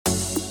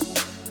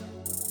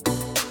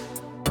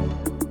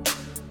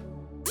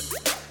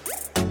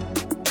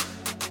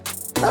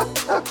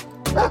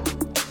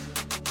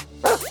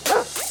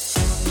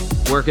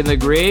Working the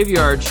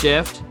graveyard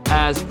shift,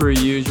 as per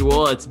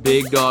usual. It's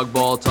Big Dog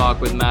Ball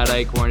Talk with Matt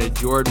Eichhorn and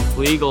Jordan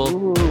Flegel.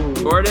 Ooh.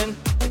 Jordan,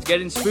 it's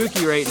getting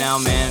spooky right now,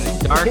 man.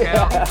 It's dark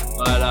out,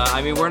 but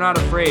I mean, we're not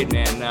afraid,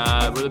 man.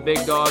 We're the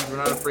big dogs. We're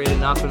not afraid of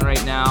nothing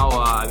right now.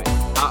 I mean,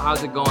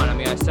 how's it going? I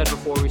mean, I said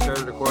before we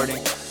started recording,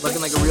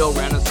 looking like a real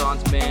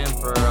Renaissance man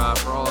for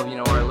all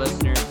of our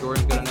listeners.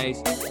 Jordan's got a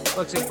nice,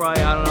 looks like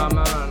probably, I don't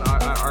know, I'm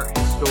not an art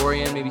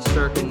historian, maybe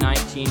circa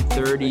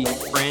 1930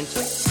 print.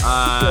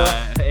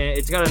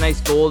 It's got a nice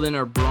golden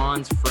or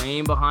bronze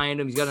frame behind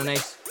him. He's got a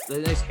nice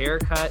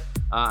haircut.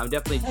 I'm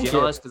definitely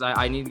jealous because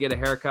I need to get a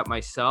haircut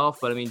myself.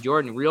 But I mean,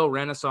 Jordan, real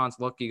Renaissance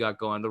look you got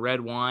going. The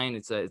red wine,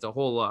 it's a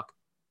whole look.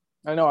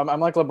 I know. I'm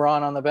like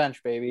LeBron on the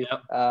bench, baby.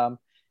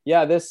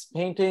 Yep. This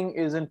painting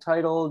is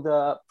entitled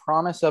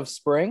 "Promise of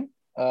Spring."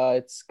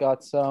 It's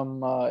got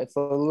some. It's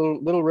a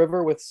little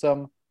river with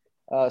some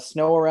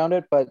snow around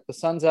it, but the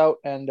sun's out,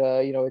 and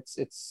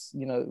it's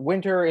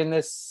winter in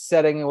this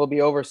setting will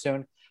be over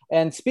soon.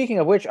 And speaking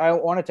of which, I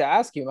wanted to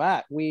ask you,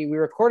 Matt, we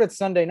recorded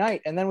Sunday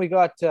night and then we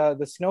got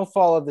the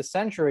snowfall of the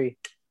century.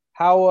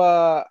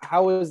 How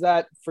is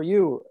that for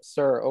you,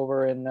 sir,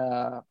 over in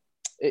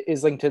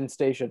Islington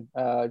Station?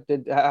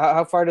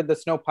 How far did the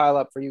snow pile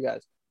up for you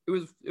guys?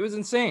 It was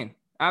insane.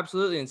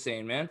 Absolutely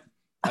insane, man.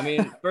 I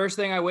mean, first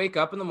thing I wake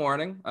up in the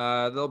morning,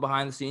 a little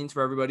behind the scenes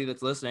for everybody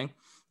that's listening.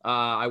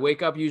 I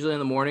wake up usually in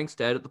the mornings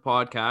to edit the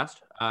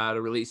podcast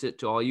to release it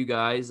to all you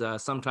guys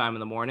sometime in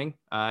the morning.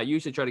 I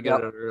usually try to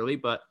get it out early,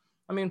 but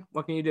I mean,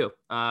 what can you do?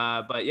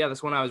 But yeah,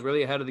 this one I was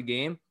really ahead of the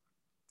game.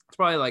 It's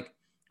probably like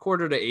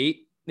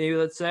 7:45, maybe,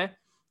 let's say.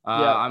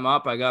 I'm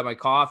up, I got my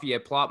coffee, I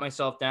plop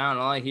myself down,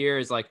 and all I hear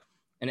is like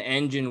an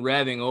engine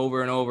revving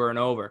over and over and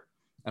over.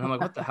 And I'm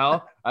like, what the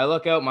hell? I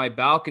look out, my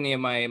balcony of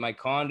my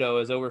condo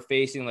is over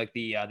facing like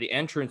the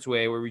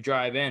entranceway where we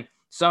drive in.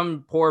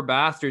 Some poor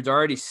bastard's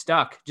already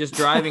stuck just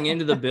driving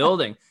into the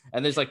building.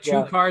 And there's like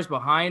two cars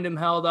behind him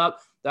held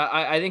up.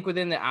 I think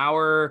within the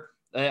hour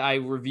I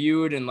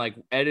reviewed and like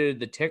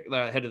edited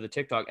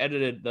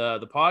edited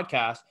the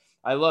podcast.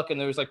 I look and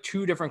there was like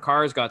two different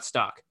cars got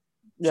stuck.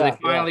 So they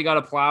finally got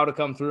a plow to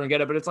come through and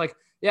get it. But it's like,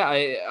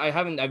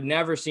 I've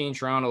never seen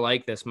Toronto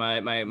like this. Me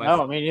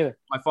neither.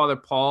 My father,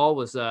 Paul,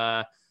 was,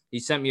 he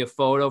sent me a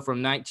photo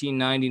from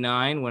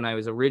 1999 when I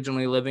was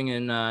originally living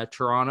in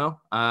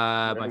Toronto,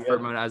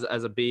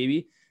 as a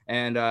baby.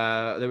 And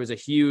there was a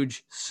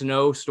huge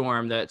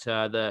snowstorm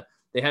that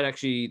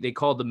they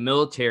called the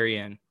military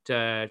in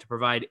to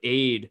provide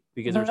aid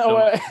because there was so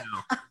much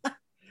snow.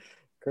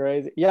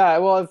 Crazy. Yeah,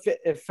 well,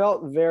 it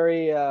felt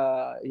very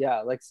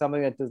like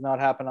something that does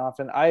not happen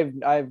often.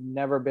 I've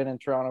never been in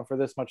Toronto for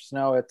this much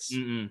snow.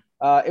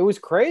 It was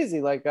crazy.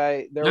 Like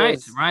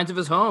reminds of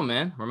his home,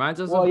 man. Reminds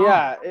us of home.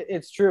 Yeah,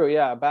 it's true.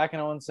 Yeah, back in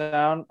Owen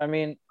Sound. I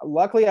mean,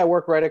 luckily I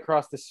work right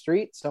across the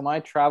street, so my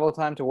travel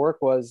time to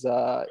work was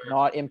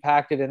not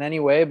impacted in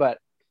any way, but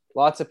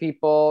lots of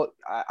people,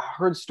 I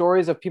heard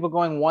stories of people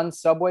going one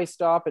subway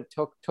stop. It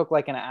took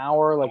like an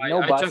hour,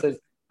 buses.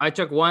 I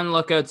took one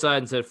look outside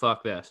and said,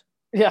 fuck this.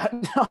 Yeah,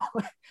 no,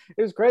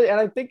 it was crazy. And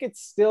I think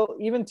it's still,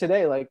 even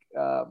today, like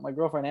my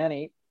girlfriend,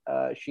 Annie,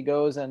 she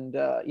goes and,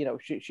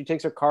 she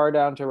takes her car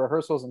down to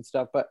rehearsals and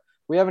stuff, but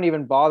we haven't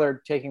even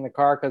bothered taking the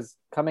car because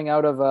coming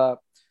out of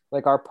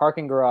our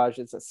parking garage,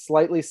 it's a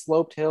slightly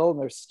sloped hill and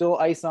there's still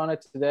ice on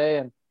it today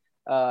and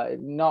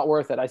not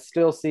worth it. I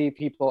still see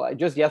people,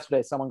 just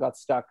yesterday, someone got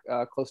stuck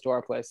close to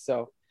our place.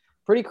 So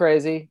pretty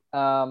crazy.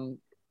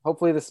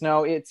 Hopefully the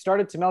snow, it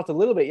started to melt a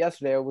little bit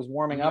yesterday. It was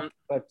warming up,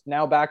 but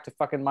now back to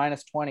fucking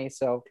 -20.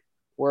 So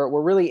we're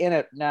really in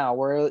it now.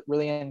 We're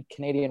really in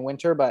Canadian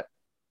winter, but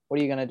what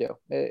are you going to do?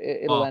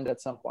 It'll end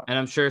at some point. And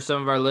I'm sure some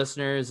of our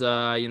listeners,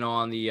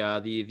 on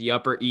the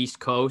upper East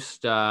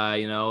Coast,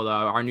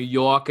 our New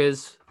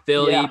Yorkers,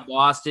 Philly,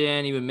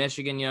 Boston, even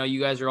Michigan, you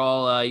guys are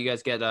all, you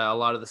guys get a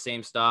lot of the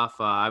same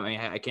stuff. I mean,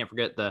 I can't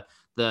forget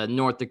the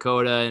North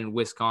Dakota and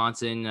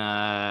Wisconsin,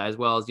 as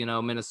well as,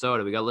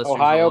 Minnesota. We got listeners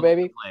Ohio, all over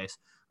baby. the place.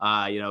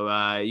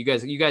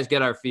 You guys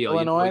get our feel.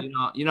 Illinois.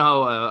 You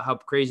know how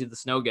crazy the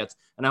snow gets,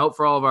 and I hope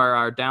for all of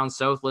our down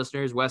south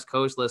listeners, West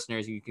Coast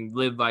listeners, you can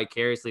live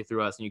vicariously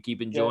through us, and you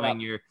keep enjoying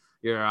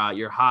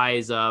your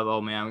highs of, oh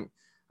man,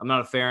 I'm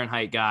not a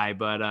Fahrenheit guy,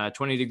 but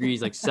 20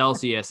 degrees like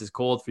Celsius is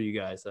cold for you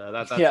guys.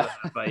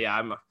 But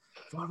yeah,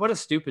 what a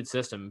stupid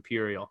system,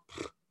 Imperial.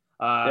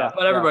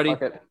 But everybody.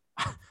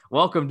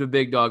 Welcome to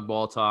Big Dog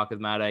Ball Talk with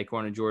Matt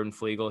Eichhorn and Jordan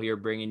Flegel here,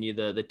 bringing you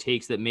the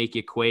takes that make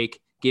you quake,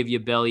 give you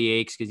belly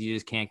aches because you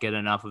just can't get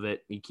enough of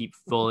it. You keep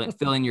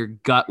filling your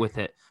gut with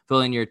it,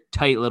 filling your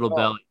tight little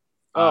belly.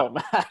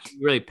 Matt.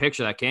 You really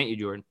picture that, can't you,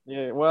 Jordan?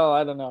 Yeah, well,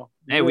 I don't know.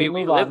 Hey, we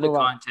live the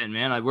content,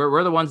 man. Like,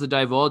 we're the ones that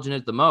divulge in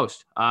it the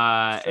most.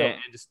 And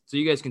so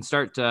you guys can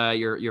start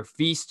your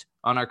feast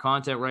on our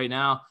content right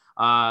now.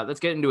 Let's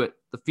get into it.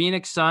 The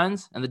Phoenix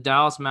Suns and the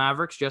Dallas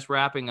Mavericks just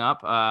wrapping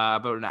up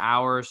about an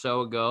hour or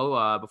so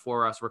ago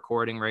before us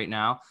recording right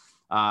now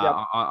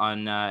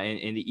in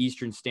the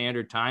Eastern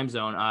Standard Time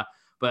Zone.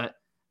 But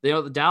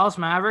the Dallas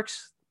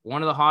Mavericks,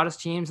 one of the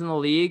hottest teams in the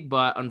league,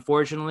 but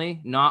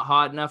unfortunately not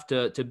hot enough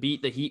to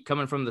beat the heat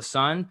coming from the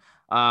sun.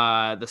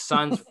 The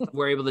Suns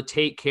were able to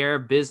take care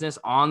of business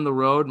on the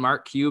road.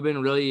 Mark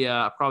Cuban really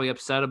probably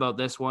upset about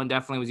this one.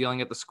 Definitely was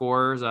yelling at the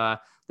scorers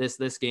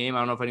this game. I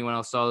don't know if anyone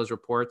else saw those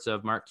reports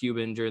of Mark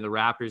Cuban during the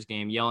Raptors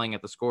game yelling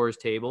at the scorers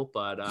table,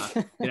 but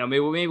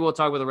maybe we'll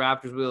talk about the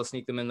Raptors. We'll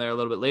sneak them in there a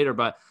little bit later.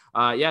 But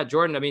yeah,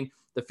 Jordan, I mean,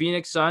 the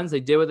Phoenix Suns, they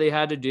did what they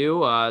had to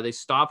do. They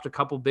stopped a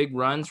couple big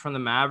runs from the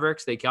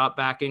Mavericks. They got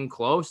back in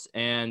close,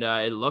 and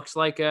it looks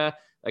like,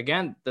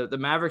 again, the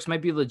Mavericks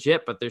might be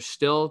legit, but they're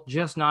still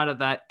just not at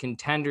that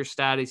contender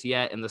status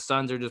yet. And the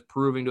Suns are just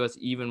proving to us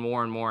even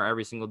more and more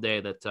every single day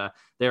that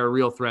they're a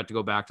real threat to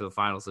go back to the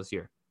finals this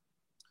year.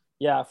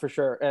 Yeah, for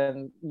sure.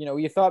 And,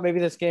 you thought maybe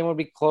this game would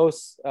be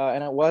close,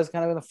 and it was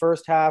kind of in the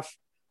first half.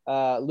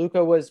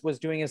 Luka was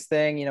doing his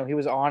thing. He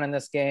was on in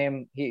this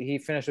game. He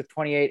finished with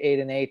 28, 8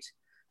 and 8.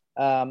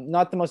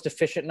 Not the most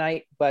efficient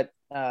night, but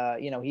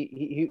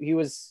he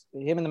was,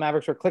 him and the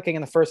Mavericks were clicking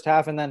in the first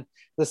half, and then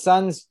the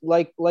Suns,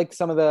 like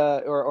some of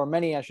the or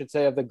many, I should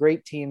say, of the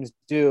great teams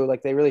do,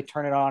 like they really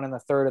turn it on in the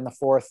third and the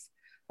fourth.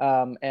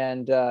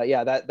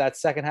 That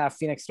second half,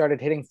 Phoenix started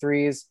hitting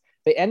threes.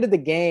 They ended the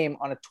game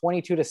on a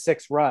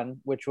 22-6 run,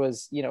 which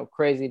was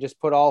crazy. Just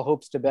put all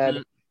hopes to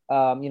bed,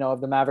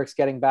 of the Mavericks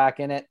getting back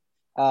in it.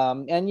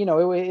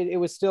 It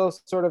was still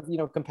sort of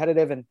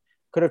competitive and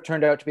could have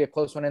turned out to be a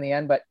close one in the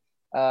end, but.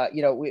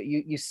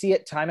 You see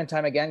it time and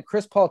time again.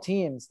 Chris Paul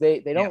teams, they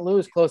don't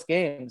lose close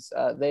games.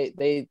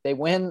 They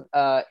win.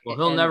 Well,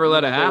 he'll never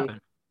let it happen.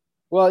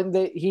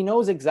 He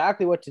knows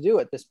exactly what to do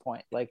at this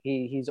point. Like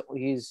his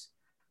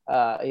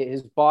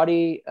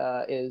body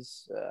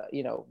is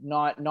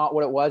not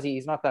what it was.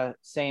 He's not the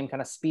same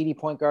kind of speedy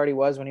point guard he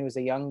was when he was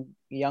a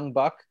young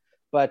buck.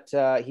 But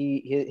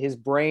his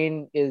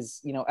brain is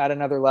at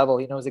another level.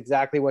 He knows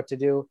exactly what to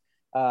do.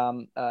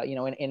 In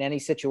any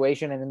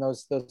situation, and in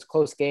those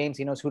close games,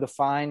 he knows who to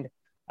find,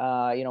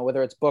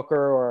 whether it's Booker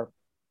or,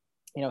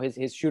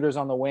 his shooters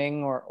on the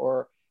wing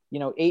or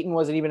Ayton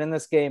wasn't even in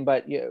this game,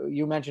 but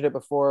you mentioned it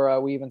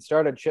before we even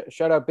started.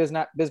 Shout out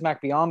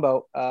Bismack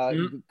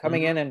Biyombo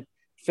coming in and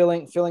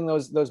filling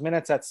those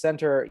minutes at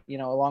center,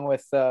 along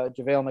with JaVale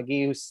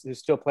McGee, who's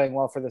still playing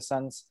well for the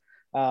Suns.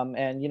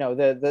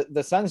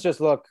 The Suns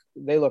just look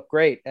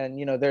great. And,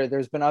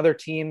 there's been other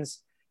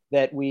teams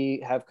that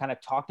we have kind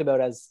of talked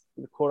about as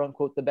quote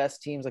unquote the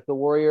best teams, like the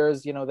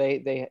Warriors.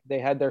 They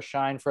had their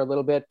shine for a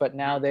little bit, but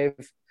now they've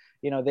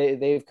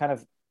kind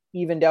of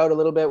evened out a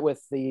little bit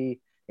with the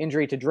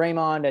injury to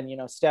Draymond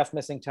and Steph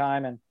missing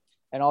time and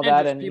all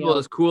that, and people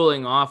just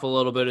cooling off a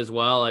little bit as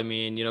well. I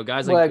mean,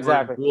 guys like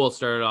Poole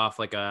started off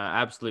like a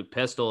absolute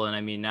pistol, and I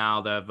mean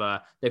now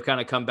they've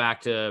kind of come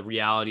back to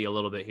reality a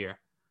little bit here.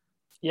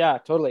 Yeah,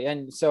 totally.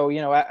 And so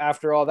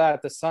after all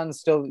that, the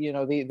Suns still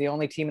the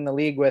only team in the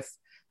league with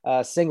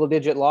single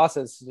digit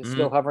losses,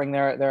 still hovering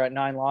there. They're at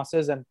 9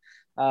 losses, and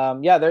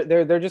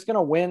they're just going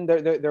to win.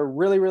 They're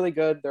really, really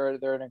good.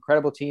 They're an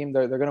incredible team.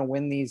 They're going to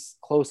win these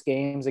close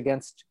games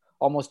against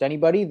almost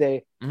anybody.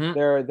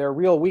 Their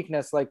real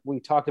weakness, like we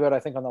talked about, I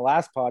think on the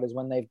last pod, is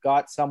when they've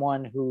got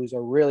someone who's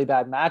a really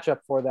bad matchup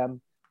for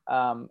them.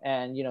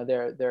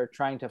 They're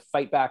trying to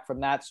fight back from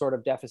that sort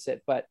of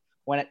deficit. But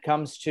when it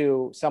comes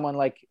to someone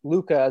like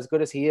Luka, as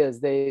good as he is,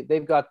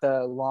 they've got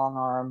the long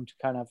armed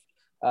kind of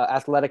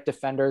athletic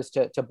defenders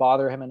to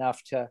bother him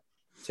enough to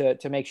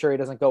make sure he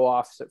doesn't go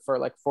off for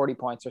like 40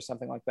 points or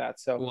something like that.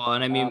 So, well,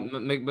 and I mean,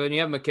 when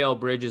you have Mikal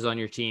Bridges on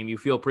your team, you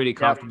feel pretty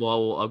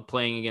comfortable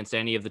playing against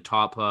any of the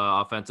top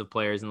offensive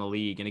players in the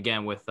league. And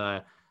again, with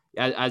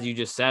as you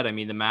just said, I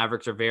mean, the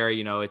Mavericks are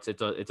very, it's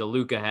a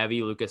Luka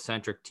heavy, Luka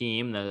centric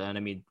team, and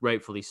I mean,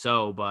 rightfully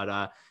so.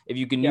 But if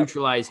you can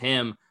neutralize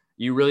him,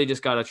 you really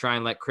just got to try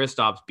and let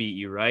Kristaps beat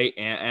you, right?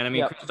 And I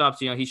mean, Kristaps,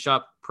 he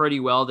shot pretty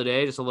well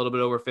today, just a little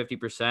bit over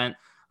 50%.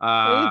 Or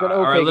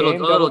a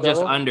little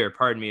just under,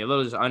 pardon me, a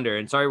little just under.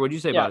 And sorry, what did you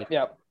say about it?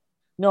 Yeah.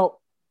 No,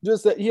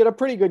 just that he had a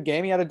pretty good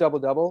game. He had a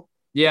double-double.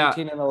 Yeah.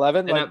 18 and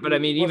 11. But I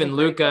mean, even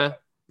Luka,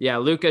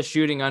 Luka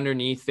shooting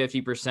underneath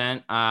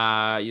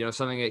 50%,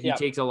 something that he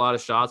takes a lot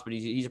of shots, but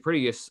he's a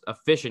pretty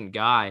efficient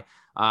guy.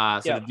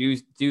 To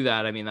do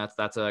that, I mean,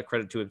 that's a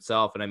credit to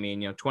himself. And I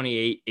mean,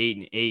 28, 8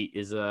 and 8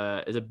 is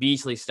a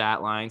beastly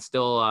stat line.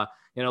 Still,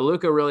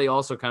 Luka really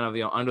also kind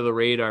of, under the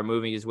radar,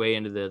 moving his way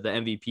into the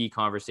MVP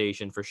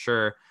conversation for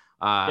sure.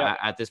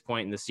 At this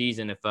point in the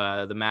season, if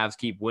the Mavs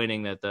keep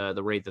winning at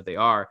the rate that they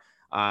are.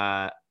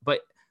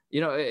 But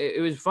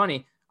it was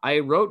funny. I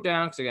wrote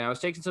down, because again, I was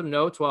taking some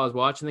notes while I was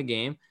watching the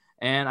game,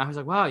 and I was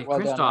like, wow,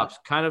 Kristaps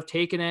kind of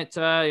taking it,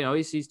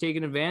 he's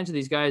taking advantage of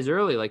these guys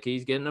early, like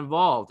he's getting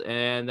involved.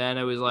 And then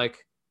it was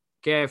like,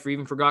 okay, I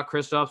even forgot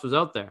Kristaps was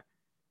out there.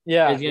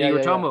 Yeah. You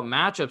were talking about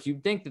matchups.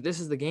 You'd think that this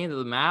is the game that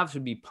the Mavs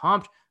would be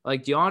pumped.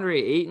 Like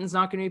DeAndre Ayton's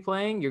not going to be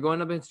playing. You're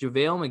going up against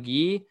JaVale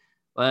McGee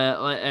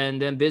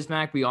and then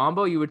Bismack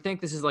Biyombo. You would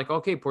think this is like,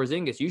 okay,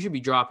 Porzingis, you should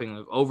be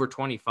dropping over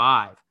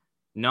 25.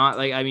 Not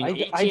like, I mean,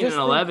 18 and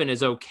 11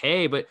 is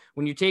okay, but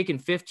when you're taking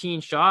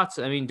 15 shots,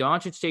 I mean,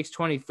 Doncic takes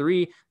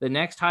 23. The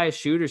next highest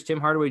shooter is Tim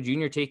Hardaway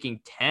Jr. taking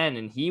 10,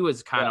 and he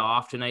was kind of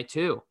off tonight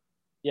too.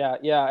 Yeah,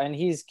 and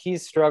he's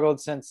struggled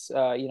since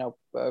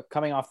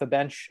coming off the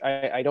bench.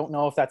 I don't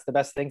know if that's the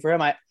best thing for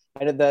him.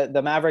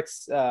 The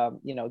Mavericks,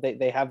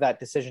 they have that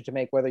decision to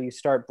make whether you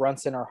start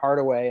Brunson or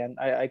Hardaway, and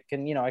I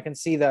can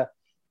see the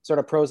sort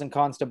of pros and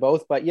cons to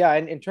both. But yeah,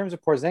 in terms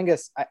of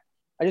Porzingis, I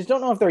just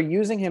don't know if they're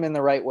using him in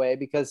the right way,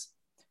 because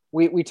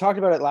we talked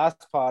about it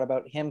last pod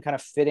about him kind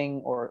of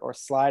fitting or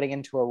sliding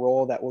into a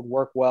role that would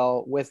work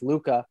well with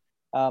Luka.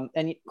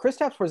 And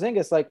Kristaps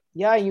Porzingis, like,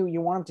 yeah,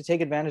 you want him to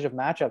take advantage of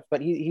matchups,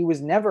 but he was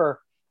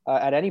never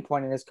at any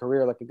point in his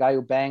career like a guy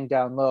who banged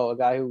down low, a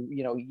guy who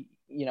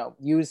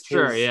used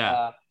his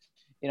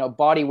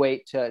body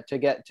weight to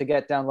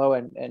get down low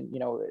and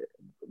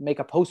make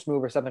a post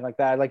move or something like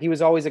that. Like, he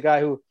was always a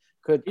guy who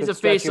could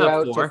stretch you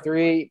out to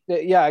three.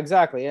 Yeah,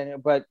 exactly.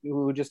 But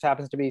who just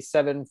happens to be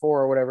 7'4"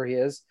 or whatever he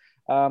is.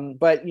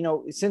 But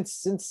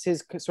since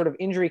his sort of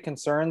injury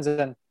concerns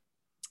and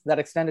that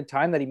extended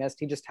time that he missed,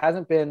 he just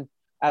hasn't been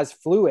as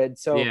fluid.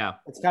 So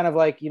it's kind of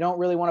like, you don't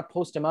really want to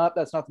post him up.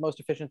 That's not the most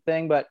efficient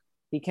thing, but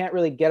he can't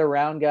really get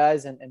around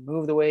guys and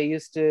move the way he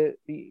used to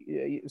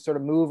sort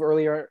of move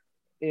earlier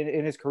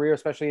in his career,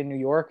 especially in New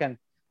York. And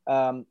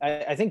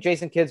I think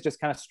Jason Kidd's just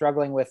kind of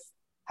struggling with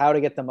how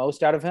to get the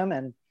most out of him.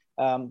 And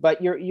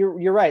but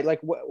you're right.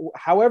 Like,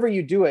 however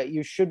you do it,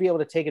 you should be able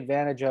to take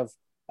advantage of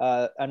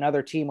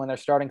another team when their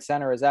starting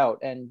center is out.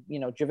 And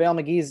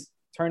JaVale McGee's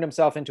turned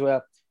himself into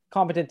a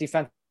competent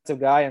defensive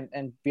guy,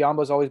 and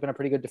Biyombo's always been a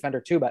pretty good defender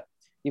too. But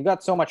you've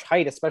got so much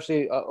height,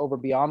 especially over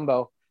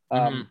Biyombo,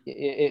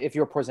 if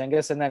you're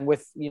Porzingis, and then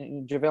with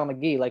JaVale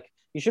McGee, like,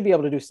 you should be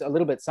able to do a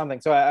little bit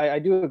something. So I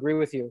do agree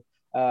with you.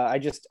 I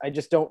just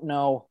don't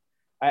know.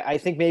 I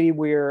think maybe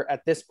we're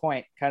at this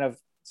point kind of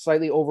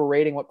slightly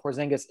overrating what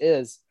Porzingis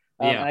is.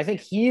 And I think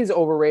he's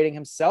overrating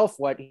himself,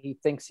 what he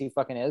thinks he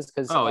fucking is,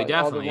 because all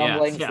the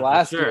rumblings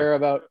last year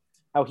about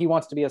how he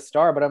wants to be a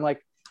star. But I'm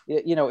like,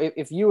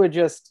 if you would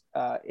just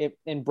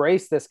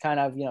embrace this kind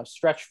of,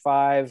 stretch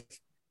five,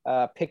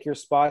 pick your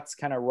spots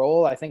kind of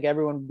role, I think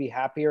everyone would be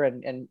happier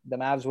and the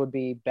Mavs would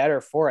be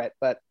better for it.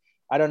 But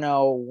I don't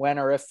know when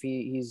or if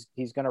he's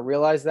going to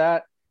realize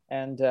that.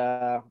 And,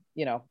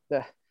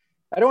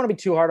 I don't want to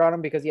be too hard on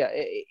him, because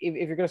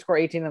if you're going to score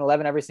 18 and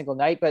 11 every single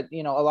night, but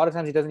a lot of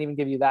times he doesn't even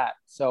give you that.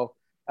 So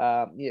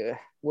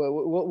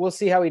we'll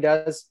see how he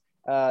does.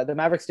 The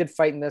Mavericks did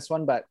fight in this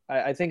one, but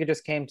I think it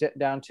just came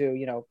down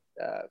to,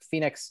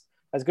 Phoenix,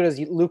 as good as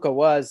Luka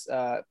was,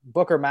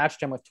 Booker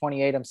matched him with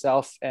 28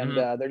 himself, and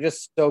they're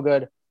just so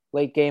good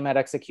late game at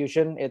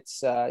execution. It's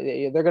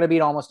they're going to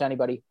beat almost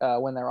anybody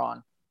when they're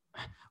on.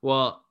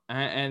 Well,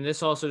 and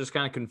this also just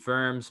kind of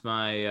confirms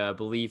my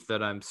belief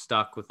that I'm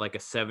stuck with like a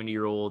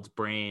 70-year-old's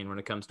brain when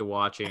it comes to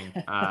watching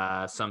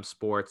some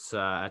sports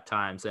at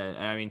times. And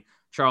I mean,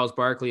 Charles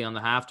Barkley on the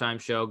halftime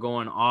show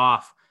going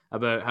off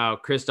about how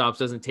Kristaps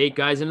doesn't take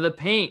guys into the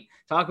paint.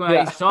 Talking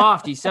about he's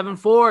soft, he's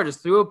 7'4",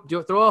 just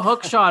throw a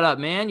hook shot up,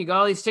 man. You got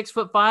all these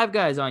 6'5"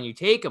 guys on you.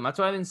 Take them. That's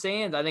what I've been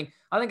saying. I think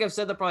I've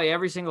said that probably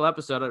every single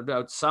episode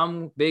about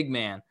some big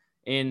man.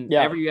 In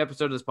every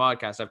episode of this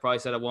podcast, I've probably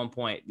said at one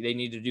point they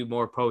need to do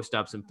more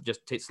post-ups and just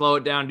slow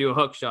it down, do a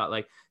hook shot,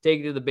 like take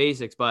it to the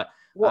basics. But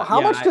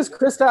how much does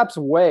Kristaps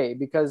weigh?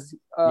 Because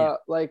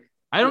like,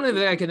 I don't think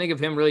I can think of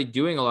him really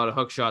doing a lot of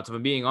hook shots, if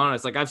I'm being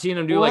honest. Like, I've seen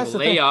him do like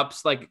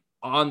layups like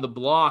on the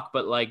block,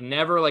 but like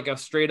never like a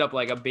straight up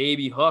like a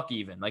baby hook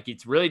even. Like,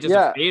 it's really just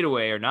a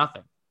fadeaway or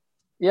nothing.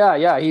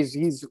 Yeah,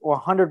 he's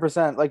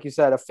 100%, like you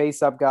said, a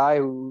face-up guy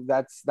who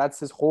that's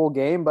his whole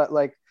game. But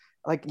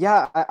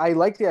I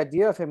like the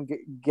idea of him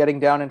getting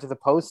down into the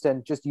post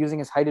and just using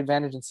his height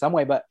advantage in some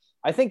way. But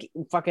I think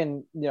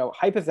fucking,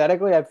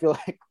 hypothetically, I feel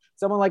like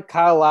someone like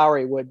Kyle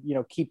Lowry would,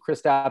 keep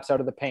Kristaps out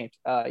of the paint.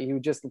 He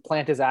would just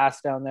plant his ass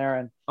down there,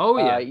 and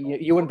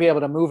you wouldn't be able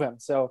to move him.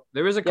 So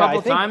there was a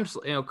couple times,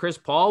 Chris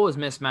Paul was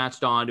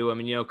mismatched onto him,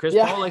 and Chris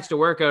Paul likes to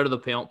work out of the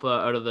paint,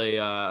 out of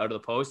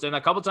the post. And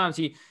a couple times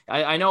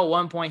I know at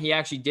one point he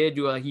actually did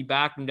do he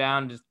backed him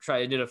down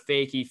to did a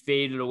fake. He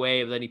faded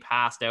away, but then he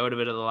passed out of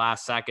it at the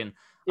last second.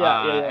 And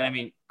I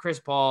mean, Chris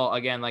Paul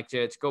again, like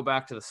to go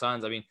back to the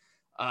Suns. I mean,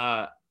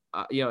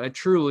 a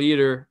true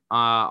leader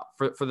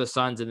for the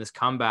Suns in this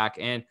comeback.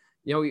 And,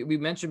 we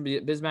mentioned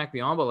Bismack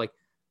Biyombo, like,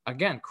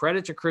 again,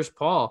 credit to Chris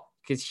Paul,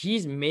 because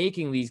he's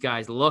making these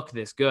guys look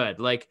this good.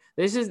 Like,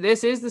 this is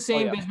the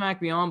same Bismack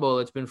Biyombo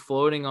that's been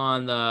floating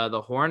on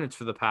the Hornets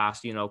for the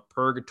past,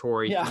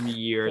 purgatory 3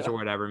 years or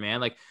whatever, man.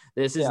 Like,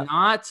 this is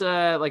not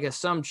like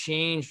some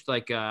changed,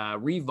 like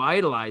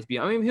revitalized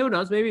Biyombo. I mean, who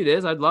knows? Maybe it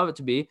is. I'd love it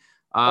to be.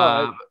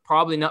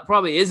 Probably not.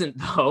 Probably isn't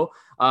though.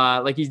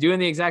 Like, he's doing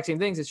the exact same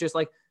things. It's just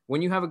like,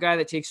 when you have a guy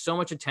that takes so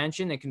much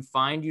attention and can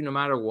find you no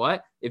matter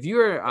what, if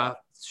you're a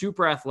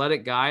super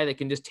athletic guy that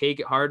can just take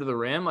it hard to the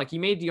rim, like he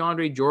made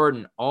DeAndre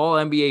Jordan all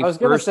NBA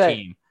first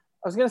team.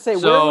 I was going to say,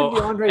 so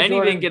where would DeAndre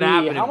Jordan be?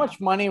 Happen. How much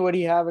money would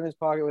he have in his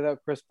pocket without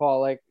Chris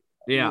Paul? Like,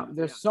 yeah,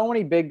 there's so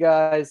many big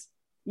guys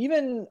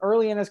even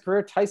early in his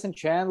career, Tyson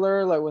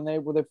Chandler, like when they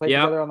played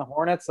Yep. together on the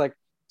Hornets, like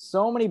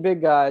so many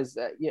big guys.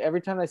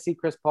 Every time they see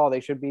Chris Paul,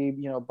 they should be,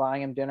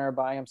 buying him dinner,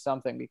 buying him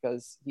something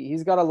because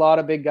he's got a lot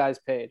of big guys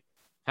paid.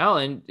 Hell,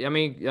 and I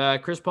mean,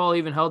 Chris Paul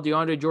even held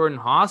DeAndre Jordan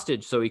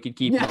hostage so he could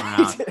keep him Yeah,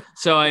 he around. did.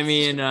 So, I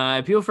mean,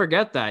 people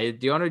forget that.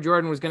 DeAndre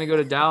Jordan was going to go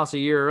to Dallas a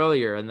year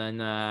earlier, and then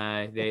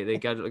they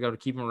got to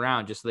keep him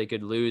around just so they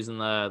could lose in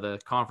the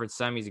conference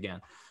semis again.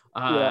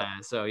 Yeah.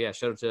 So, yeah,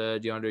 shout out to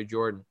DeAndre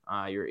Jordan.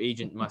 Your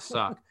agent must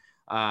suck.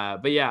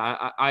 But,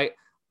 yeah,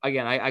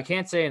 I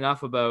can't say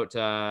enough about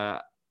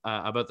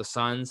the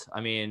Suns.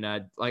 I mean,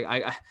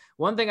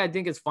 one thing I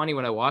think is funny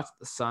when I watch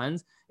the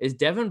Suns is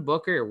Devin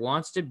Booker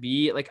wants to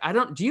be like,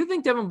 do you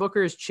think Devin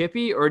Booker is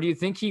chippy or do you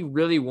think he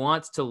really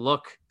wants to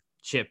look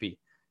chippy?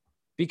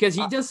 Because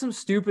he does some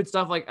stupid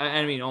stuff. Like,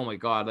 I mean, oh my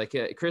God, like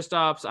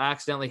Kristaps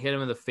accidentally hit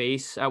him in the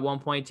face at one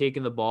point,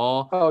 taking the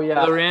ball Oh to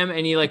the rim,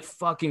 and he like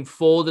fucking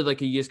folded like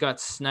he just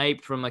got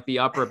sniped from like the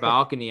upper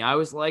balcony. I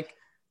was like,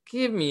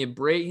 give me a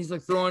break. He's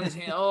like throwing his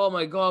hand. Oh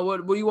my God,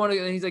 what do you want to?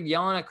 And he's like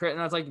yelling at Chris. And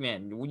I was like,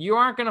 man, you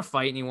aren't going to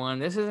fight anyone.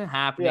 This isn't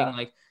happening. Yeah.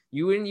 Like,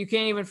 you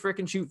can't even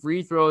freaking shoot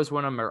free throws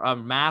when a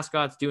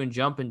mascot's doing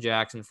jumping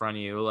jacks in front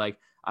of you. Like,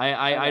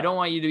 I don't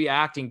want you to be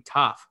acting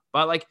tough,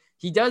 but like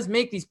he does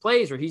make these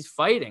plays where he's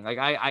fighting. Like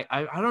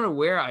I don't know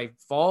where I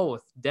fall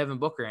with Devin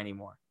Booker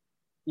anymore.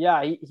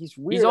 Yeah, he's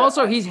weird.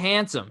 He's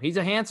handsome. He's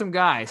a handsome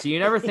guy. So you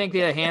never think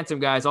that a handsome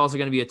guy is also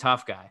going to be a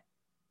tough guy.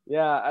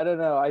 Yeah, I don't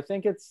know. I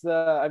think it's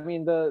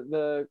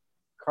the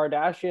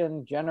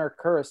Kardashian Jenner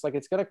curse. Like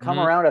it's gonna come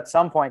around at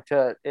some point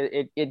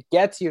it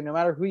gets you no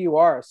matter who you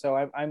are. So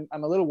I'm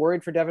a little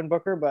worried for Devin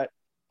Booker, but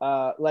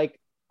like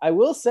I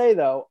will say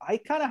though, I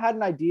kind of had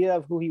an idea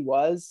of who he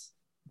was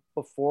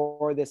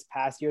before this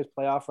past year's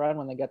playoff run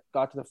when they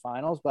got to the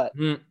finals. But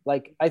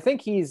like I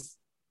think he's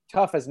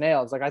tough as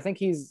nails. Like I think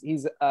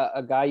he's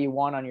a guy you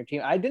want on your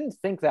team. I didn't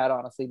think that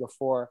honestly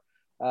before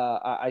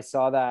I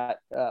saw that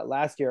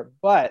last year.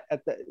 But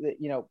at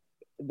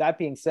that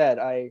being said,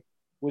 I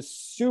was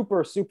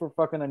super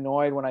fucking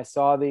annoyed when I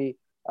saw the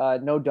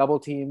no double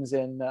teams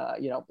in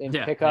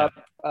pickup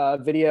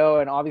video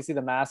and obviously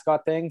the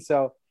mascot thing.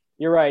 So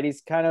you're right.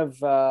 He's kind of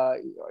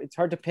it's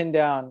hard to pin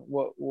down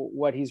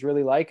what he's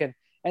really like.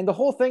 And the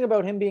whole thing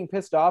about him being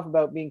pissed off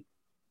about being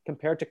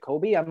compared to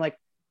Kobe, I'm like,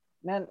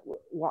 man,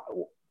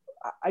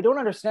 I don't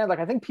understand. Like,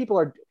 I think people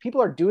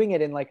are doing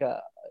it in like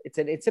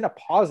it's in a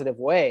positive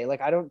way.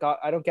 Like, I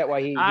don't get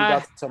why he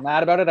got so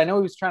mad about it. I know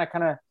he was trying to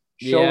kind of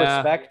show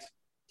respect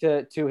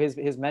to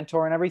his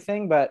mentor and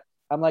everything, but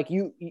I'm like,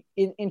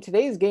 in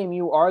today's game,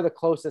 you are the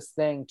closest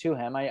thing to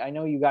him. I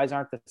know you guys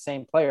aren't the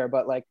same player,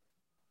 but like,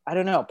 I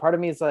don't know. Part of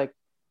me is like,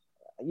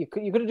 you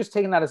could have just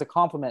taken that as a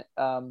compliment.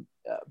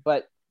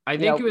 But I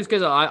think it was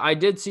because I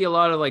did see a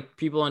lot of like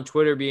people on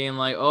Twitter being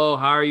like, "Oh,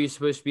 how are you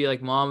supposed to be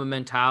like Mamba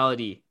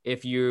mentality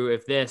if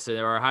this,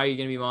 or how are you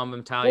going to be Mamba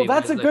mentality?" Well,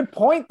 that's a good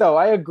point, though.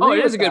 I agree. Oh,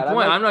 it is a good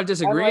point. I'm not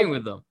disagreeing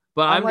with them,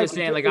 but I'm just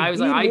saying, like, I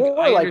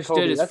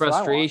understood his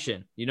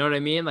frustration. You know what I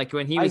mean? Like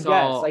when he was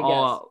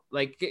all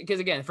like, because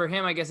again, for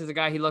him, I guess as a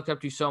guy he looked up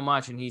to so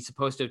much, and he's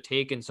supposed to have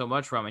taken so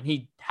much from, and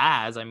he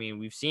has. I mean,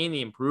 we've seen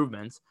the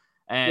improvements,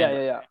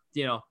 and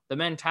the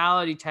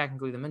mentality.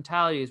 Technically, the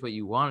mentality is what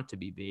you want it to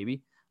be,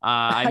 baby.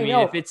 I mean,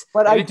 know, if it's,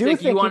 but if I it's do like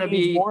think you want to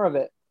be more of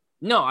it.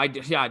 No,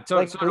 so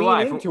like so do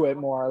I. Into it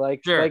more,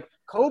 like sure. Like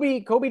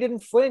Kobe didn't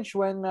flinch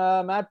when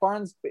Matt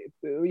Barnes,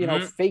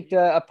 faked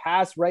a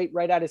pass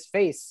right at his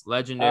face.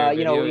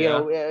 Legendary.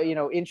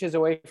 Inches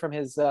away from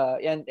his I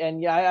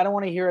don't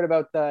want to hear it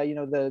about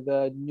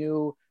the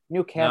new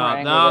camera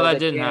angle. No, that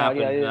didn't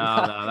happen.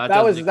 No,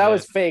 that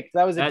was fake.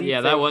 That was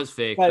that was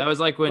fake. That was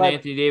like when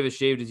Anthony Davis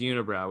shaved his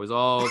unibrow. It was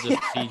all just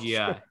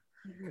CGI.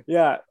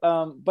 Yeah.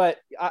 But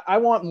I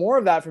want more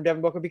of that from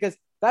Devin Booker because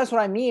that's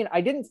what I mean. I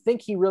didn't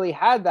think he really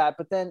had that,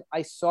 but then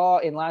I saw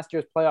in last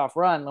year's playoff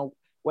run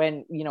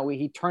when,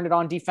 he turned it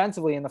on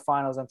defensively in the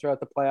finals and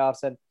throughout the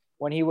playoffs. And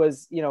when he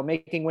was,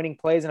 making winning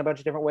plays in a bunch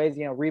of different ways,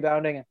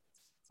 rebounding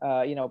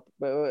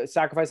and,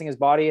 sacrificing his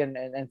body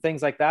and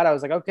things like that. I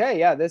was like, okay,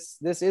 yeah, this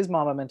is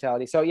Mamba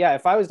mentality. So yeah,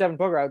 if I was Devin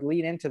Booker, I would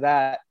lean into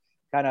that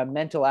kind of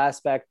mental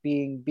aspect,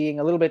 being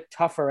a little bit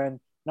tougher and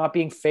not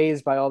being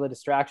phased by all the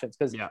distractions.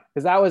 Cause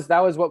that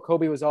was what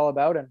Kobe was all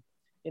about. And,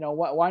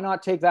 why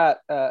not take that,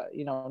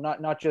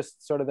 not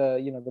just sort of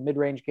the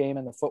mid-range game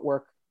and the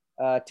footwork,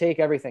 take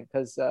everything.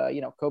 Cause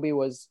Kobe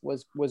was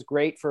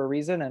great for a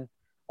reason. And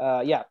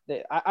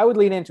I would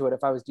lean into it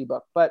if I was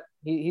D-Book, but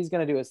he's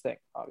going to do his thing,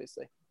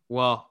 obviously.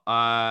 Well,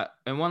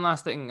 and one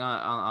last thing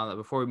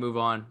before we move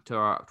on to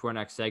our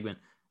next segment,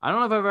 I don't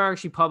know if I've ever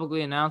actually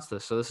publicly announced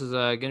this. So this is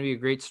going to be a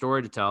great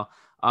story to tell.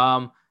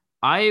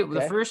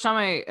 The first time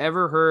I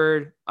ever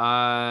heard,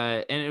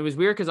 and it was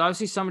weird because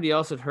obviously somebody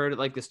else had heard it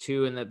like this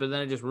too, but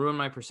then it just ruined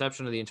my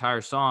perception of the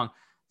entire song.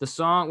 The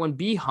song when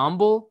 "Be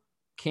Humble"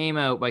 came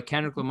out by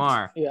Kendrick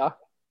Lamar. Yeah.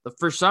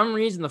 For some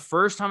reason, the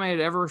first time I had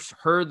ever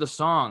heard the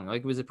song,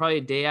 like it was probably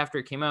a day after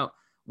it came out,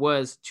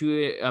 was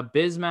to a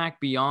Bismack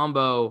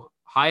Biyombo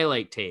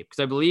highlight tape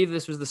because I believe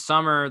this was the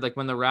summer like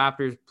when the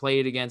Raptors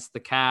played against the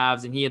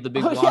Cavs and he had the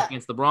big block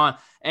against LeBron,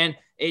 and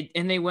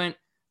they went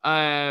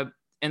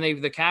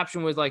the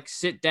caption was like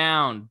 "sit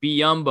down,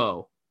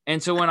 Biyombo."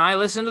 And so when I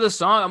listened to the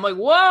song, I'm like,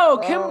 whoa,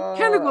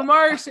 Kendrick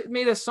Lamar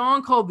made a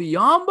song called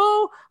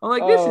Biyombo. I'm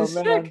like, this is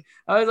sick.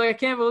 I was like, I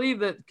can't believe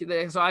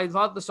that. So I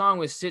thought the song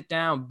was "Sit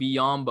Down,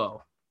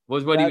 Biyombo"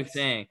 was what he was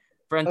saying.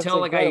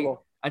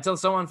 Until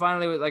someone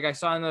finally was like, I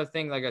saw another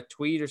thing, like a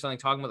tweet or something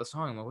talking about the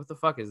song. I'm like, what the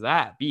fuck is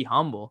that? Be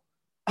humble.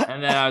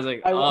 And then I was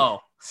like,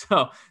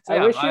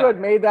 I wish you had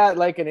made that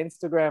like an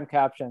Instagram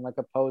caption, like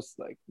a post,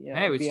 like,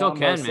 hey, we still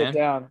can, man.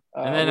 Down,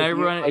 and then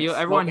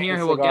everyone here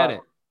who will get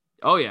it.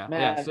 Oh yeah,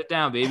 man. Yeah. Sit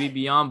down, baby.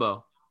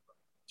 Biyombo.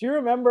 Do you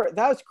remember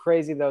that was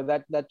crazy though?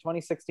 That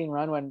 2016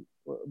 run when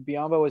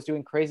Biyombo was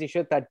doing crazy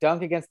shit. That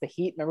dunk against the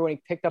Heat. Remember when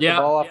he picked up the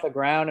ball off the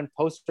ground and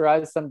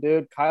posterized some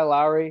dude, Kyle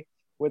Lowry,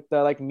 with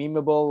the like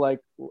memeable like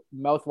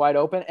mouth wide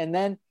open. And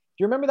then do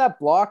you remember that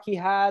block he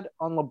had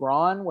on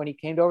LeBron when he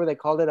came over? They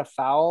called it a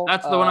foul.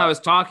 That's the one I was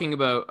talking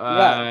about.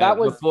 That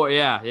was before.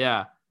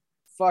 Yeah.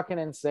 Fucking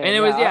insane. And it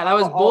was that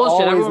was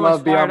bullshit. Everyone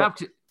was fired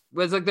up. It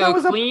was like the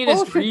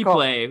cleanest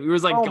replay. It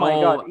was like, oh my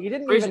God, he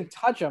didn't even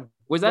touch him.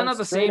 Was that not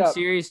the same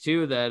series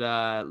too that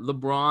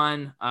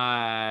LeBron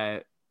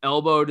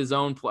elbowed his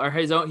own player?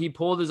 He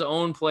pulled his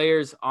own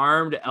player's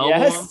arm to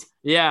elbow him.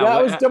 Yeah,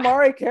 that was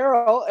Damari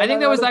Carroll. I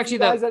think that was actually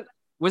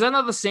was that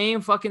not the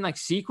same fucking like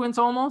sequence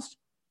almost?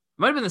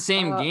 Might have been the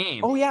same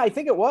game. Oh yeah, I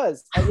think it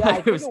was.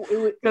 Because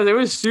it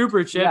was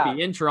super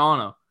chippy in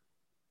Toronto.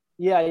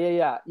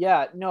 Yeah.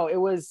 No, it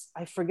was,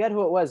 I forget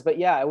who it was, but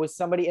yeah, it was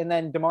somebody. And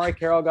then Damari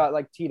Carroll got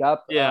like teed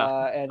up.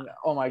 And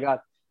oh my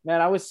God,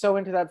 man, I was so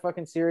into that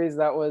fucking series.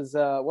 That was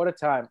what a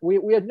time.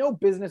 We had no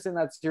business in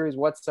that series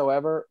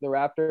whatsoever. The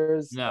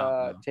Raptors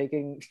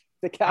taking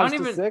the Cavs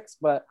to 6,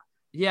 but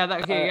yeah,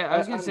 I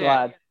was gonna say,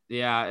 glad.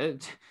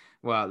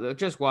 Wow,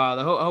 just wild.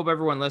 I hope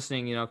everyone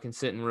listening, can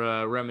sit and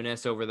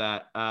reminisce over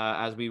that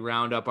as we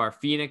round up our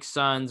Phoenix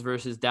Suns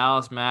versus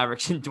Dallas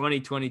Mavericks in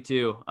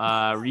 2022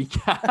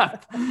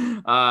 recap.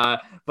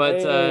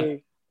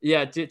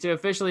 To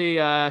officially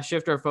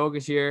shift our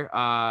focus here,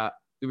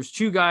 there was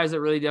two guys that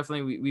really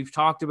definitely we've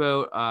talked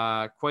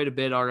about quite a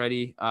bit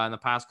already in the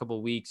past couple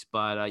of weeks,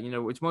 but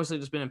it's mostly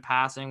just been in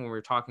passing when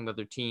we're talking about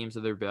their teams or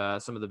their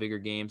some of the bigger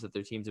games that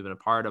their teams have been a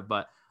part of,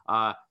 but.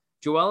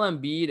 Joel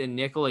Embiid and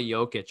Nikola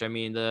Jokic. I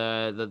mean,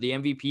 the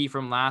MVP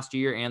from last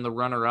year and the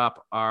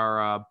runner-up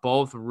are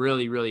both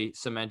really, really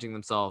cementing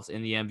themselves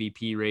in the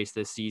MVP race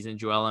this season.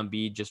 Joel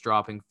Embiid just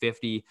dropping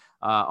 50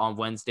 on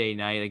Wednesday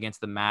night against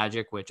the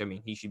Magic, which, I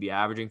mean, he should be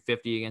averaging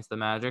 50 against the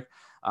Magic.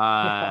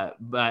 But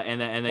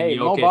then hey, Jokic,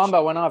 Mo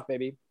Bamba went off,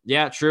 baby.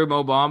 Yeah, true.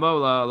 Mo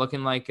Bamba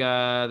looking like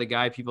the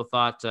guy people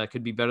thought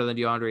could be better than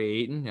DeAndre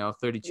Ayton.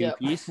 32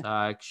 piece.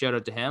 Shout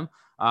out to him.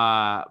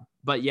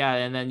 But yeah,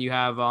 and then you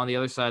have on the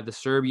other side the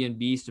Serbian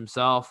beast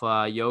himself,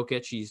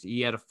 Jokic. He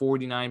had a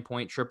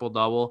 49-point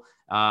triple-double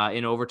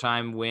in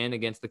overtime win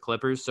against the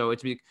Clippers. So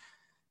it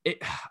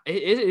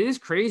is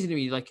crazy to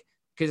me, like,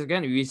 because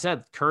again, we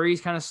said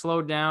Curry's kind of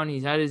slowed down.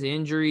 He's had his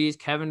injuries.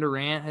 Kevin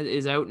Durant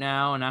is out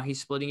now, and now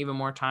he's splitting even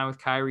more time with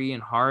Kyrie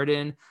and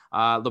Harden.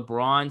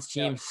 LeBron's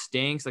team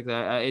stinks like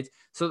that.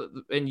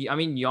 And I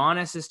mean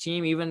Giannis's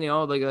team, even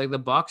like the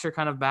Bucks are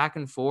kind of back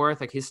and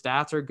forth. Like his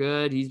stats are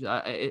good. He's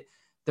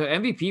the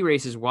MVP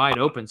race is wide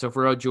open. So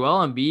for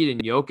Joel Embiid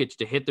and Jokic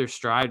to hit their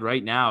stride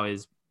right now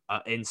is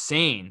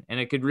insane, and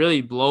it could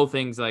really blow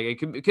things. Like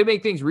it could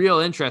make things real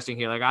interesting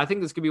here. Like I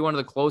think this could be one of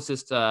the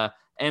closest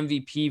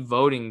MVP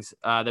votings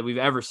that we've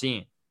ever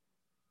seen.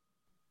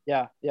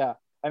 Yeah.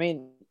 I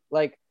mean,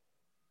 like,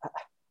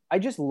 I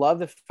just love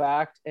the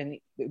fact, and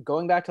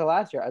going back to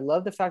last year, I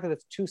love the fact that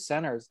it's two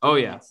centers.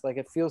 This. Like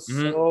it feels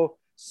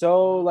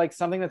so like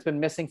something that's been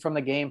missing from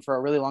the game for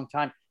a really long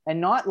time, and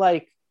not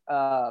like.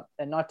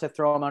 And not to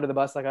throw him under the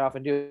bus like I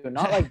often do,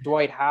 not like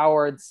Dwight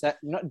Howard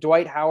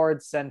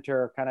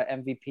center kind of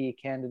MVP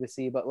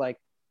candidacy, but like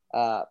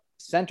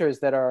centers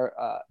that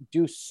are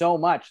do so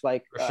much.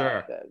 Like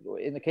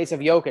in the case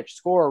of Jokic,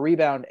 score,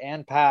 rebound,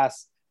 and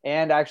pass,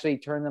 and actually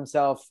turn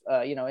themselves.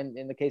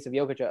 In the case of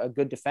Jokic, a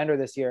good defender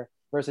this year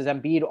versus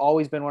Embiid,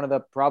 always been one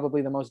of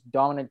probably the most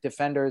dominant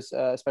defenders,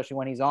 especially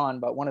when he's on,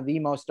 but one of the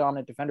most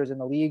dominant defenders in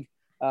the league.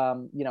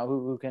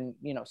 Who can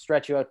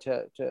stretch you out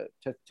to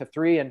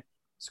three and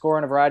score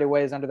in a variety of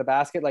ways under the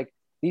basket. Like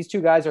these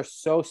two guys are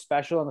so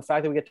special, and the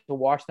fact that we get to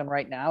watch them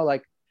right now,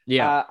 like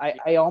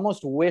I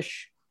almost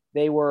wish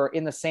they were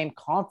in the same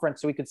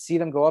conference so we could see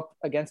them go up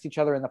against each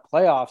other in the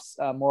playoffs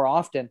more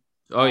often.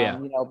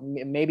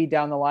 Maybe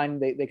down the line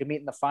they could meet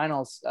in the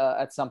finals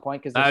at some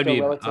point because they're still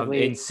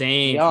relatively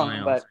insane young.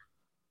 Finals.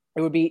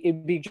 But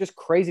it'd be just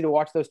crazy to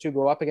watch those two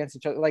go up against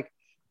each other. Like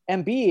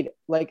Embiid,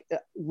 like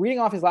reading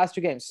off his last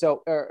two games,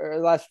 or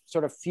last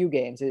sort of few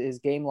games, his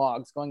game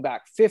logs going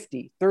back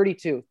 50,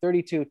 32,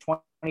 32,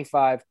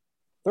 25,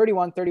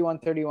 31, 31,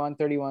 31,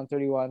 31,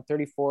 31,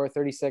 34,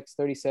 36,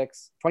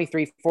 36,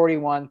 23,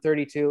 41,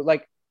 32.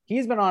 Like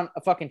he's been on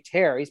a fucking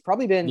tear. He's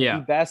probably been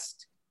the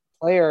best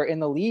player in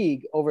the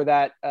league over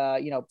that,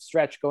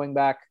 stretch going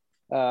back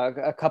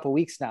a couple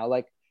weeks now.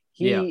 Like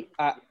Yeah, he,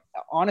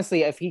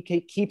 honestly, if he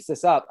keeps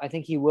this up, I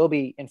think he will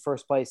be in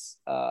first place.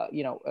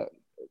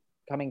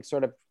 Coming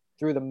sort of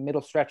through the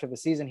middle stretch of the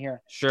season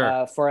here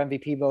sure. for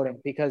MVP voting,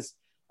 because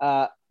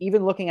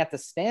even looking at the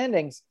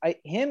standings,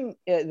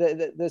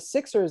 the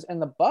Sixers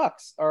and the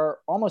Bucks are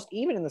almost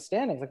even in the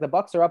standings. Like the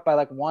Bucks are up by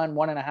like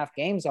 1.5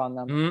 games on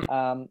them,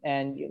 Mhm.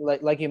 and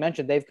like you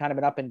mentioned, they've kind of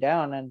been up and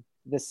down. And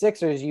the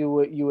Sixers, you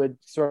would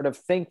sort of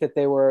think that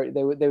they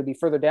would be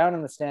further down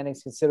in the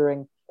standings,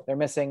 considering they're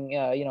missing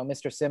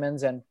Mr.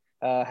 Simmons, and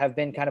have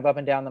been kind of up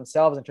and down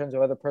themselves in terms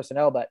of other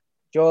personnel. But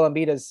Joel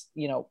Embiid has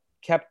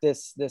kept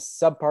this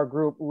subpar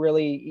group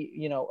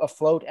really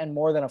afloat, and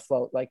more than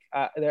afloat. Like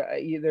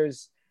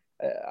there's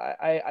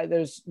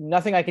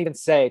nothing I can even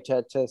say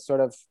to sort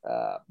of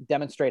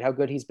demonstrate how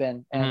good he's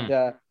been.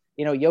 And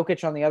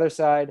Jokic on the other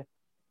side,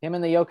 him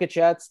and the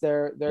Jokicets,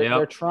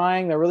 they're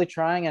trying, they're really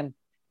trying, and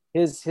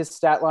his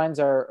stat lines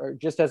are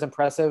just as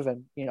impressive.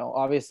 And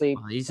obviously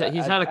He's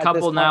had a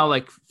couple now,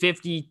 like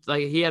 50,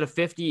 like he had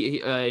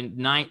a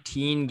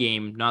 19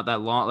 game not that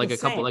long, like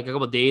insane. a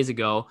couple days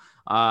ago.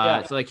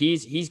 So like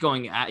he's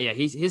going at,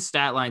 his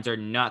stat lines are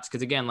nuts,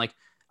 because again, like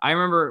I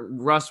remember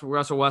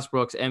Russell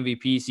Westbrook's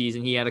MVP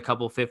season, he had a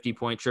couple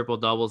 50-point triple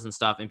doubles and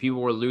stuff, and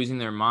people were losing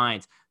their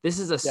minds. This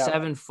is a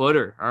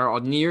 7-footer or a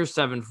near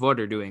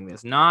 7-footer doing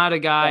this, not a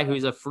guy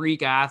who's a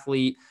freak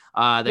athlete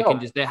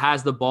that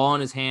has the ball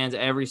in his hands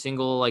every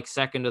single like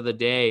second of the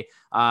day.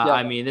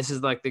 I mean, this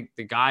is like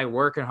the guy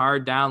working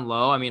hard down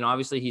low. I mean,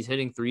 obviously he's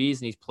hitting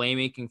threes and he's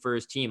playmaking for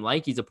his team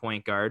like he's a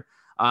point guard.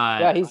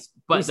 He's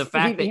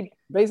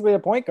basically a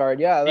point guard.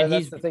 Yeah,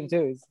 that's the thing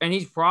too. And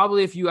he's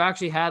probably, if you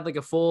actually had like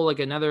a full, like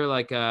another,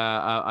 like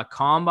a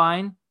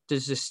combine to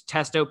just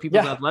test out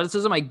people's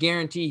athleticism, I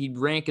guarantee he'd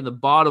rank in the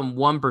bottom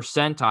 1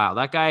 percentile.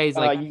 That guy is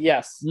like,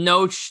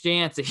 no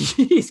chance.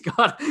 He's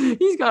got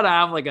to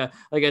have like a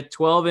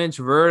 12-inch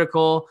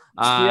vertical.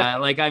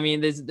 Like, I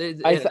mean,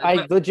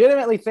 I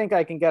legitimately think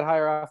I can get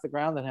higher off the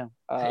ground than him.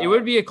 It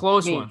would be a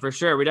close one for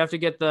sure. We'd have to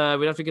get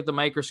the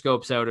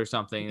microscopes out or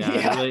something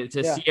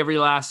to see every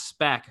last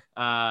speck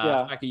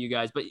of you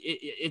guys. But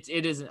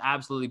it is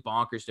absolutely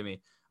bonkers to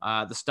me,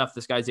 the stuff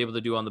this guy's able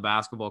to do on the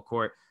basketball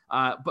court.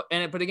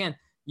 But again,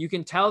 you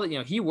can tell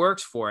that he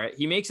works for it.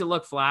 He makes it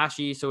look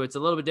flashy, so it's a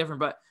little bit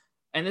different.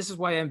 And this is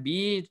why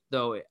Embiid,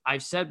 though,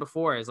 I've said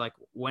before, is like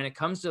when it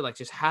comes to like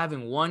just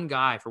having one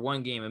guy for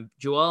one game, and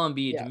Joel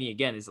Embiid to me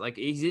again is like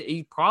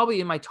he's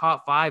probably in my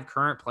top 5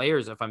 current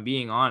players, if I'm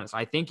being honest.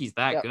 I think he's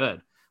that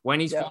good when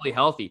he's fully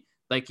healthy.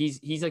 Like he's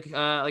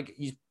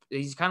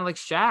kind of like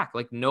Shaq.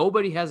 Like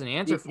nobody has an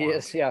answer for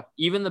him.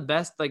 Even the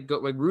best, like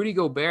Rudy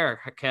Gobert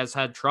has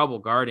had trouble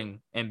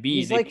guarding Embiid.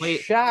 He's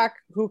Shaq,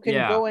 who can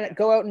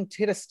go out and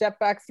hit a step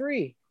back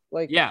three.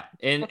 Like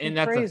and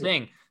that's crazy. The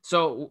thing.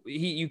 So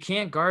you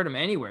can't guard him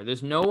anywhere.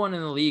 There's no one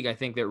in the league, I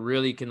think, that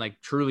really can like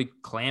truly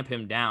clamp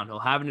him down. He'll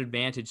have an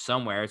advantage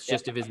somewhere. It's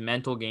just if his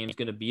mental game is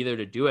going to be there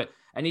to do it,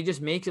 and he just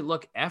makes it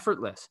look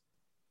effortless.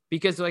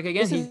 Because like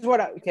again,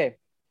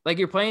 like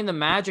you're playing the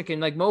Magic,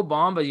 and like Mo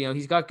Bamba,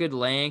 he's got good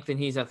length and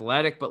he's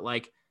athletic, but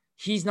like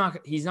he's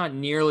not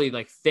nearly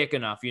like thick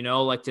enough,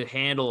 like to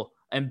handle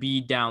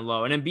Embiid down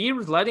low. And Embiid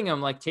was letting him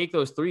like take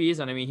those threes,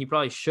 and I mean he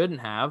probably shouldn't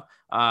have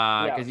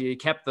because he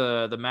kept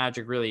the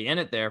Magic really in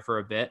it there for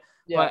a bit.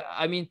 But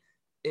I mean,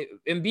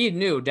 Embiid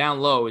knew down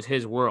low was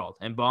his world,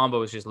 and Bamba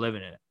was just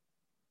living in it.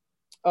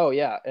 Oh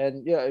yeah,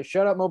 and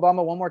shout out Mo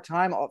Bamba one more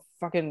time. I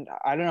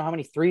don't know how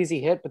many threes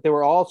he hit, but they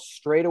were all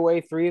straightaway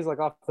threes, like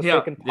off the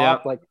freaking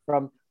pop, like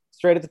from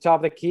straight at the top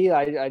of the key.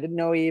 I didn't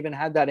know he even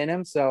had that in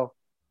him. So,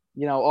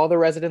 all the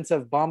residents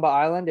of Bamba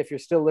Island, if you're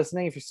still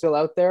listening, if you're still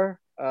out there,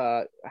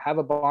 have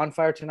a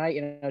bonfire tonight.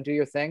 Do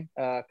your thing,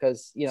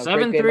 because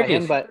 7 threes,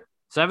 him, but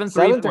 7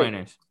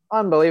 3-pointers,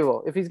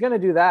 unbelievable. If he's gonna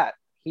do that,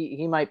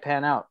 he might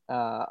pan out.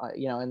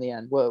 In the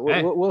end,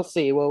 we'll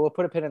see. We'll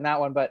put a pin in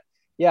that one. But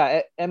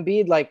yeah,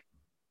 Embiid, like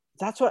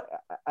that's what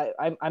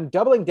I'm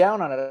doubling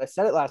down on it. I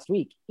said it last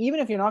week.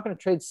 Even if you're not going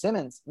to trade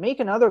Simmons, make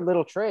another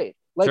little trade.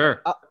 Like,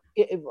 sure.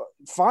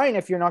 Fine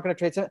if you're not going to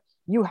trade Simmons.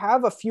 You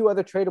have a few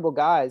other tradable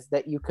guys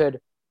that you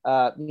could.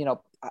 I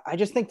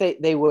just think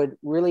they would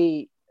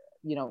really,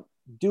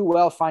 do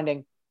well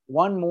finding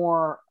one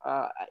more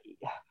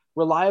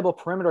reliable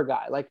perimeter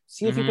guy. Like,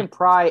 see if you can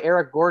pry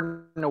Eric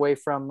Gordon away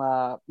from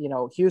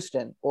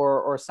Houston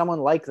or someone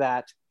like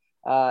that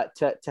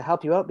to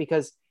help you out,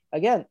 because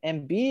again,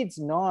 Embiid's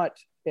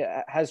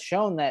has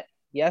shown that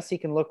yes, he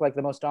can look like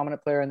the most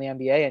dominant player in the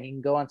NBA and he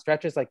can go on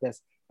stretches like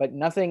this, but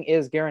nothing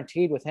is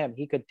guaranteed with him.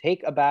 He could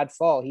take a bad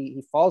fall.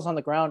 He falls on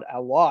the ground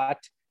a lot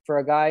for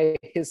a guy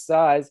his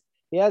size.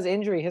 He has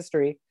injury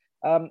history.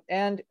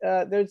 And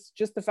there's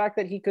just the fact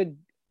that he could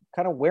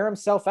kind of wear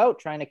himself out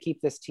trying to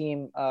keep this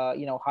team,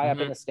 high up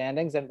in the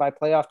standings. And by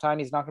playoff time,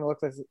 he's not going to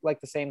look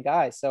like the same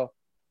guy. So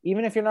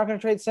even if you're not going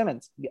to trade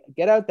Simmons,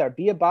 get out there,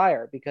 be a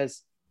buyer,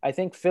 because I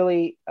think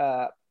Philly,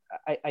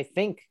 I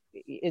think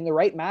in the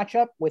right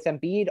matchup with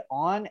Embiid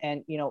on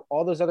and,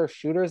 all those other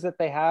shooters that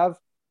they have,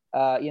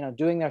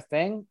 doing their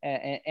thing.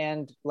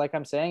 And like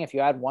I'm saying, if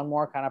you add one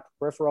more kind of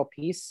peripheral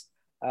piece,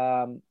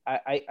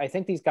 I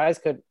think these guys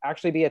could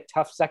actually be a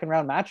tough second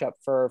round matchup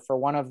for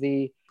one of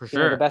the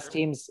the best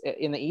teams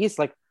in the East.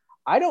 Like,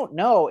 I don't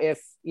know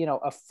if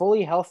a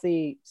fully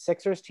healthy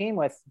Sixers team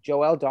with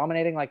Joel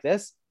dominating like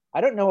this,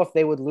 I don't know if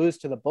they would lose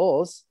to the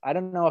Bulls. I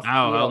don't know if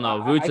hell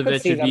no.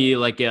 Vucevic would be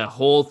like a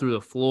hole through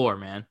the floor,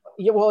 man.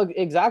 Yeah, well,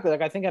 exactly.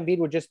 Like, I think Embiid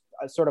would just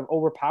sort of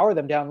overpower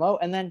them down low,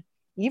 and then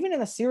even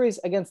in a series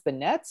against the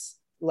Nets.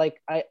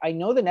 Like, I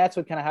know the Nets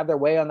would kind of have their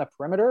way on the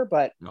perimeter,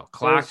 but no,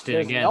 Claxton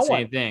there's again,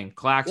 same thing.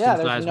 Claxton,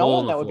 there's no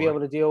one that would be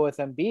able to deal with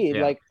Embiid.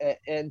 Yeah. Like,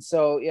 and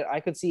so I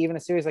could see even a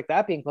series like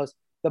that being close.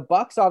 The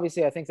Bucks,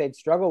 obviously, I think they'd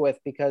struggle with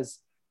because,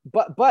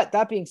 but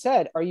that being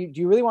said, do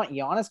you really want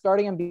Giannis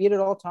guarding Embiid at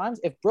all times?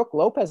 If Brook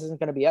Lopez isn't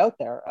going to be out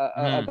there,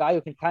 a guy who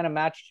can kind of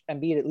match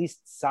Embiid at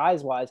least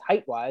size wise,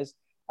 height wise,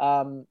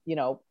 who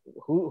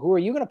are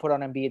you going to put on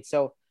Embiid?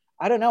 So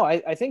I don't know.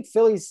 I think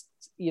Philly's,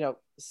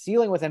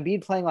 ceiling with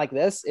Embiid playing like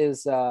this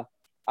is, I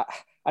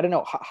don't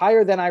know,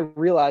 higher than I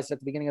realized at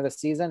the beginning of the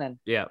season. And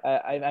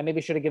I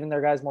maybe should have given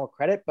their guys more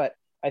credit, but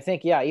I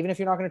think, even if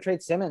you're not going to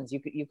trade Simmons,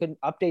 you could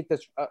update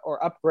this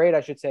or upgrade,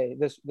 I should say,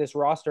 this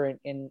roster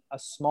in a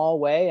small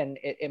way, and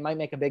it might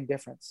make a big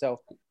difference.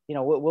 So,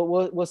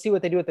 we'll see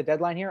what they do at the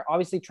deadline here.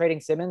 Obviously,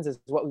 trading Simmons is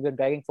what we've been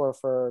begging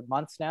for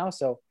months now.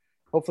 So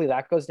hopefully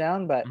that goes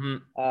down. But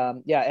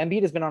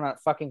Embiid has been on a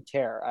fucking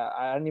tear.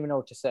 I don't even know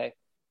what to say.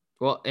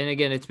 Well, and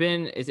again,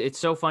 it's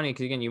so funny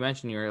because again, you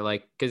mentioned you're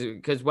like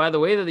because by the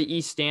way that the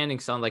East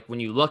standings sound, like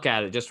when you look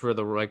at it just for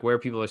the like where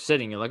people are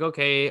sitting, you're like,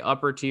 okay,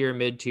 upper tier,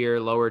 mid tier,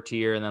 lower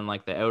tier, and then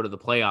like the out of the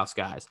playoffs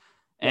guys.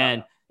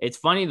 And it's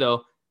funny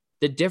though,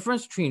 the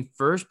difference between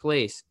first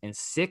place and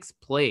sixth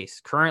place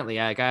currently,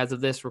 like as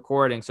of this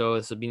recording, so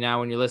this will be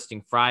now when you're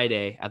listening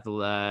Friday at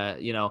the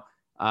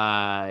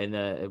in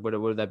the what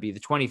would that be, the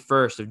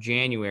 21st of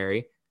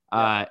January.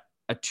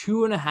 A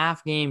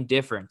 2.5 game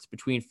difference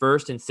between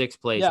first and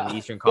sixth place in the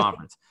Eastern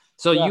Conference.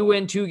 So you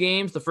win 2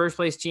 games, the first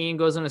place team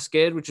goes on a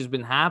skid, which has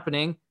been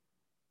happening.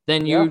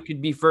 Then you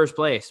could be first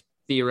place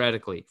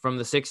theoretically from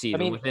the 6th seed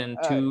within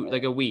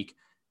a week.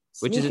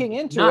 Which is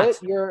into nuts.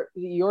 It,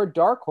 your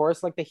dark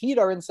horse, like the Heat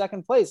are in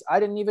second place.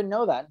 I didn't even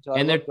know that until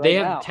they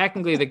have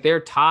technically like they're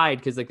tied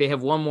because like they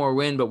have one more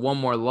win but one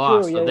more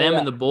loss. True, so them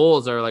and the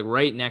Bulls are like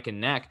right neck and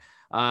neck.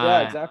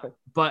 Exactly.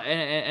 But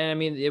and I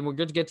mean, we're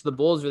good to get to the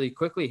Bulls really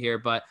quickly here,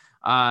 but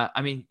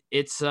I mean,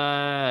 it's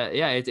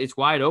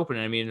wide open.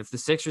 I mean, if the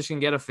Sixers can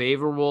get a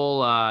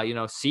favorable,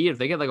 seed, if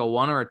they get like a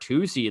 1 or a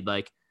 2 seed,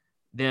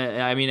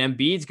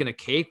 Embiid's going to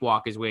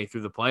cakewalk his way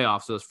through the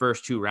playoffs. Those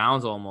first 2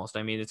 rounds, almost.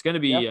 I mean, it's going to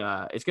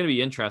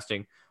be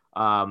interesting.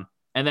 And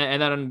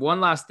then one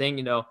last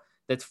thing,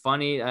 that's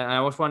funny. And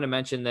I just wanted to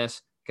mention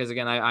this because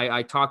again,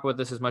 I talk about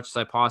this as much as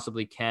I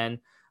possibly can.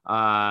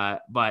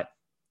 But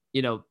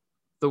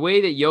the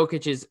way that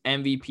Jokic's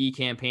MVP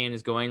campaign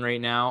is going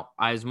right now,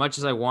 as much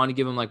as I want to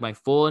give him like my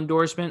full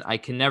endorsement, I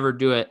can never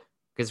do it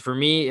because for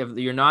me, if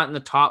you're not in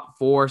the top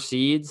 4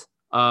 seeds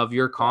of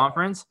your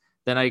conference,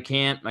 then I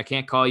can't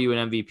call you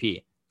an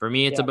MVP. For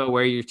me, it's about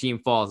where your team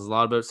falls. It's a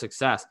lot about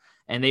success,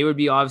 and they would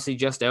be obviously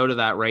just out of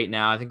that right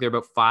now. I think they're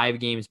about 5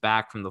 games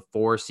back from the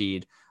 4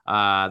 seed,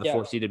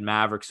 4-seeded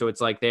Mavericks. So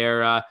it's like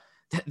they're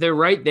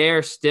right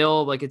there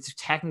still. Like it's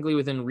technically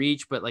within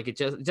reach, but like it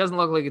doesn't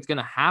look like it's going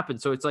to happen.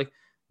 So it's like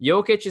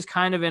Jokic is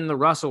kind of in the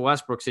Russell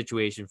Westbrook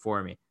situation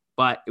for me,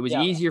 but it was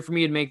easier for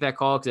me to make that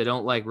call because I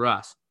don't like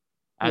Russ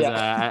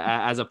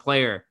as a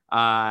player.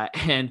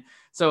 And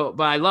so,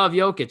 but I love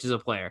Jokic as a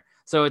player.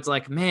 So it's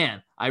like,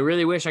 man, I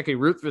really wish I could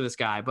root for this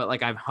guy, but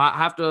like I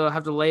have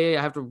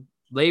to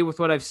lay with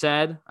what I've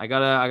said. I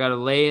gotta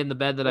lay in the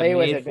bed that I've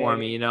made for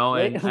me, and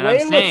I'm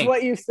saying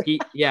what you said.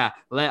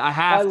 I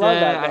have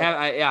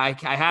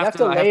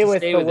to lay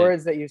with the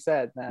words that you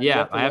said, man.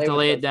 Yeah, I have to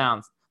lay it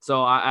down.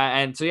 So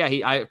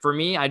for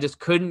me, I just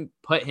couldn't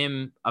put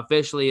him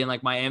officially in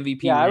like my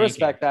MVP. Yeah,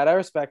 ranking. I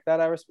respect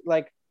that.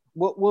 Like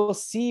we'll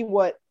see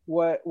what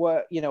where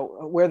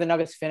the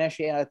Nuggets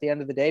finish at the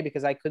end of the day,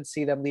 because I could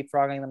see them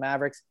leapfrogging the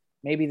Mavericks,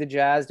 maybe the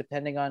Jazz,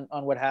 depending on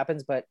what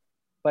happens. But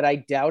I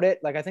doubt it.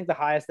 Like I think the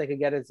highest they could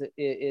get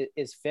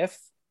is 5th,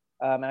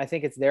 and I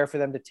think it's there for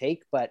them to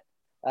take. But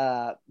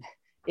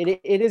it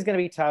is going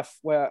to be tough.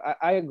 Well,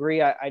 I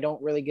agree. I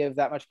don't really give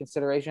that much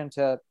consideration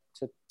to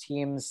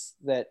teams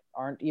that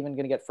aren't even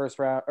going to get first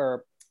round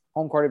or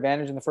home court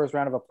advantage in the first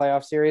round of a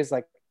playoff series.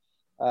 Like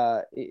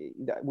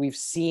we've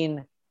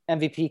seen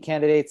MVP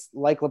candidates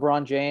like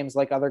LeBron James,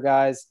 like other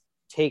guys,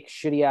 take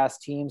shitty ass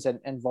teams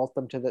and vault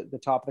them to the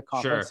top of the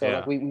conference. Sure, so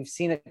like we've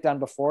seen it done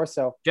before.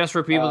 So just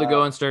for people to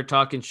go and start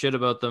talking shit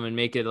about them and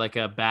make it like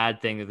a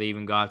bad thing that they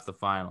even got to the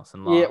finals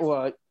and lost. Yeah,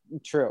 well,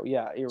 true.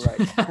 Yeah, you're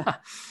right.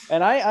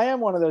 And I am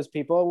one of those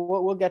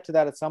people. We'll get to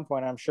that at some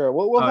point, I'm sure.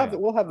 We'll have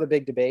the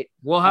big debate.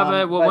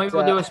 Maybe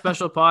we'll do a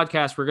special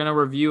podcast. We're gonna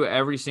review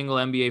every single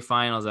NBA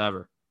finals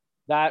ever.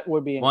 That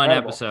would be incredible.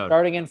 One episode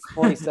starting in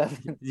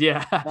 47.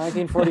 Yeah,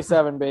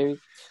 1947, baby.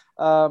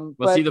 We'll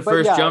see the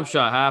first jump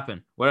shot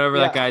happen. Whatever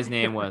that guy's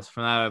name was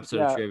from that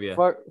episode of trivia.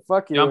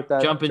 Fuck you with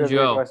that. Jumpin'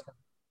 Joe. Question.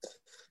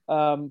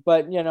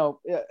 But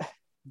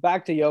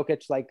back to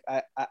Jokic. Like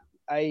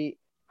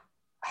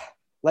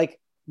like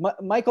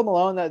Michael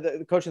Malone,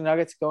 the coach of the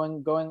Nuggets,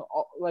 going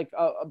like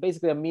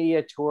basically a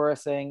media tour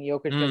saying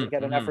Jokic doesn't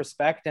get enough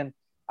respect, and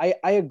I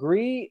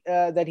agree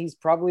that he's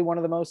probably one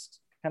of the most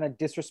kind of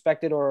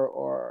disrespected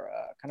or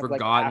kind of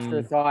Forgotten.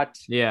 like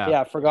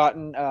afterthought,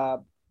 forgotten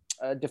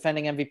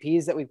defending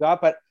MVPs that we've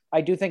got. But I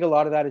do think a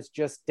lot of that is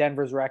just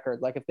Denver's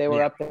record. Like if they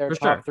were up there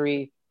top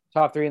three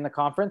in the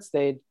conference,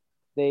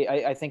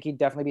 I think he'd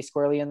definitely be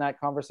squarely in that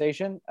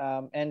conversation.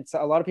 And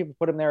so a lot of people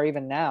put him there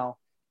even now,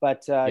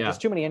 but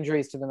just too many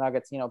injuries to the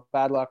Nuggets,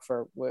 bad luck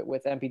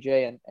with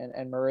MPJ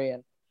and Murray,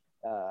 and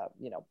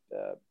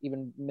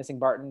even missing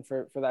Barton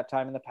for that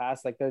time in the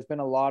past. Like there's been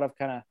a lot of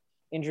kind of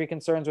injury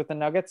concerns with the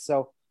Nuggets.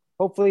 So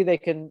hopefully they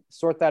can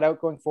sort that out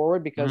going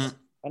forward, because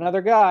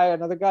another guy,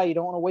 you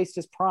don't want to waste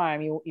his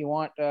prime. You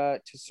want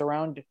to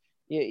surround.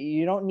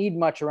 You don't need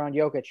much around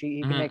Jokic.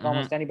 He can make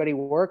almost anybody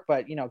work,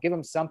 but give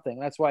him something.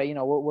 That's why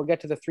we'll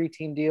get to the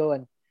 3-team deal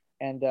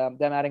and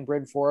them adding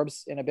Bryn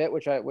Forbes in a bit,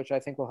 which I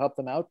think will help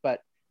them out. But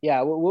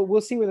yeah,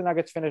 we'll see where the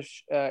Nuggets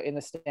finish in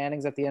the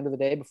standings at the end of the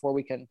day before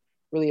we can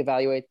really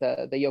evaluate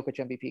the Jokic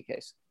MVP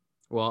case.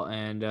 Well,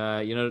 and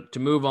to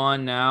move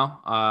on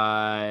now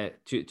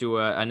to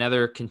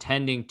another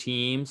contending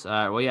teams.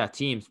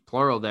 Teams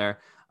plural there.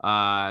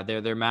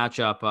 Their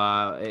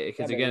matchup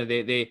because again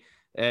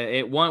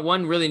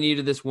one really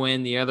needed this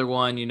win. The other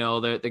one,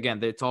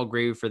 it's all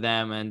gravy for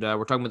them. And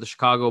we're talking about the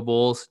Chicago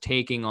Bulls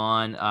taking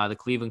on the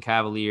Cleveland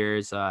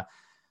Cavaliers.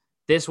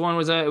 This one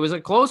was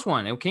a close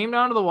one. It came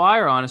down to the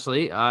wire,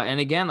 honestly.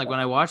 And again, like when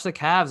I watch the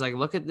Cavs, I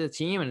look at the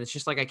team and it's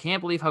just like I can't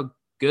believe how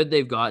good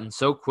they've gotten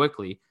so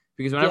quickly.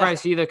 Because whenever I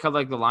see the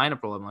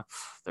lineup roll, I'm like,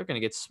 they're gonna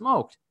get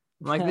smoked.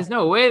 I'm like, there's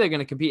no way they're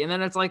gonna compete. And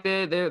then it's like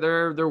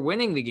they're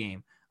winning the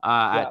game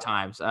at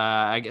times,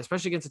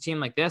 especially against a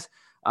team like this.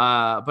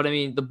 But I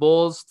mean, the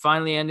Bulls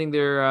finally ending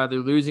their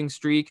losing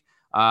streak.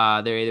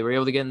 They were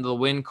able to get into the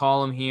win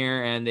column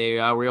here, and they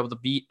were able to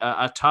beat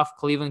a tough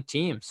Cleveland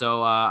team.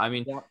 So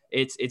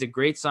it's a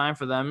great sign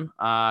for them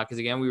because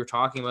again, we were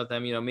talking about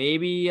them,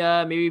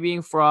 maybe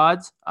being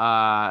frauds.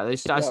 I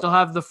still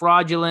have the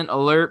fraudulent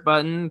alert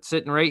button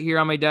sitting right here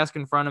on my desk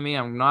in front of me.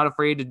 I'm not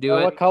afraid to do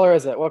it. What color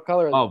is it?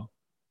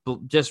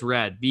 Just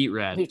red, beat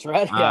red. Beat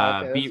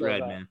red, beat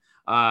red, man.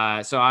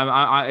 So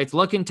it's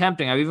looking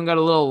tempting. I've even got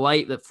a little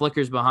light that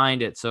flickers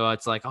behind it. So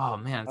it's like, oh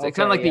man, it's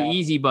kind of like the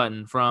easy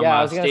button from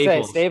I was Staples.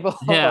 Gonna say Staples.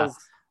 Yeah.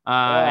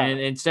 And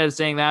instead of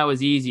saying that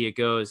was easy, it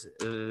goes,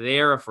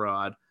 they're a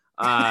fraud.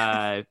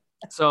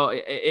 So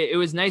it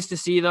was nice to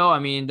see though. I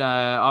mean,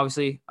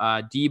 obviously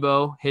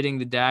Debo hitting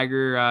the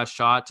dagger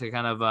shot to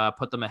kind of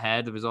put them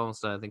ahead. It was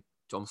almost, I think,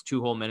 almost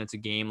 2 whole minutes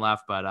of game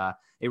left, but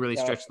it really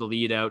stretched the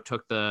lead out,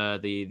 took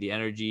the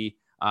energy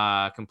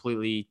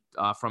completely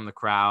from the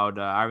crowd.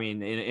 I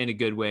mean, in a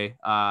good way,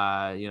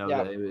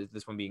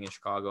 this one being in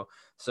Chicago.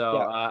 So,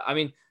 I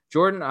mean,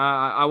 Jordan,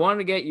 I wanted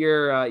to get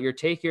your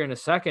take here in a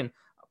second,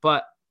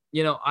 but,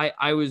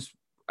 I was,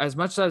 as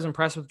much as I was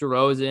impressed with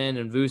DeRozan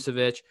and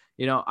Vucevic,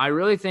 I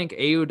really think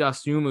Ayo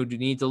Dosunmu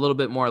needs a little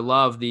bit more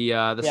love.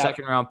 The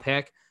second round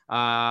pick,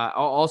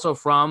 also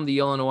from the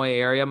Illinois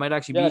area, might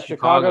actually be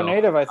Chicago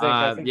native. I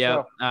think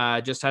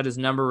so. Just had his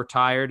number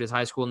retired, his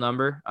high school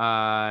number.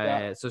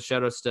 So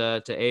shout outs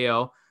to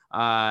Ayo.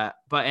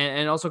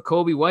 But also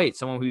Kobe White,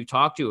 someone we've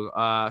talked to.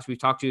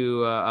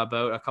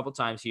 About a couple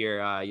times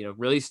here.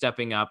 Really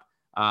stepping up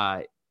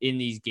in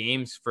these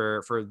games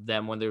for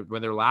them when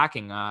they're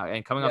lacking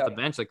and coming off the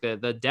bench. Like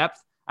the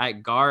depth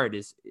at guard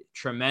is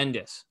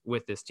tremendous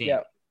with this team. Yeah.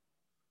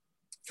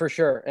 For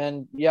sure.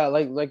 And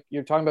like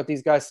you're talking about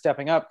these guys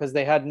stepping up, because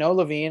they had no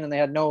Levine and they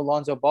had no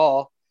Alonzo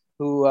Ball,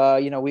 who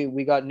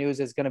we got news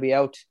is going to be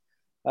out.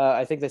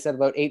 I think they said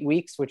about 8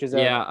 weeks, which is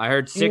I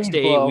heard 6 to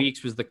 8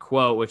 weeks was the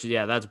quote, which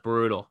that's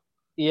brutal.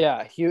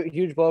 Yeah,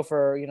 huge blow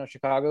for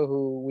Chicago,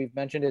 who we've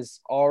mentioned is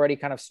already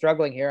kind of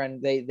struggling here,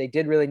 and they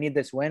did really need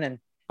this win.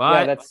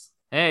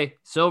 Hey,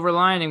 silver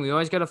lining, we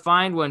always got to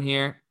find one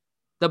here.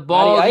 The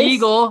bald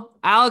eagle,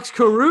 Alex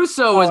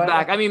Caruso was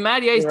back. I mean,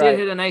 Matty Ice did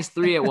hit a nice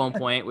 3 at one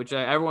point, which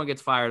everyone gets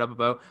fired up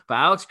about. But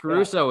Alex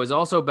Caruso is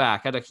also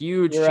back. Had a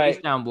huge chase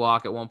down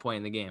block at one point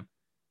in the game.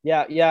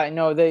 Yeah.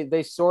 No,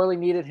 they sorely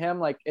needed him.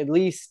 Like at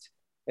least,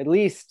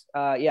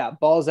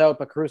 balls out.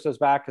 But Caruso's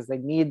back because they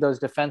need those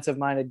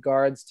defensive-minded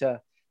guards to,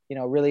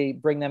 really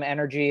bring them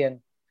energy and,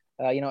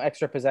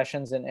 extra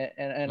possessions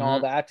and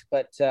all that.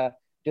 But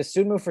just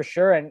Dosunmu for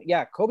sure. And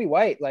Kobe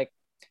White, like.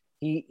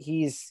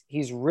 He's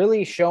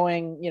really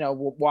showing,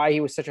 why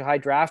he was such a high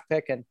draft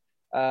pick and,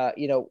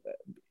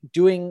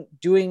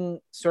 doing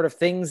sort of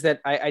things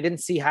that I didn't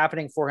see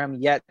happening for him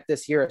yet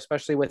this year,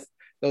 especially with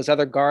those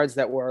other guards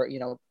that were,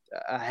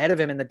 ahead of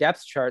him in the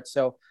depth chart.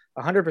 So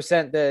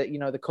 100%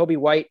 the Kobe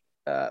White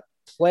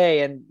play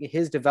and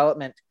his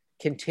development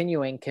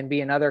continuing can be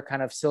another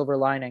kind of silver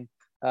lining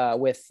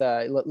with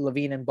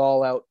Levine and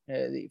Ball out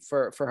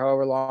for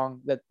however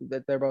long that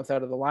they're both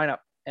out of the lineup.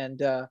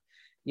 And,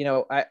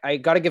 I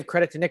got to give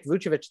credit to Nick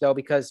Vucevic though,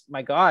 because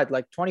my God,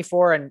 like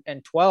 24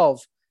 and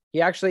 12,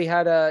 he actually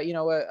had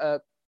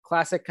a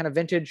classic kind of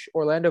vintage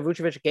Orlando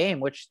Vucevic game,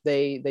 which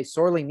they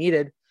sorely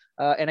needed.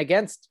 and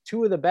against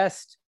two of the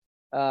best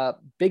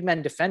big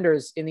men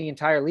defenders in the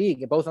entire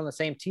league, both on the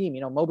same team.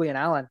 Mobley and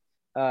Allen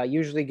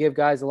usually give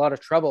guys a lot of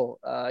trouble,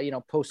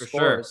 post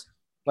scores. Sure.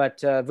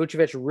 But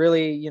Vucevic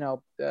really,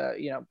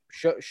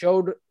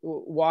 showed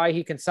why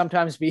he can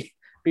sometimes be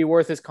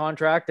worth his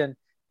contract. And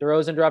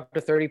DeRozan dropped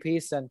a 30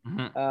 piece, and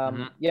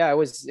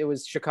it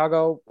was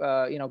Chicago,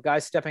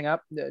 guys stepping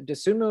up.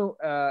 Dosunmu,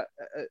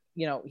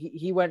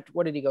 he went,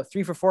 what did he go?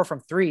 3 for 4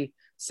 from 3,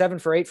 7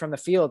 for 8 from the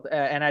field,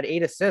 and had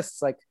 8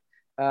 assists. Like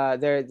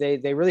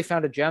they really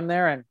found a gem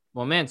there. And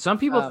well, man, some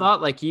people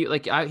thought he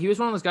was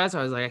one of those guys.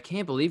 I was like, I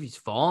can't believe he's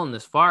fallen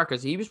this far,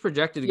 because he was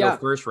projected to go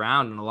first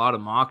round in a lot of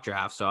mock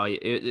drafts. So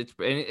it's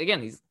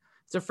he's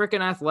a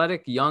freaking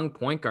athletic young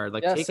point guard.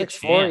 Like, take 6'4", a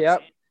chance.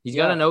 Yep. He's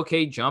got an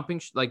okay jump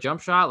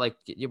shot. Like,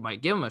 you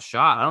might give him a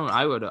shot. I don't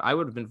know. I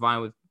would have been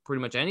fine with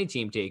pretty much any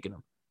team taking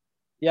him.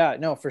 Yeah,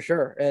 no, for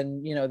sure.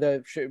 And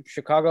the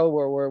Chicago,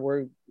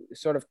 we're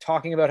sort of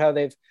talking about how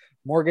they've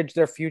mortgaged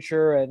their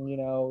future, and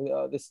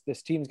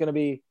this team's going to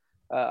be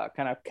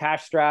kind of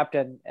cash strapped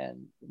and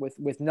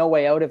with no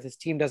way out if this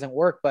team doesn't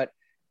work. But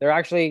they're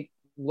actually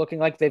looking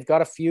like they've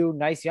got a few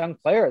nice young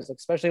players,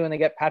 especially when they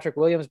get Patrick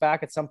Williams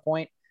back at some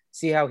point.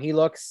 See how he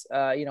looks,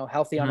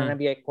 healthy on an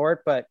NBA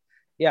court. But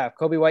yeah,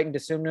 Kobe White and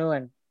Dosunmu,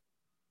 and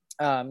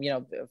a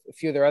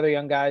few of their other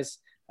young guys.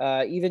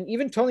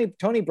 Even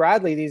Tony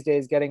Bradley these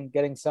days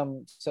getting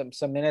some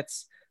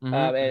minutes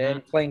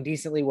and playing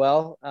decently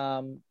well.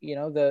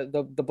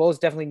 The Bulls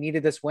definitely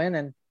needed this win,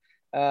 and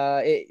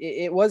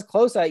it was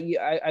close. I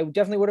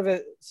definitely would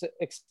have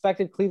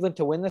expected Cleveland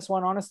to win this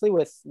one, honestly,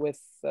 with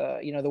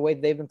the way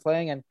they've been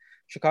playing, and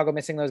Chicago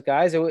missing those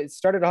guys. It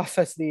started off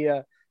as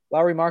the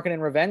Lauri Markkanen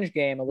revenge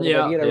game a little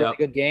bit. He had a really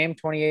good game,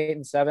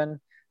 28-7,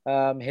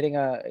 hitting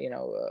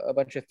a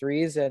bunch of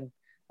threes, and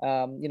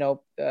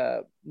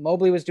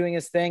Mobley was doing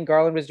his thing.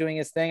 Garland was doing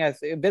his thing. A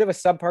bit of a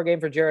subpar game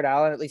for Jared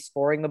Allen, at least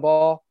scoring the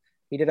ball.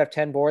 He did have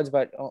 10 boards,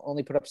 but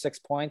only put up 6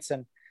 points.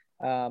 And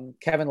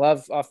Kevin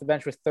Love off the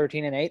bench with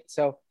 13 and 8.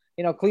 So,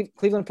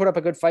 Cleveland put up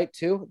a good fight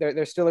too.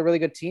 They're still a really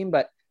good team,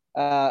 but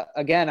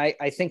again,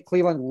 I think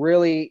Cleveland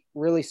really,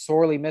 really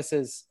sorely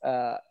misses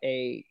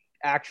a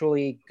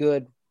actually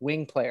good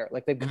wing player.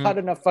 Like, they've got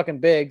enough fucking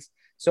bigs,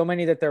 so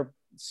many that they're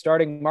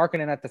starting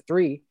Markkanen at the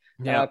 3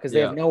 because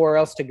they have nowhere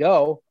else to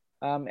go.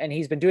 And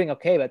he's been doing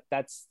okay, but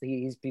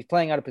he's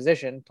playing out of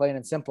position, plain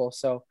and simple.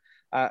 So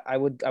I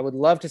would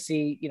love to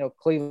see,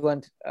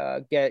 Cleveland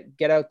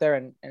get out there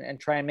and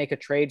try and make a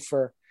trade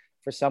for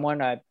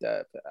someone.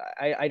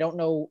 I don't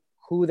know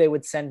who they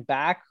would send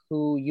back,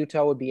 who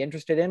Utah would be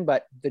interested in,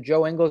 but the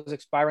Joe Ingles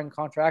expiring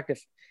contract,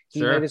 if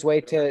he made his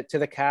way to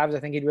the Cavs, I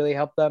think he'd really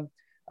help them.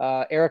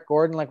 Eric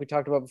Gordon, like we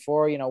talked about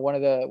before, one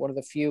of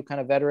the few kind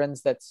of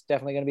veterans that's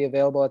definitely going to be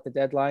available at the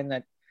deadline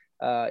that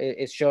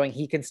is showing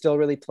he can still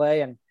really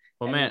play and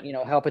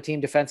help a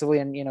team defensively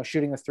and,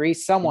 shooting the 3.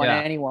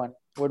 Anyone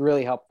would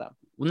really help them.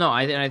 Well, no,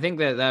 I think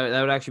that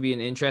would actually be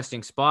an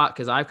interesting spot,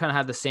 because I've kind of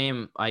had the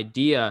same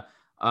idea.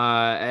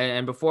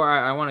 And before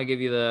I want to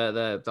give you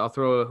I'll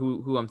throw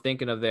who I'm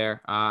thinking of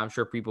there. I'm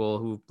sure people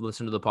who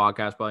listen to the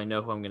podcast probably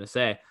know who I'm going to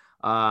say.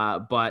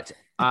 But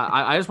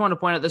I just want to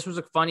point out, this was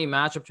a funny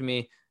matchup to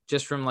me,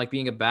 just from like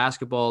being a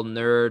basketball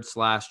nerd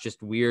 /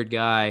 just weird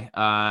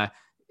guy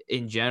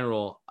in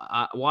general.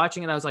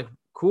 Watching it, I was like,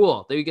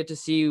 cool. They get to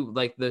see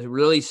like the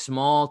really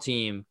small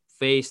team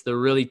face the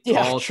really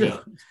tall team.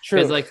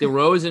 Because like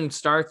DeRozan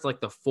starts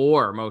like the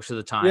 4 most of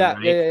the time,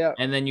 right? Yeah.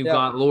 And then you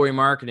got Lauri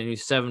Markkanen,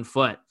 who's 7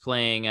 foot,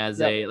 playing as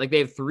they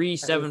have 3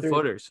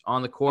 7-footers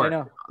on the court.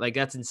 Like,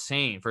 that's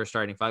insane for a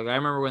starting 5. I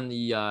remember when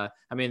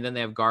then they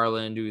have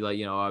Garland, who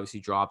obviously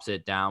drops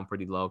it down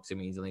pretty low,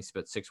 because he's only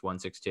 6'1",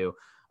 6'2".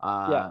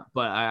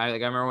 But I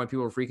remember when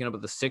people were freaking out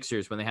about the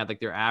Sixers when they had like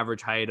their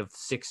average height of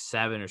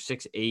 6'7" or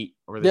 6'8"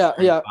 or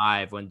the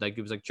 5, when like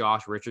it was like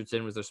Josh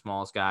Richardson was their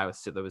smallest guy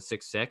that was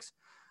 6'6".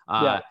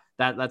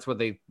 That's what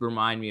they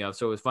remind me of.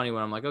 So it was funny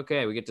when I'm like,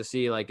 okay, we get to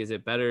see, like, is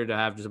it better to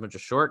have just a bunch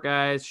of short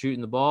guys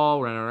shooting the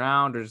ball, running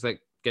around, or just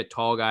like get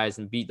tall guys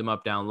and beat them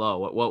up down low?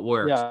 What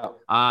works? Exactly.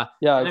 I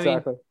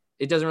mean,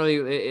 it doesn't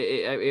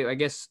really. I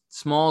guess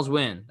smalls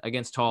win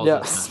against talls.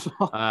 That's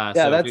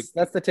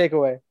the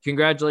takeaway.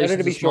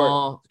 Congratulations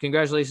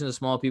to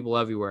small people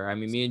everywhere. I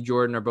mean, me and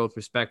Jordan are both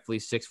respectfully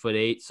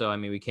 6'8", so I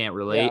mean, we can't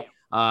relate.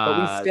 But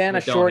we stand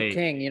a short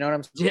king. You know what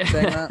I'm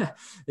saying?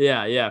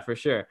 Yeah, for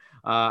sure.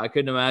 I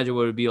couldn't imagine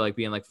what it would be like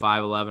being like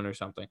 5'11" or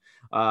something.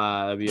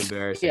 That'd be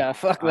embarrassing. Yeah,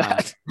 fuck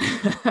that.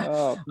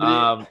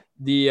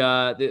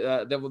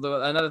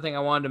 Another thing I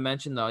wanted to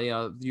mention, though,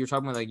 you're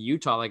talking about like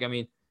Utah. Like, I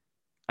mean,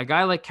 a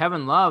guy like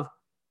Kevin Love,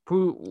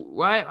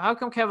 how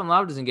come Kevin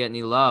Love doesn't get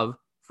any love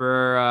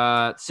for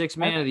 6th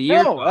man of the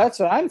year? No, that's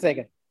what I'm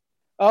thinking.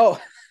 Oh,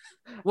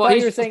 well,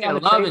 he's just saying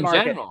love in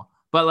general.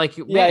 But like,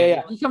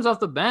 he comes off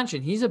the bench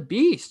and he's a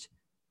beast.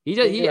 He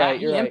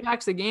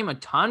impacts the game a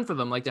ton for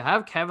them. Like, to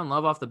have Kevin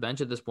Love off the bench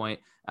at this point,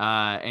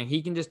 and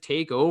he can just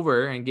take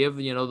over and give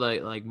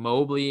like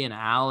Mobley and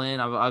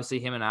Allen. Obviously,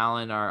 him and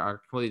Allen are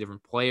completely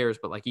different players,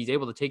 but like he's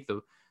able to take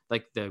the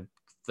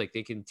like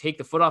they can take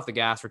the foot off the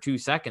gas for 2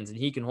 seconds and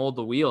he can hold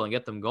the wheel and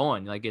get them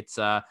going. Like it's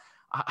I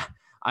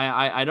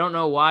don't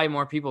know why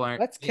more people aren't.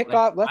 Let's kick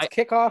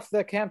off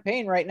the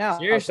campaign right now.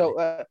 Seriously.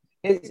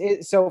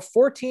 So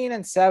 14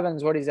 and 7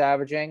 is what he's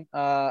averaging,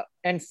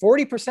 and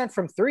 40%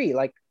 from three.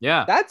 Like,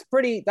 yeah, that's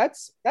pretty.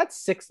 That's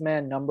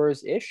 6-man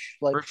numbers ish.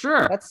 Like, for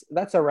sure.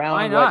 That's around.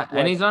 Why not?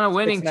 And he's on a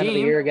winning team. Of the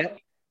year again.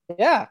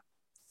 Yeah.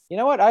 You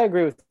know what? I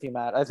agree with you,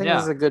 Matt. I think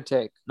this is a good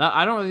take. No,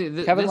 I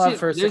don't. Kevin Love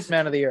for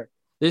 6-man of the year.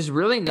 There's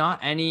really not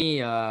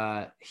any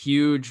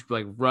huge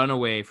like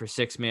runaway for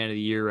 6-man of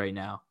the year right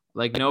now.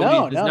 Like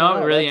there's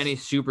not really any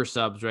super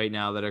subs right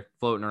now that are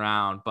floating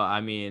around. But I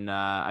mean,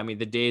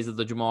 the days of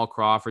the Jamal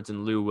Crawfords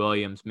and Lou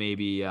Williams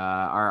maybe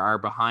are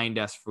behind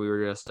us. If we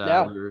were just we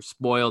were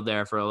spoiled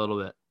there for a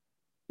little bit.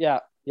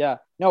 Yeah.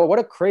 No, what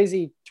a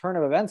crazy turn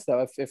of events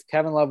though. If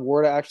Kevin Love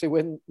were to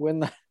actually win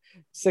the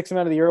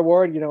 6-man of the year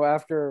award,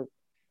 after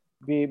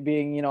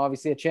being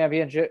obviously a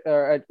championship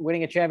or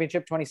winning a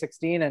championship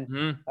 2016,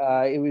 and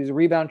it was a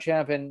rebound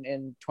champ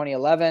in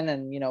 2011,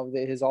 and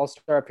his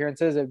all-star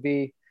appearances, it'd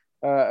be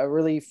a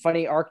really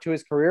funny arc to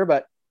his career.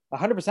 But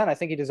 100% I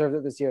think he deserves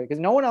it this year, because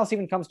no one else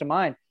even comes to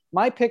mind.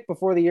 My pick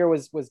before the year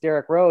was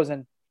Derrick Rose,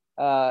 and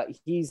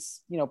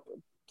he's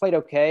played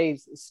okay.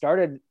 He's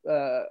started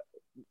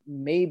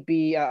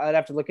maybe I'd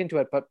have to look into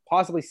it, but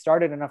possibly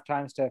started enough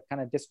times to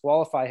kind of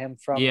disqualify him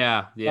from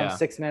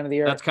 6-man of the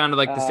year. That's kind of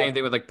like the same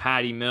thing with like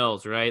Patty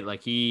Mills, right?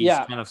 Like he's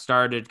kind of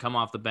started, come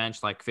off the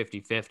bench like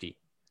 50-50.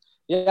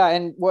 Yeah,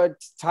 and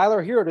what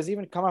Tyler Hero, does he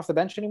even come off the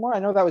bench anymore? I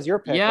know that was your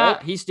pick. Yeah,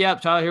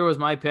 right? Tyler Hero was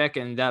my pick,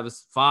 and that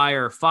was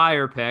fire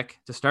pick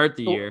to start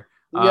the year.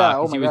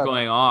 Yeah, he was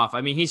going off.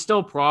 I mean, he's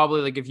still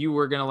probably like, if you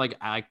were gonna like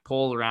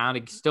pull around,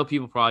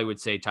 people probably would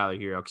say Tyler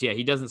Hero, because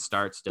he doesn't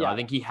start still. I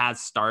think he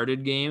has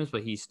started games,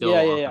 but he's still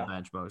off the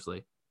bench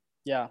mostly.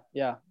 Yeah.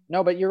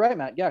 No, but you're right,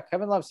 Matt. Yeah,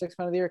 Kevin Love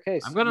 6-man of the year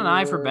case. I've got an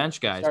eye for bench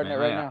guys, man.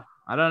 Right now.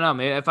 I don't know,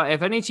 maybe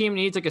if any team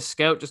needs like a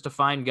scout just to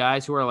find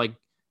guys who are like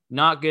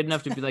not good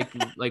enough to be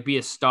like be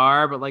a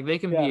star, but like they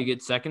can be a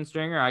good second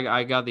stringer,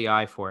 I got the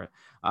eye for it.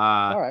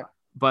 All right.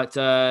 But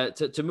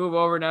to move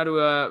over now to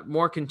a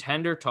more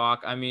contender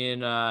talk, I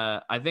mean,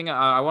 I think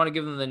I want to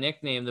give them the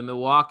nickname, the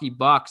Milwaukee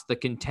Bucks, the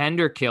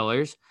contender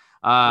killers.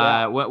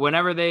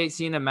 Whenever they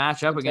seem to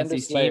match up against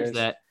these teams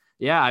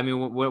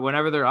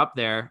whenever they're up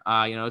there,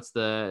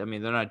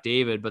 they're not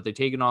David, but they're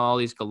taking on all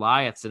these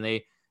Goliaths, and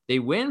they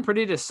win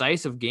pretty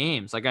decisive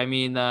games. Like, I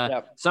mean,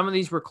 some of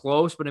these were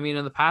close, but I mean,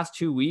 in the past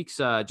 2 weeks,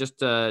 just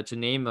to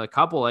name a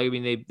couple, I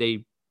mean,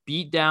 they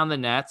beat down the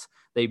Nets,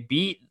 they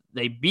beat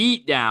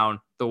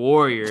down the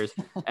Warriors,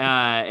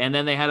 and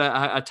then they had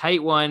a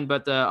tight one,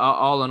 but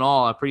all in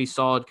all, a pretty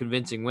solid,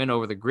 convincing win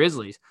over the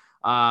Grizzlies.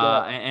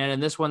 And in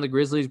this one, the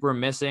Grizzlies were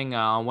missing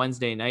on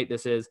Wednesday night.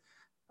 This is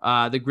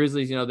the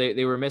Grizzlies.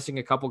 They were missing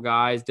a couple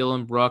guys.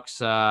 Dylan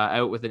Brooks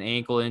out with an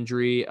ankle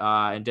injury,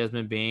 and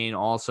Desmond Bane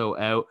also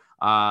out.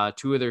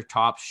 Two of their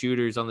top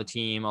shooters on the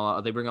team.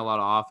 They bring a lot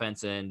of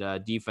offense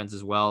and defense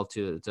as well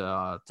to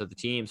the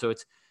team. So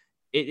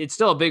it's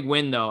still a big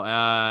win though.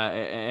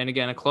 And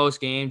again, a close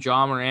game.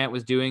 John Morant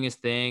was doing his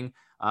thing.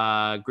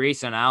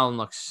 Grayson Allen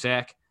looks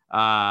sick. He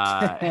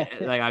had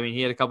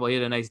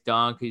a nice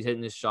dunk. He's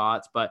hitting his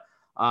shots, but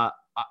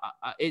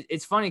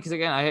it's funny because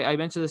again, I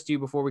mentioned this to you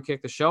before we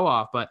kicked the show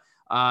off, but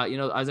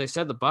as I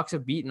said, the Bucks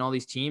have beaten all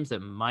these teams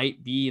that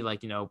might be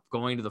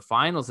going to the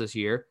finals this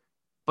year,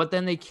 but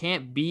then they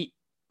can't beat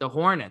the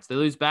Hornets. They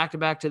lose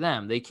back-to-back to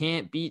them. They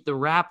can't beat the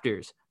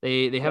Raptors.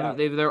 They're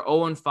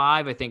 0-5,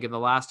 I think, in the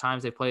last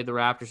times they played the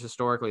Raptors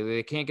historically.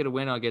 They can't get a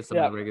win against them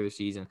in the regular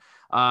season.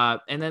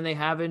 And then they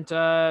haven't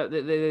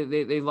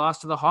they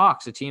lost to the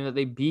Hawks, a team that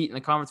they beat in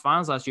the conference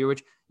finals last year,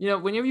 which,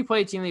 whenever you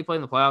play a team that you play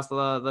in the playoffs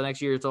the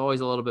next year, it's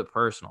always a little bit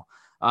personal.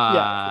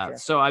 Sure.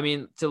 So, I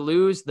mean, to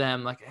lose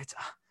them,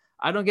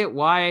 I don't get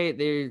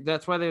why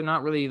that's why they're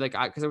not really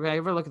because if I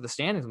ever look at the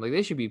standings, I'm like,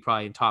 they should be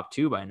probably in top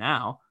 2 by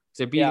now.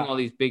 They're beating all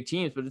these big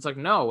teams, but it's like,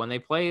 no, when they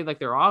play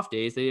their off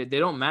days, they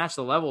don't match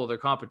the level of their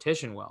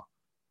competition well.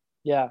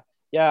 Yeah.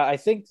 I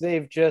think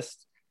they've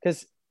just,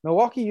 because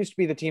Milwaukee used to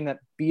be the team that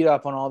beat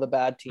up on all the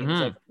bad teams.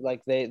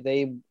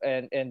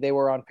 Mm-hmm. They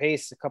were on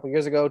pace a couple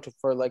years ago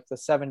for the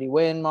 70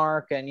 win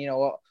mark, and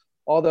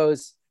all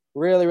those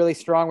really, really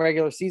strong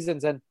regular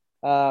seasons. And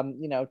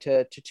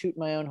to toot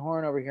my own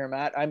horn over here,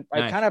 Matt, I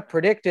kind of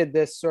predicted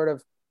this sort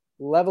of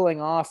leveling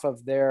off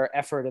of their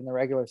effort in the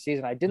regular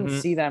season. I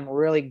didn't see them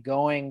really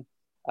going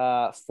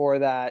for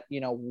that,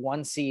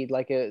 1 seed,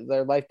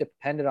 their life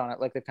depended on it,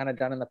 like they've kind of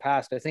done in the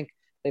past. I think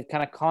they've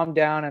kind of calmed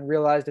down and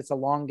realized it's a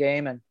long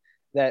game, and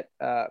that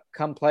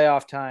come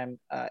playoff time,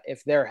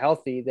 if they're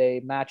healthy, they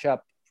match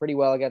up pretty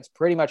well against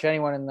pretty much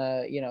anyone in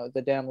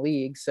the damn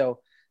league. So,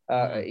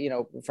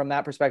 from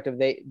that perspective,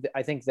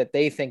 I think that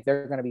they think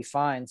they're going to be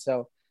fine.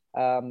 So,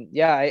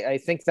 I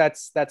think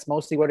that's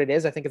mostly what it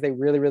is. I think if they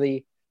really,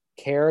 really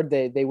cared,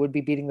 they would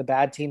be beating the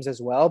bad teams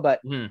as well, but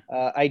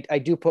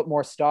I do put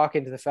more stock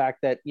into the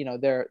fact that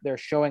they're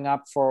showing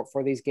up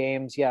for these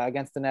games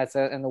against the Nets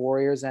and the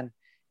Warriors, and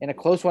in a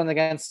close one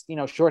against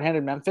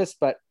shorthanded Memphis,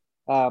 but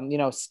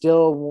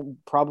Still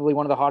probably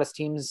one of the hottest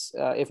teams,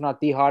 if not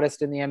the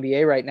hottest in the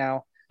NBA right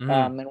now.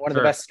 And one of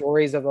the best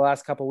stories of the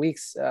last couple of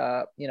weeks.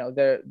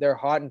 They're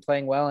hot and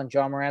playing well, and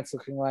John Morant's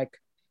looking like,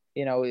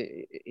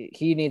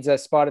 he needs a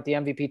spot at the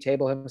MVP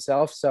table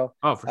himself. So,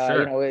 for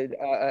sure.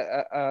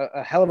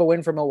 A hell of a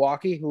win for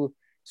Milwaukee, who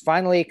is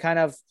finally kind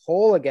of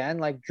whole again.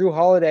 Like Drew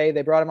Holiday,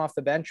 they brought him off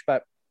the bench,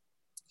 but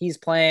he's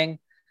playing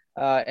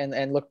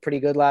and looked pretty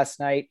good last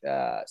night.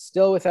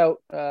 Still without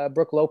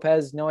Brook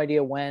Lopez, no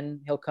idea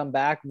when he'll come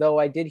back. Though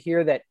I did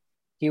hear that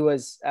he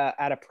was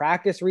at a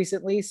practice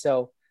recently,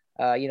 so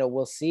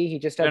we'll see. He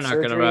just had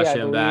surgery. They're not going to rush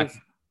him back.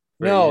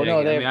 No.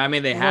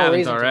 They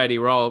haven't already.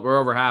 We're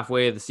over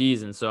halfway of the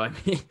season, so I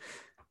mean.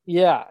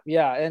 Yeah.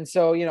 And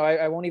so,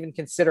 I won't even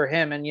consider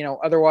him. And,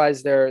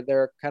 otherwise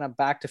they're kind of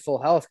back to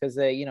full health because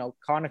they,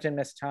 Connaughton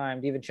missed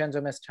time,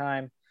 DiVincenzo missed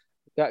time,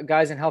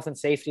 guys in health and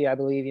safety. I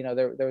believe,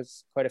 there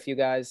was quite a few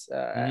guys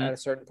at a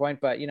certain point,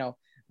 but,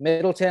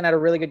 Middleton had a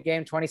really good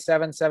game,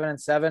 27,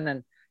 7-7.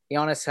 And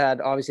Giannis had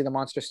obviously the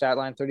monster stat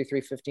line,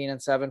 33, 15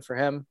 and 7 for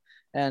him.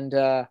 And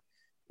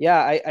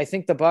I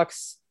think the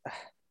Bucks,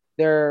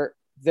 to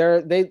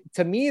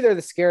me, they're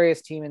the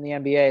scariest team in the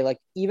NBA, like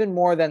even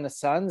more than the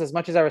Suns. As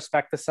much as I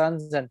respect the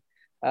Suns and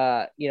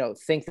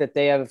think that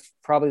they have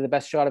probably the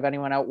best shot of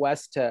anyone out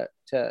west to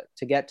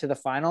get to the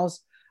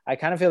finals, I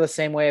kind of feel the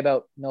same way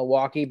about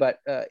Milwaukee, but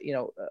a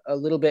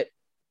little bit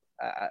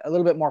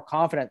more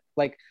confident.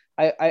 Like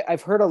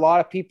I've heard a lot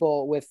of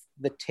people with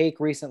the take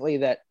recently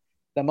that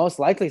the most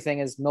likely thing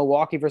is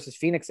Milwaukee versus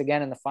Phoenix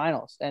again in the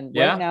finals, and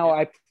right now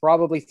I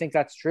probably think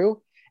that's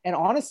true. And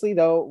honestly,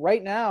 though,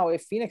 right now,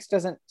 if Phoenix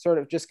doesn't sort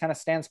of just kind of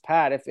stands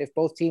pat, if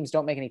both teams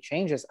don't make any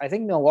changes, I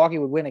think Milwaukee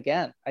would win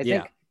again. I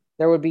think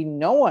there would be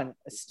no one,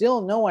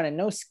 and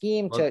no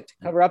scheme to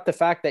cover up the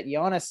fact that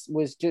Giannis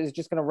was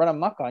just going to run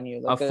amok on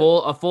you. Like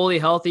a fully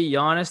healthy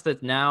Giannis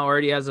that now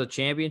already has a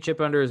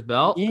championship under his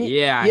belt. He's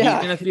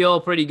going to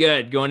feel pretty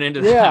good going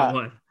into that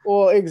one.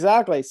 Well,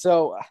 exactly.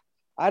 So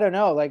I don't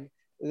know. Like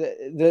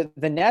the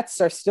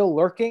Nets are still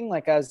lurking,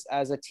 like as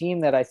a team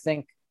that I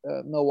think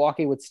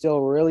Milwaukee would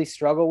still really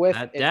struggle with.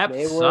 That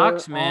depth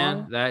sucks,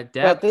 man. That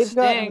depth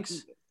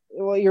stinks.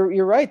 Well,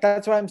 you're right.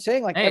 That's what I'm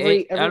saying. Like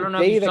every I don't know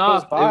day if you that saw,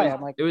 goes by,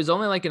 I'm like, it was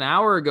only like an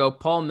hour ago.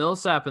 Paul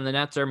Millsap and the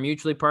Nets are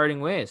mutually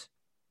parting ways.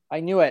 I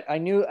knew it. I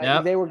knew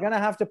they were gonna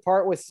have to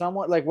part with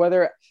someone, like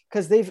whether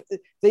because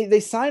they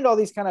signed all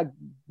these kind of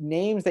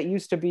names that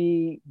used to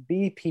be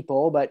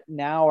people, but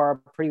now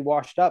are pretty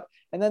washed up,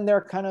 and then they're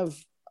kind of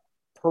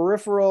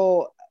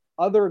peripheral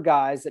other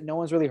guys that no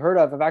one's really heard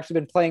of have actually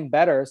been playing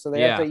better. So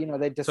they have to,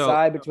 they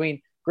decide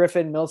between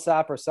Griffin,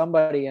 Millsap, or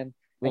somebody.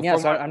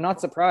 So I'm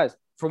not surprised.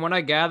 From what I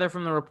gather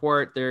from the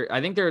report,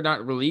 I think they're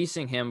not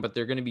releasing him, but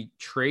they're going to be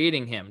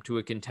trading him to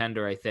a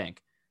contender, I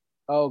think.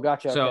 Oh,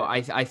 gotcha. So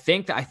okay. I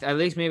think that at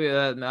least maybe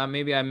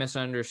I'm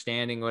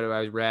misunderstanding what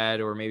I read,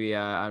 or maybe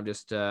I'm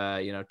just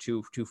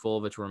too full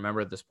of it to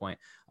remember at this point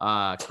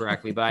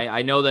correctly. But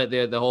I know that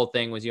the whole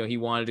thing was he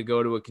wanted to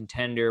go to a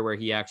contender where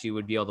he actually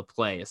would be able to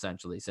play,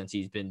 essentially, since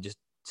he's been just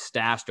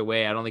stashed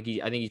away. I think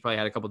he's probably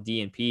had a couple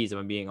DNPs, if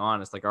I'm being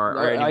honest. Like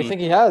I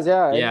think he has,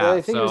 I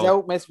think he was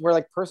out for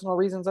like personal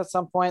reasons at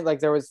some point. Like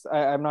there was,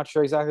 I'm not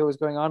sure exactly what was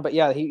going on, but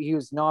he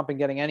was not been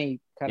getting any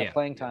kind of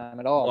playing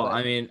time at all. Well,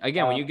 I mean,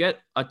 again, when you get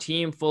a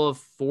team full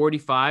of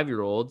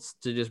 45-year-olds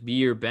to just be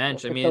your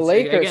bench, I mean, the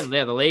Lakers.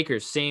 The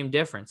Lakers, same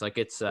difference. Like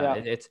it's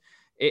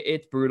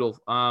brutal.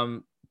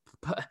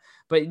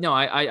 But no,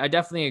 I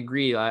definitely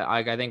agree.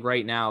 I think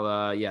right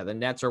now, the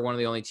Nets are one of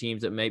the only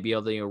teams that may be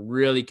able to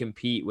really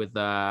compete with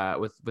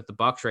the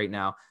Bucks right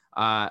now.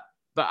 But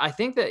I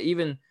think that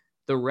even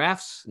the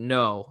refs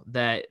know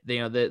that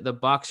the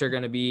Bucks are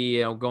going to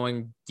be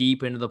going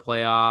deep into the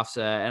playoffs,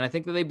 and I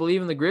think that they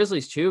believe in the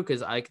Grizzlies too,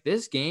 because like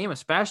this game,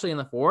 especially in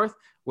the fourth,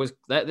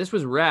 this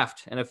was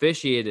reffed and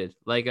officiated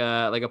like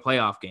a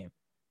playoff game.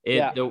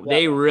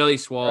 They really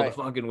swallowed the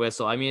fucking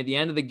whistle. I mean, at the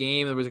end of the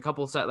game, there was a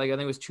couple I think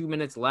it was 2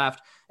 minutes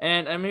left.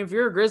 And I mean, if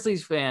you're a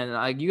Grizzlies fan,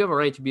 like you have a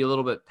right to be a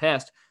little bit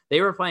pissed.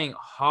 They were playing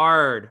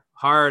hard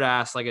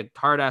ass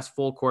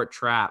full court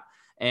trap.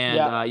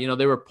 And,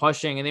 they were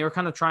pushing and they were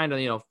kind of trying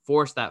to,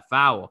 force that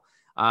foul.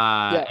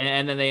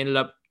 And then they ended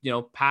up,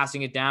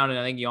 passing it down. And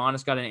I think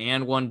Giannis got an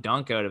and one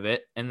dunk out of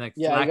it. And the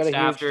flexed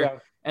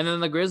after. And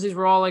then the Grizzlies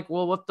were all like,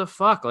 well, what the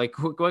fuck? Like,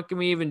 what can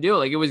we even do?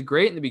 Like, it was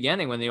great in the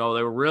beginning when they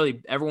were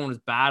really, everyone was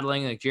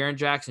battling. Like, Jaren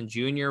Jackson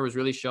Jr. was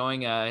really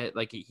showing,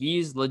 like,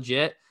 he's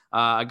legit,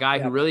 a guy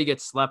who really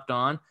gets slept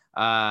on.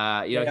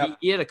 He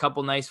had a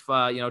couple nice,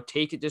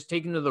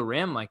 taking to the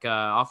rim, like,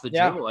 off the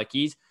dribble. Like,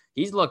 he's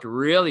looked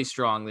really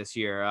strong this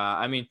year.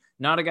 I mean,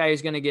 not a guy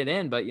who's going to get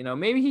in, but,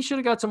 maybe he should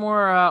have got some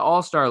more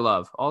all-star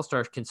love,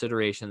 all-star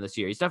consideration this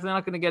year. He's definitely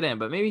not going to get in,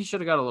 but maybe he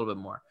should have got a little bit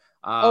more.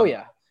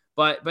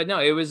 But no,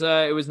 it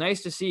was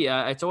nice to see.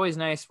 It's always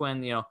nice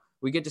when,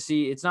 we get to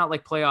see, it's not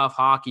like playoff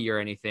hockey or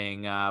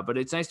anything, but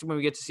it's nice when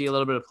we get to see a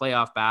little bit of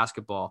playoff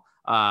basketball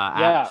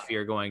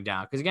atmosphere going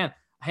down. Because again,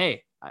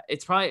 hey,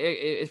 it's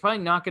probably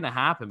not going to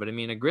happen. But I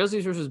mean, a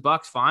Grizzlies versus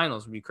Bucks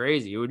finals would be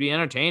crazy. It would be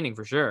entertaining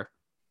for sure.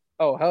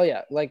 Oh hell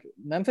yeah! Like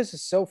Memphis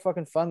is so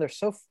fucking fun.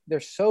 They're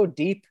so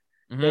deep.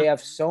 Mm-hmm. They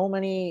have so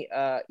many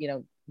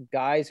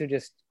guys who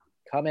just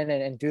come in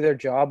and do their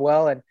job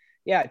well. And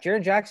yeah,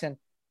 Jaren Jackson,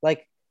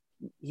 like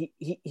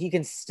he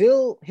can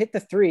still hit the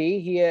three.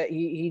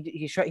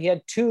 He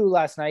had two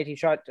last night. He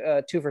shot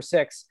 2 for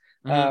 6.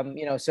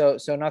 Mm-hmm.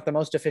 So not the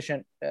most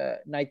efficient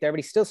night there, but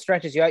he still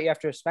stretches you out. You have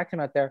to respect him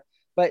out there.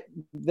 But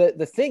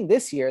the thing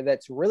this year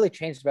that's really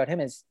changed about him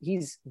is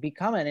he's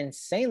become an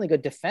insanely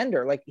good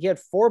defender. Like he had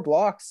 4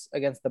 blocks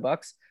against the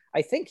Bucks.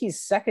 I think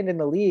he's second in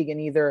the league in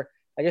either.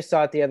 I just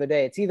saw it the other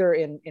day. It's either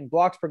in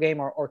blocks per game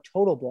or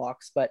total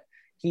blocks, but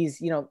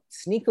he's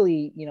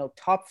sneakily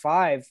top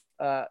 5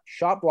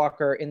 shot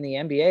blocker in the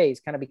NBA. He's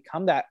kind of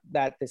become that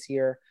this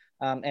year,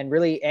 and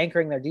really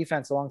anchoring their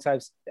defense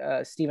alongside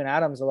Steven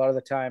Adams a lot of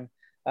the time.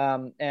 Ja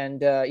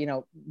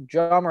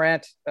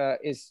Morant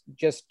is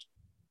just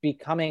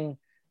becoming.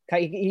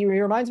 He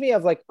reminds me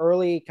of like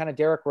early kind of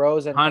Derrick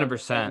Rose and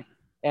 100%.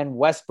 And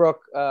Westbrook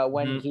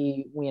when Mm-hmm.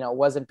 he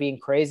wasn't being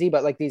crazy,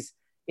 but like these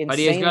But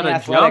he's insanely got a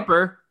athletic,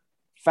 jumper.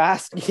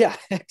 fast. Yeah,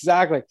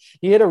 exactly.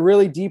 He hit a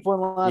really deep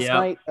one last Yep.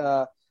 night,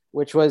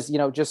 which was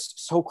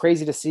just so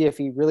crazy to see if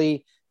he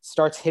really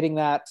starts hitting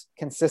that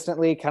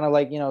consistently, kind of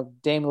like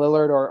Dame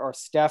Lillard or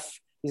Steph.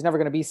 He's never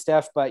going to be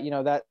Steph, but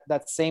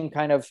that same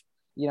kind of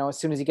as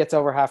soon as he gets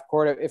over half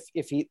court,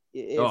 if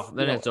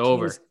Then it's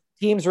over.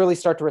 Teams really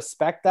start to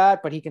respect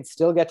that, but he can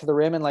still get to the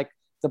rim in like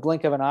the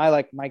blink of an eye.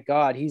 Like, my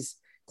God, he's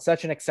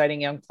such an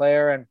exciting young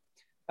player. And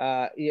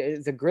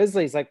the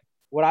Grizzlies, like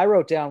what I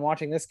wrote down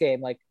watching this game,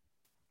 like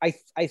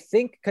I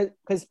think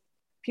because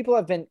people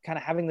have been kind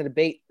of having the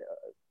debate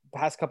the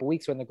past couple of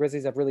weeks when the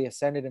Grizzlies have really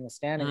ascended in the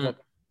standings. Like,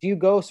 do you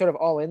go sort of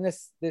all in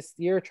this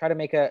year, try to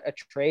make a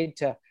trade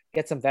to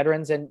get some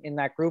veterans in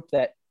that group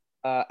that,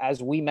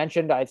 as we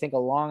mentioned, I think a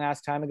long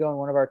ass time ago in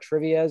one of our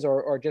trivias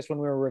or just when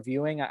we were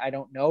reviewing, I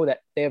don't know,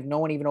 that they have no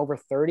one even over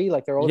 30.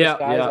 Like their oldest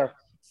guys are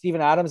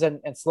Steven Adams and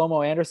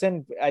Slomo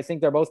Anderson. I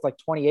think they're both like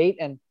 28,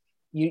 and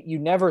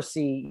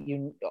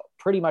you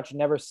pretty much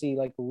never see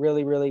like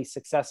really, really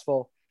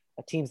successful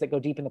teams that go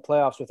deep in the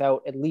playoffs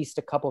without at least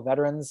a couple Sure,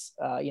 veterans,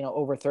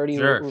 over 30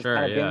 who've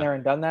kind of been there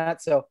and done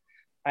that. So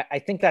I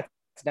think that's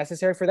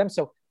necessary for them.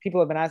 So people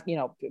have been asking,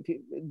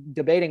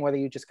 debating whether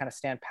you just kind of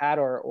stand pat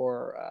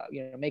or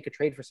make a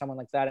trade for someone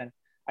like that. And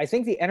I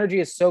think the energy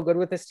is so good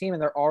with this team,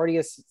 and they're already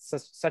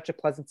such a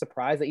pleasant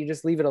surprise that you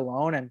just leave it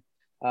alone. And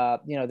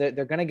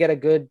they're going to get a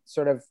good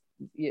sort of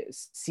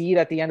seed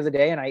at the end of the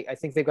day. And I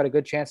think they've got a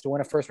good chance to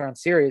win a first round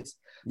series.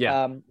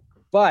 Yeah.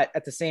 But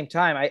at the same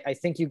time, I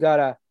think you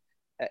gotta,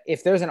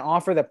 if there's an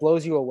offer that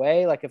blows you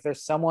away, like if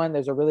there's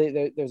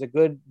a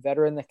good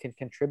veteran that can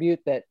contribute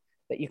that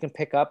you can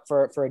pick up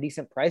for a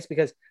decent price,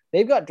 because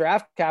they've got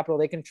draft capital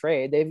they can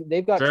trade.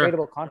 They've got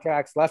tradable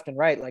contracts left and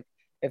right. Like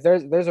if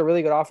there's a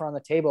really good offer on the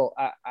table,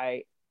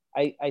 I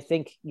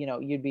think,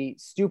 you'd be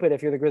stupid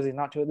if you're the Grizzlies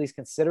not to at least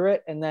consider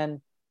it. And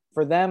then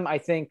for them, I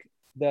think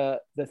the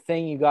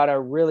thing you got to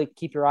really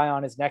keep your eye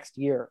on is next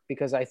year,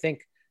 because I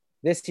think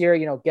this year,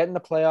 get in the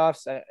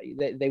playoffs.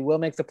 They will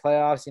make the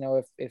playoffs.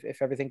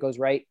 If everything goes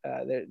right,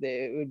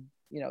 they'd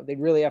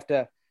really have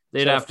to.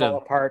 They'd have to fall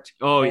apart.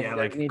 Oh yeah,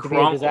 like need to be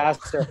a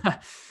disaster.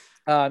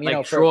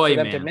 Like for Troy,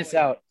 them man. to miss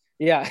out.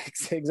 Yeah,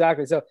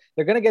 exactly. So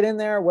they're going to get in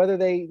there, whether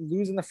they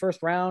lose in the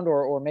first round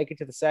or make it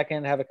to the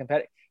second, have a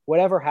competitive.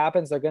 Whatever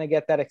happens, they're going to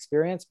get that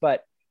experience.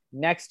 But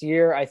next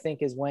year, I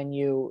think, is when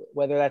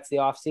whether that's the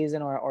off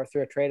season or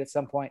through a trade at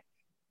some point,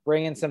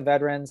 bring in some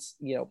veterans.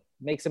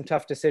 Make some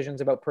tough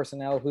decisions about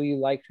personnel, who you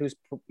liked, who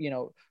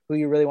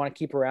you really want to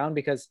keep around,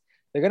 because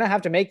they're going to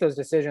have to make those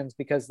decisions,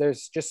 because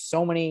there's just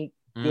so many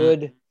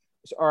good,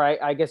 or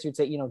I guess you'd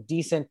say,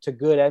 decent to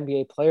good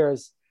NBA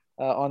players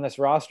on this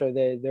roster.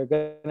 They're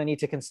going to need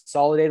to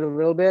consolidate a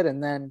little bit.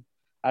 And then,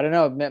 I don't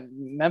know,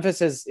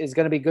 Memphis is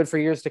going to be good for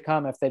years to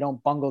come if they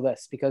don't bungle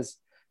this, because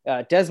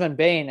Desmond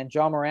Bane and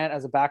Ja Morant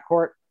as a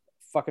backcourt,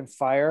 fucking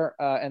fire.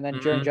 And then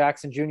Jaren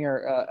Jackson Jr.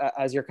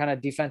 As your kind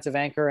of defensive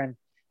anchor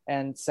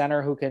and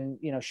center who can,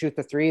 shoot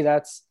the three.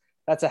 That's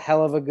a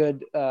hell of a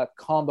good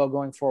combo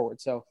going forward.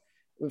 So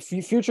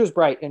future's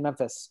bright in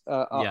Memphis.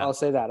 I'll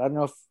say that. I don't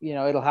know if,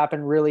 it'll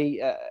happen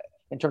really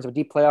in terms of a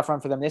deep playoff run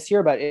for them this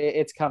year, but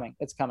it's coming.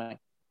 It's coming.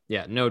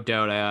 Yeah, no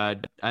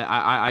doubt.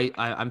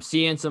 I'm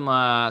seeing some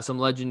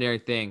legendary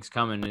things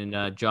coming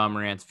in Ja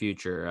Morant's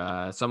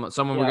future.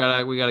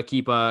 Someone we gotta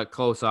keep a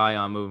close eye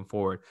on moving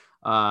forward.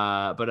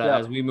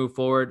 As we move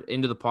forward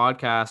into the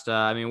podcast,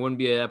 it wouldn't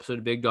be an episode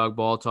of Big Dog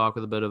Ball Talk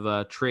with a bit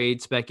of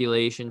trade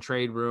speculation,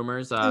 trade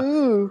rumors.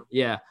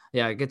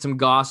 Get some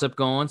gossip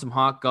going, some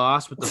hot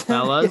goss with the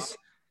fellas.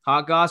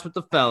 Hot goss with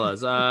the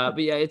fellas.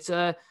 It's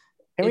Can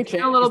we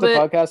change a little the bit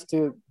podcast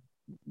to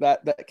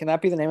that? Can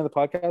that be the name of the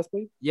podcast,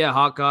 please? Yeah,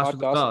 hot goss with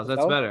the fellas.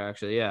 That's better,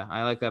 actually. Yeah,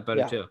 I like that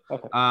better too.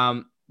 Okay.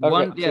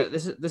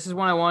 This is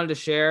one I wanted to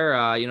share,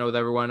 with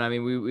everyone.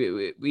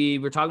 We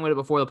were talking about it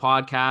before the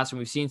podcast, and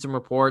we've seen some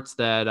reports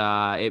that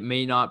it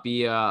may not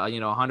be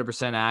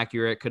 100%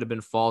 accurate. Could have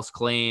been false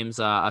claims.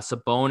 A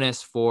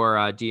Sabonis for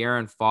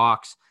De'Aaron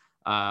Fox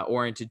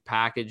oriented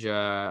package,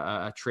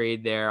 a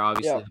trade there.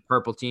 Obviously, the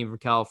purple team from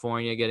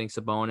California getting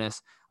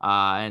Sabonis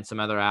and some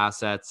other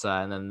assets,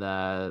 and then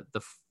the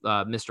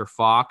Mr.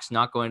 Fox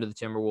not going to the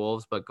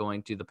Timberwolves but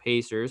going to the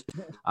Pacers.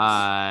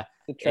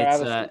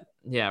 It's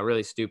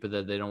really stupid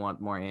that they don't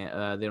want more.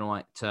 They don't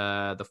want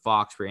the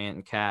Fox for Ant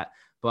and Cat.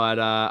 But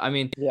I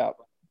mean,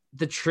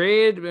 the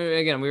trade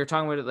again. We were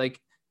talking about it like.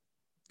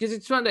 Because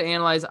it's fun to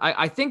analyze.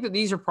 I think that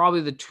these are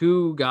probably the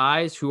two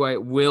guys who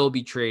will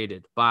be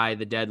traded by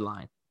the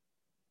deadline.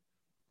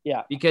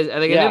 Yeah. Because I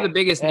think they're the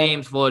biggest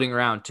names floating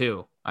around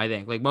too. I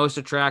think like most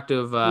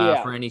attractive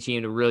for any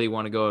team to really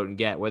want to go out and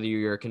get, whether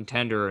you're a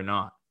contender or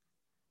not.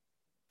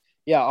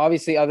 Yeah,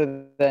 obviously,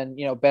 other than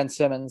Ben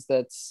Simmons,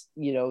 that's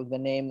the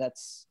name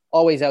that's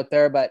always out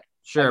there. But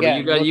sure,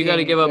 again, but you got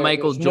to give up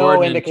Michael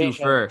Jordan and 2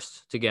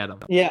 firsts to get him.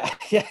 Yeah,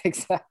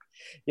 exactly.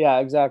 Yeah,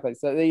 exactly.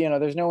 So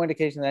there's no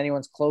indication that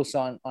anyone's close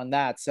on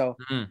that. So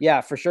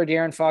yeah, for sure,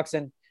 De'Aaron Fox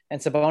and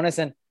Sabonis,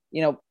 and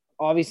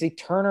obviously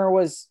Turner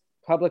was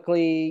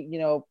publicly,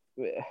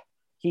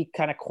 he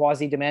kind of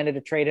quasi demanded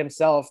a trade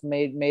himself,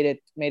 made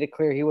it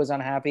clear he was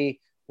unhappy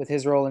with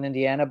his role in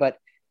Indiana, but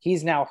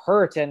he's now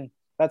hurt, and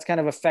that's kind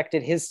of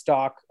affected his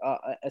stock,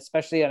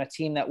 especially on a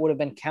team that would have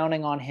been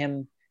counting on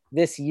him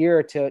this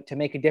year to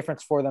make a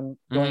difference for them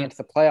going into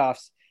the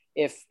playoffs.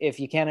 If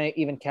you can't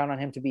even count on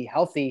him to be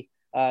healthy,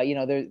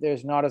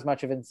 there's not as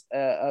much of an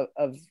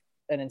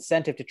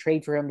incentive to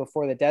trade for him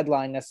before the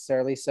deadline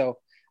necessarily. So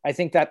I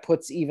think that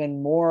puts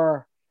even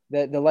more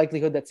the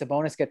likelihood that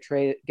Sabonis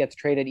gets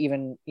traded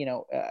even,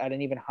 at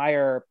an even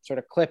higher sort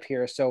of clip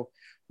here. So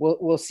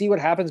we'll see what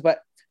happens.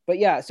 But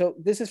yeah, so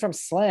this is from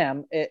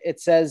Slam.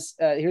 It says,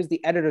 here's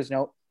the editor's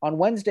note. On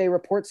Wednesday,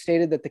 reports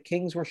stated that the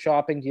Kings were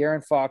shopping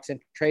De'Aaron Fox in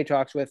trade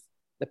talks with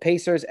the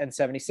Pacers and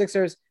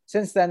 76ers.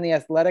 Since then, The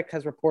Athletic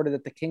has reported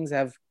that the Kings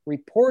have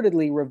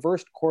reportedly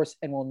reversed course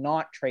and will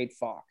not trade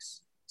Fox.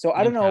 So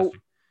I don't know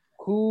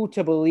who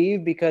to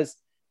believe, because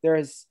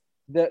there's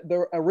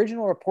the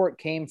original report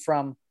came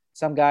from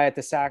some guy at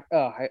the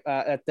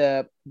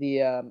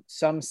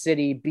some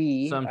city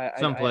B,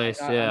 some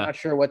place. I'm not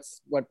sure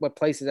what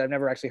places. I've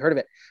never actually heard of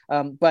it.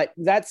 But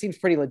that seems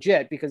pretty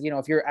legit, because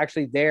if you're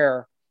actually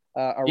there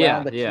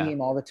around the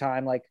team all the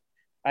time, like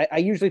I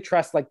usually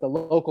trust like the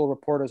local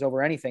reporters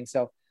over anything.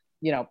 So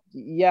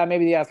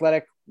maybe The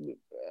Athletic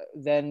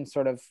then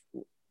sort of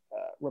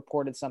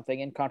reported something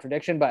in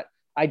contradiction, but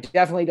I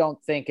definitely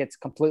don't think it's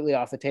completely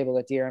off the table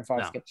that De'Aaron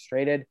Fox gets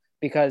traded,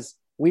 because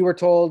we were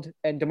told,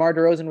 and DeMar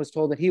DeRozan was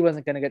told, that he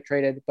wasn't going to get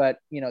traded, but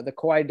the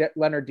Kawhi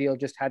Leonard deal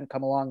just hadn't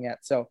come along yet.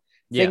 So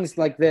things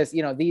like this,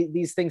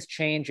 these things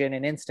change in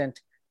an instant.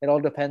 It all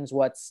depends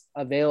what's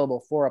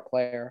available for a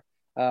player.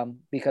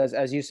 Because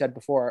as you said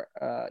before,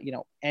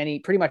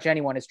 pretty much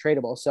anyone is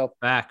tradable. So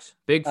facts,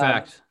 big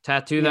facts.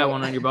 Tattoo that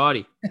one on your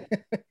body.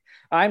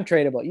 I'm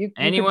tradable.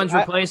 Anyone's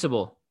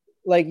replaceable.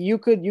 Like you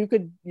could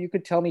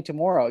tell me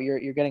tomorrow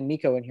you're getting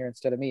Nico in here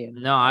instead of me.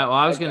 And no,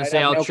 I was going to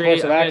say I'll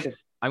trade.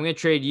 I'm going to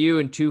trade you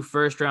and 2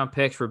 first-round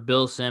picks for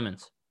Bill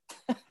Simmons.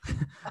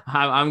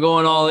 I'm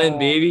going all in,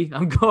 baby.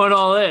 I'm going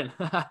all in.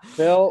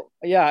 Bill,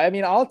 yeah, I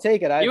mean, I'll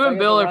take it. You and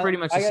Bill are pretty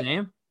much the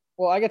same.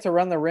 Well, I get to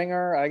run the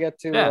ringer. I get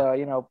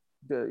to,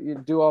 you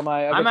do all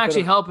my. I'm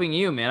actually helping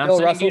you, man. I'm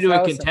sending you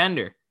to a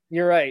contender.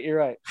 You're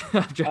right.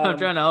 I'm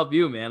trying to help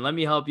you, man. Let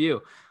me help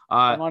you.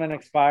 I'm on an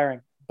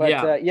expiring, but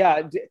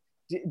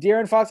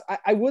De'Aaron Fox.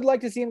 I would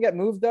like to see him get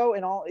moved, though.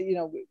 And all,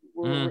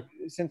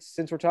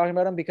 since we're talking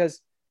about him,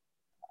 because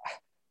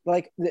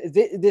like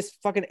this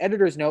fucking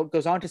editor's note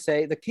goes on to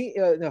say the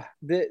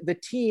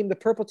team, the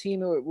purple team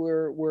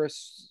we're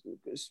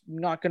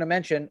not going to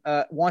mention,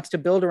 wants to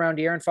build around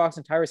De'Aaron Fox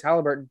and Tyrese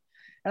Halliburton.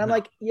 And I'm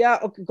like, yeah,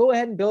 okay, go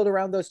ahead and build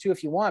around those two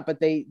if you want, but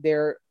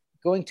they're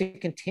going to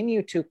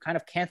continue to kind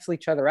of cancel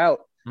each other out.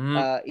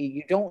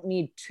 You don't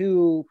need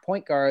 2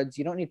 point guards.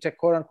 You don't need to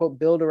quote unquote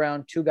build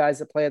around 2 guys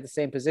that play at the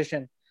same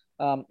position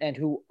and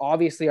who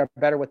obviously are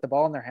better with the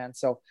ball in their hands.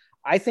 So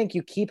I think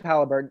you keep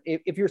Halliburton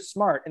if you're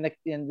smart, and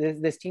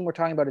this team we're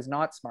talking about is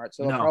not smart.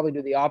 So they'll probably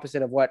do the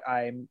opposite of what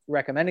I'm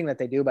recommending that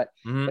they do. But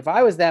if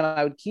I was them,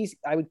 I would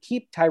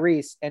keep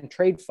Tyrese and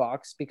trade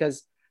Fox,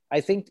 because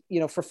I think,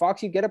 for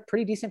Fox, you get a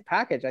pretty decent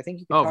package. I think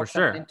you can talk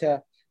someone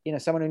into,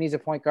 someone who needs a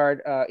point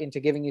guard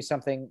into giving you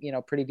something,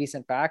 pretty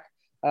decent back.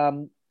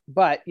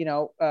 But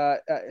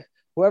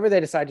whoever they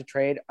decide to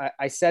trade,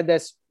 I said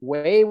this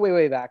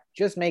way back,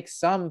 just make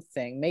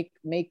something,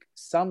 make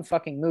some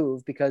fucking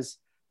move, because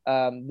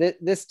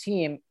this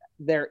team,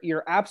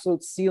 your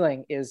absolute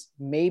ceiling is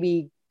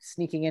maybe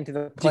sneaking into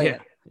the play.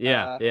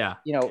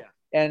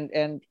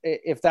 And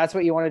if that's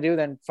what you want to do,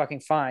 then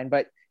fucking fine.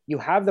 But you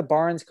have the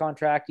Barnes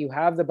contract, you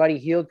have the Buddy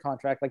Hield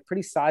contract, like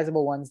pretty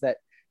sizable ones that,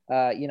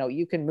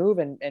 you can move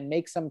and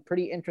make some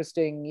pretty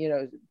interesting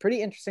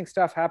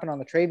stuff happen on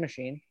the trade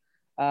machine.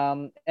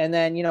 And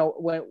then,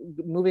 when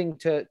moving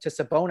to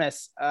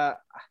Sabonis,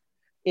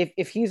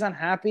 if he's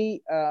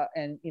unhappy,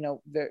 and,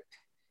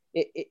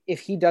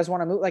 if he does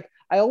want to move, like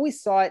I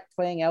always saw it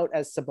playing out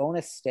as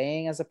Sabonis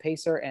staying as a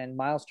Pacer and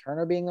Miles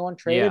Turner being the one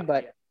traded,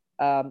 but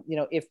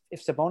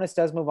If Sabonis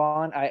does move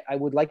on, I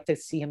would like to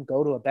see him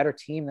go to a better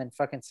team than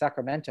fucking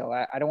Sacramento.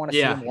 I don't want to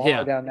see him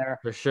wallow down there.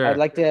 For sure. I'd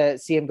like to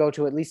see him go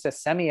to at least a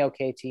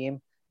semi-okay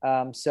team.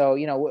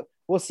 So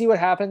we'll see what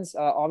happens.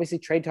 Obviously,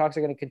 trade talks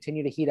are going to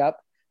continue to heat up.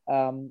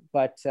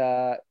 But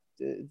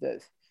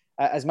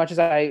as much as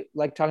I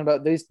like talking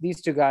about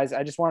these two guys,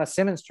 I just want a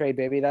Simmons trade,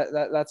 baby.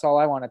 That's all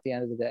I want at the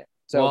end of the day.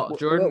 So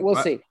Jordan, we'll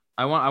see.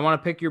 I want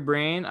to pick your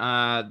brain.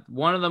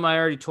 One of them I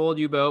already told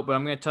you about, but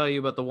I'm going to tell you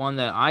about the one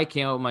that I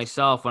came up with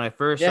myself when I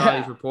first saw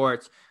these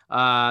reports.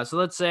 So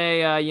let's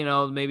say,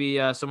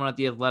 maybe someone at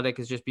the Athletic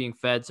is just being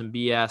fed some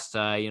BS.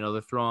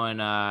 They're throwing,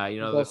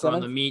 they're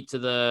throwing the meat to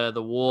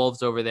the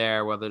wolves over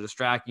there while they're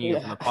distracting you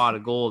from the pot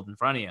of gold in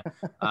front of you.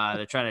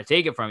 They're trying to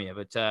take it from you,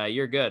 but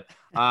you're good.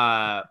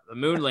 The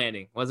moon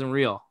landing wasn't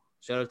real.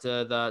 Shout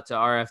out to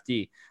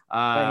RFD.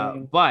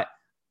 But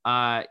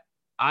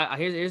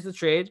here's the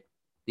trade.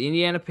 The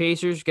Indiana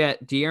Pacers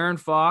get De'Aaron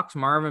Fox,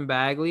 Marvin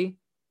Bagley,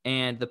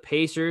 and the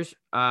Pacers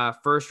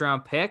first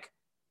round pick.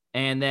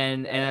 And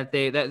then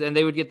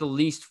they would get the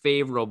least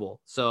favorable.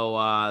 So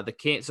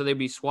so they'd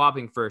be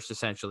swapping first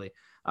essentially.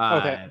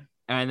 Okay.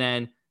 And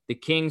then the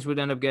Kings would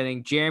end up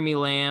getting Jeremy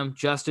Lamb,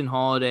 Justin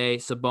Holiday,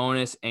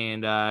 Sabonis,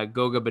 and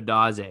Goga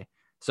Bitadze.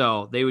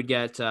 So they would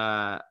get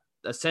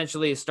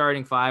essentially a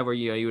starting five where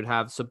you would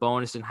have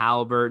Sabonis and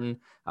Halliburton,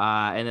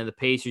 and then the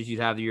Pacers you'd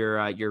have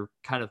your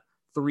kind of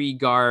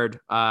 3-guard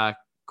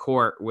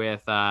court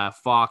with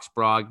Fox,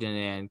 Brogdon,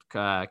 and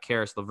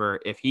Karis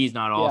LeVert if he's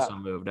not also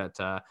moved at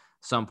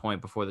some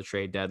point before the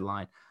trade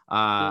deadline.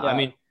 I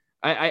mean,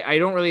 I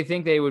don't really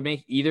think they would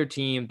make either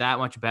team that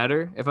much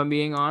better, if I'm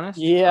being honest.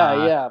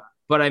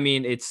 But I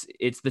mean, it's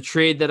the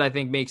trade that I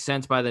think makes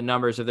sense by the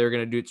numbers if they're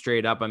going to do it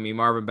straight up. I mean,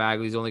 Marvin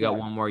Bagley's only got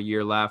one more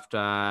year left,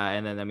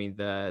 and then I mean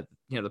the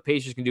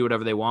Pacers can do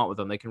whatever they want with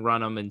him. They can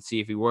run him and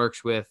see if he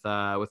works with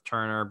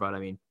Turner, but I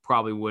mean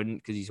probably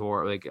wouldn't because he's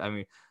horrible. Like I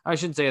mean, I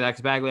shouldn't say that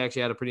because Bagley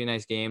actually had a pretty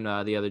nice game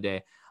the other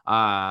day.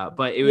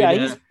 But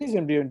he's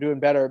gonna be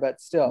doing better,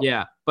 but still.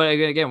 Yeah, but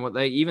again,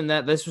 even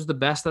that this was the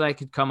best that I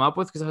could come up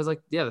with because I was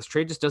like, yeah, this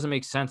trade just doesn't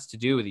make sense to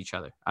do with each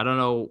other. I don't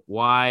know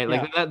why.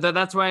 Like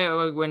that's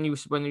why when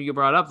you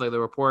brought up like the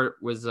report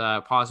was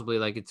possibly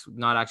like it's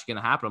not actually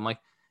gonna happen. I'm like,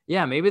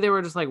 yeah, maybe they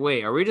were just like,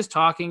 wait, are we just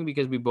talking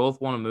because we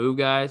both want to move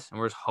guys and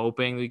we're just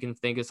hoping we can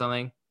think of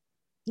something?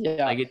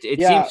 Yeah, like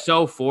it seems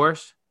so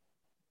forced.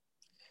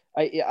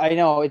 I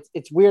know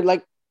it's weird.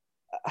 Like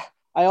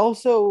I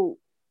also.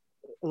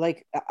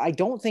 Like, I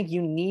don't think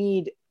you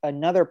need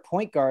another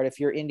point guard if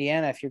you're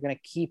Indiana, if you're going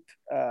to keep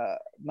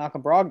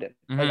Malcolm Brogdon.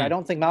 Mm-hmm. Like, I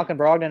don't think Malcolm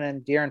Brogdon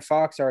and De'Aaron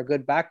Fox are a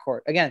good backcourt.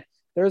 Again,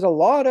 there are a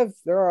lot of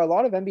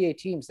NBA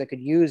teams that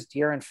could use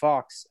De'Aaron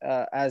Fox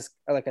as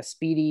like a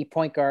speedy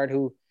point guard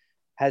who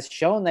has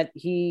shown that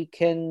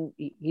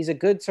he's a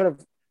good sort of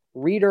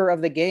reader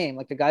of the game,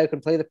 like the guy who can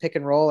play the pick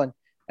and roll and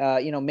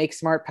make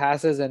smart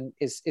passes and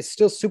is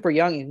still super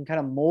young. You can kind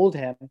of mold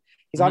him.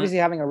 He's obviously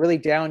having a really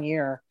down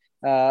year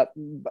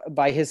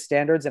by his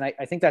standards, and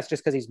I think that's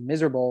just because he's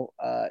miserable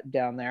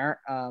down there,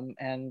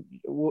 and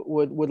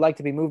would like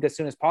to be moved as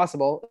soon as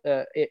possible.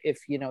 If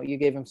you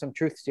gave him some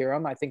truth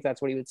serum, I think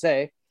that's what he would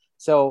say.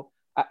 So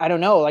I don't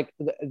know, like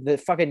the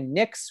fucking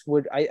Knicks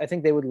would. I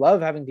think they would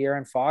love having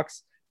De'Aaron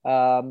Fox.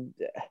 The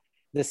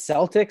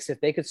Celtics, if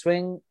they could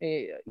swing,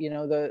 a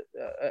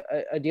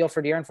deal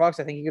for De'Aaron Fox,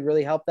 I think he could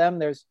really help them.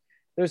 There's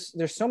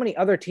so many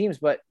other teams,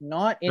 but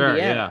not Indiana.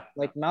 Sure, yeah.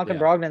 Like Malcolm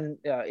Brogdon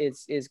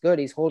is good.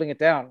 He's holding it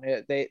down.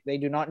 They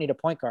do not need a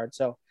point guard.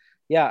 So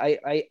yeah,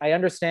 I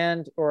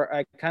understand,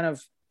 or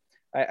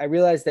I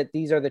realize that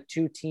these are the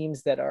two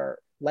teams that are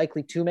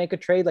likely to make a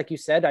trade. Like you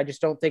said, I just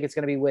don't think it's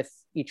going to be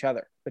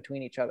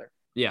between each other.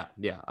 Yeah.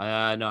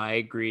 No, I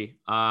agree.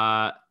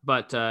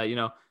 But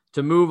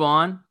to move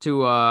on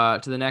to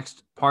the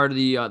next part of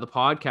the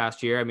podcast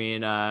here. I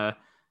mean,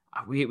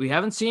 we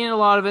haven't seen a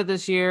lot of it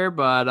this year,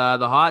 but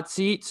the hot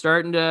seat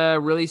starting to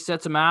really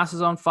set some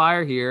asses on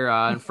fire here.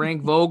 And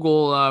Frank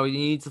Vogel, he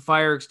needs the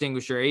fire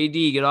extinguisher. AD,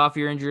 get off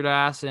your injured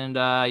ass and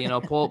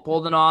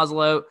pull the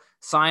nozzle out.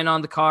 Sign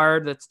on the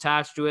card that's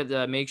attached to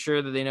it. Make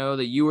sure that they know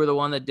that you were the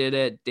one that did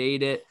it.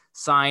 Date it,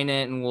 sign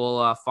it, and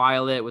we'll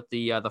file it with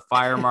the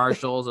fire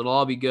marshals. It'll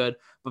all be good.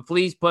 But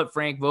please put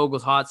Frank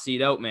Vogel's hot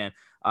seat out, man.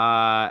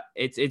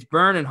 It's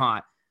burning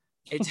hot.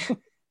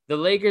 The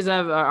Lakers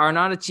are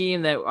not a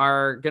team that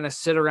are going to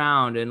sit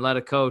around and let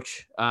a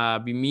coach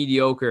be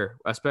mediocre,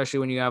 especially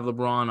when you have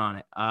LeBron on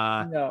it.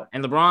 No.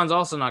 And LeBron's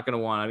also not going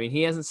to want it. I mean,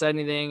 he hasn't said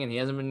anything, and he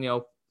hasn't been,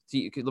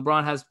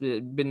 LeBron has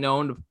been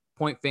known to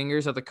point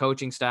fingers at the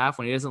coaching staff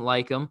when he doesn't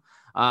like them.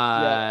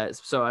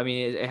 So, I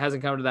mean, it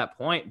hasn't come to that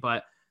point,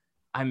 but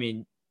I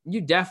mean,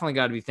 you definitely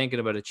got to be thinking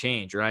about a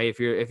change, right? If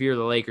you're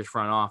the Lakers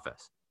front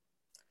office.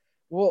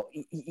 Well,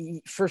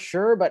 for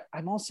sure. But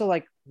I'm also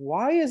like,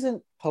 why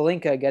isn't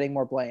Pelinka getting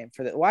more blame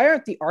for that? Why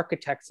aren't the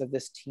architects of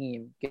this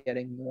team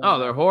getting more? Oh,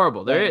 they're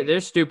horrible. They're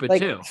stupid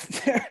too.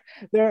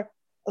 They're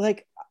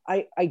like,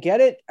 I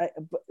get it.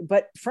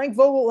 But Frank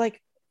Vogel,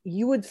 like,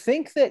 you would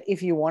think that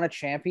if you won a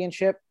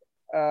championship,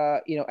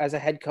 as a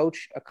head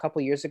coach a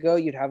couple years ago,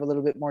 you'd have a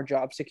little bit more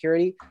job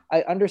security.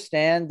 I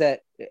understand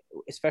that,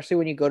 especially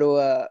when you go to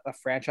a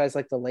franchise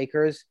like the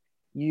Lakers,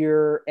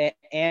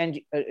 and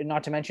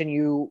not to mention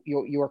you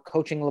are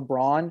coaching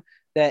LeBron,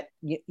 that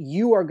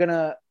you are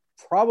gonna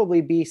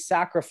probably be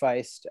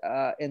sacrificed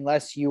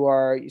unless you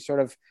are sort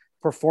of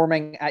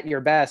performing at your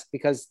best,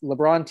 because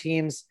LeBron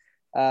teams,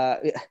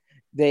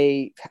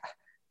 they,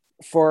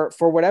 for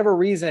whatever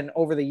reason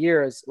over the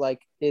years,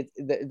 like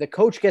the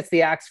coach gets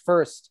the axe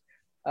first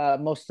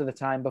most of the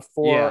time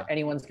before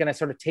anyone's going to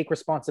sort of take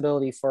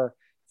responsibility for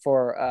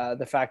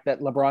the fact that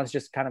LeBron's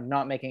just kind of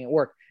not making it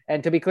work.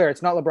 And to be clear,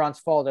 it's not LeBron's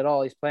fault at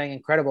all. He's playing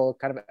incredible,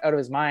 kind of out of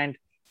his mind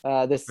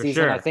this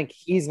season. Sure. I think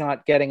he's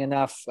not getting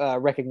enough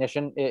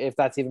recognition, if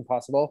that's even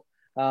possible.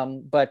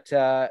 But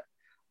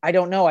I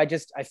don't know. I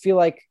feel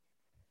like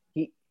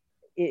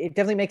it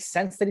definitely makes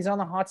sense that he's on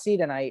the hot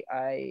seat, and I'm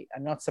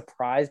not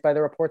surprised by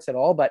the reports at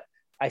all, but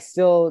I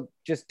still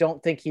just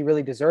don't think he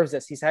really deserves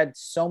this. He's had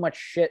so much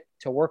shit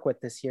to work with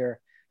this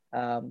year,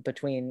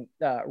 between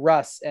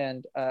Russ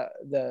and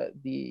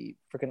the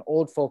freaking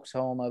old folks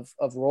home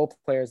of role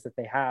players that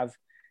they have.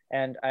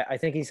 And I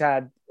think he's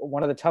had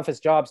one of the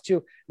toughest jobs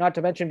too, not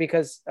to mention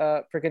because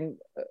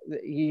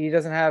he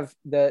doesn't have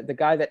the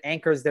guy that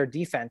anchors their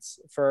defense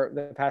for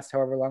the past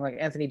however long. Like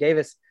Anthony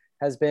Davis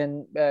has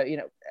been,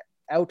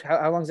 out.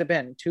 How long has it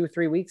been?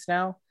 2-3 weeks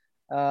now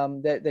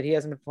that he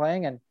hasn't been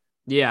playing. And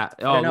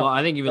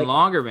I think even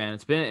longer, man.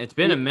 It's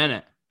been a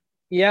minute.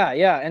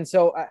 Yeah. And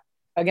so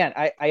again,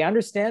 I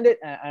understand it,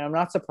 and I'm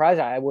not surprised.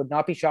 I would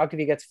not be shocked if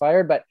he gets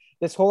fired, but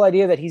this whole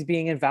idea that he's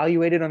being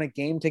evaluated on a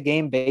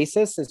game-to-game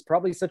basis is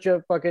probably such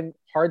a fucking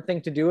hard thing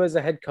to do as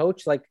a head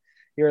coach. Like,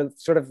 you're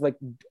sort of like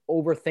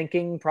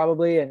overthinking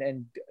probably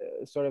and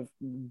sort of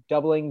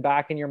doubling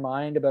back in your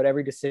mind about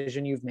every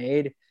decision you've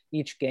made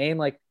each game.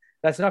 Like,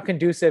 that's not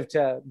conducive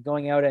to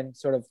going out and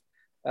sort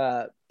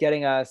of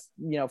getting a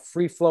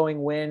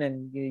free-flowing win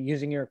and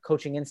using your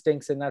coaching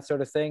instincts and that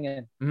sort of thing.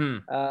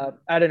 And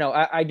I don't know.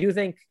 I do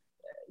think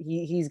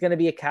he's going to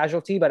be a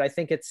casualty, but I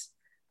think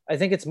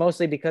it's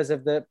mostly because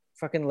of the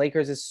fucking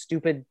Lakers'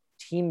 stupid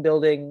team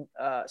building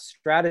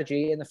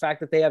strategy and the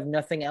fact that they have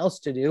nothing else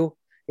to do.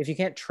 If you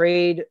can't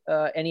trade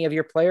any of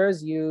your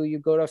players, you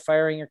go to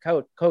firing your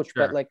coach. Sure.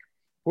 But like,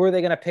 who are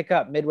they going to pick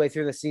up midway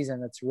through the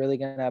season that's really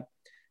going to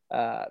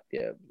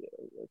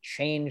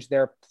change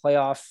their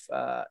playoff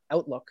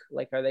outlook?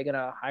 Like, are they going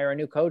to hire a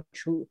new coach?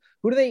 Who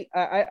do they?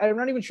 I'm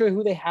not even sure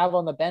who they have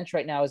on the bench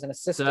right now as an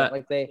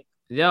assistant.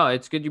 Yeah,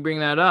 it's good you bring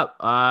that up.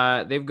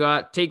 They've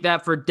got, take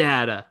that for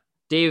data,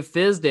 Dave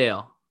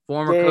Fizdale,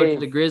 former coach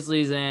of the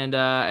Grizzlies and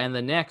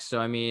the Knicks. So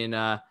I mean,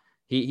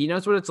 he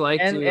knows what it's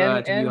like to be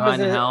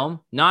behind the helm.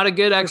 Not a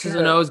good X's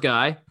and O's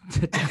guy.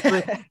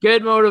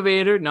 Good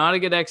motivator, not a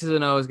good X's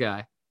and O's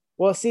guy.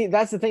 Well, see,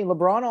 that's the thing.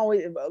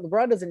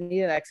 LeBron doesn't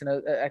need an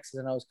X's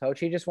and O's coach.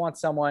 He just wants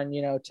someone,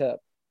 to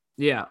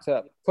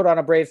put on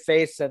a brave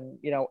face and,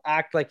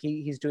 act like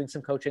he's doing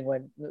some coaching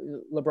when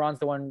LeBron's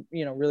the one,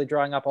 really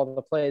drawing up all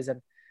the plays.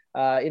 And,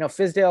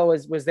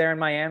 Fizdale was there in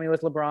Miami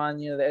with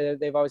LeBron.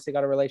 They've obviously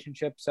got a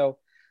relationship. So,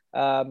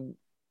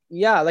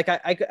 like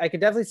I could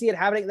definitely see it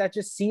happening. That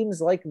just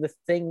seems like the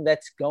thing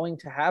that's going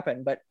to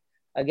happen. But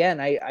again,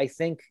 I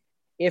think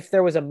if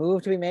there was a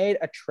move to be made,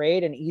 a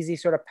trade, an easy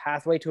sort of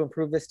pathway to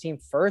improve this team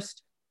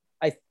first,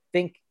 I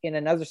think in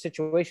another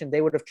situation,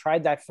 they would have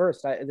tried that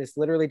first. This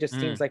literally just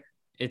seems like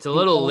it's a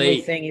little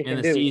late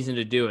in the season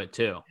to do it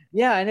too.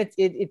 Yeah. And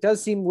it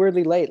does seem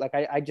weirdly late. Like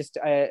I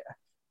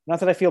not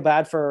that I feel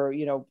bad for,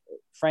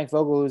 Frank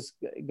Vogel, who's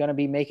going to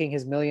be making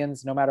his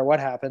millions no matter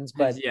what happens,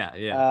 but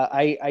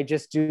I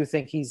just do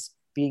think he's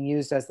being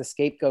used as the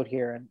scapegoat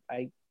here.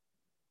 And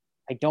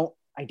I don't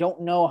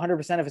know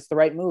 100% if it's the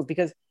right move,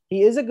 because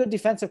he is a good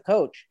defensive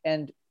coach,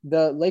 and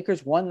the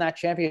Lakers won that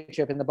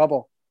championship in the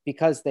bubble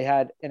because they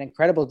had an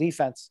incredible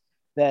defense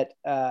that,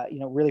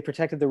 really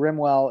protected the rim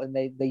well. And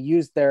they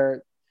used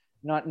their,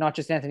 not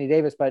just Anthony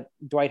Davis, but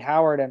Dwight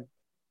Howard and,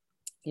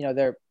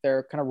 their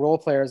kind of role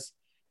players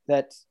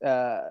that,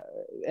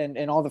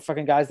 and all the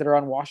fucking guys that are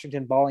on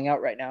Washington balling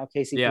out right now,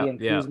 KCP and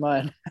Kuzma.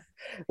 And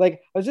like,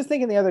 I was just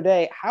thinking the other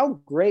day, how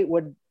great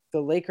would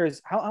the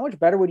Lakers, how much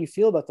better would you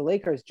feel about the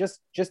Lakers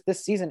just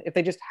this season if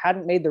they just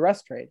hadn't made the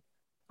Russ trade?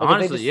 Like,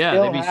 honestly,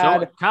 they'd be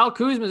so. Kyle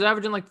Kuzma's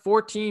averaging like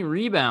 14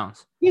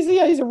 rebounds. He's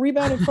a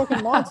rebounding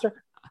fucking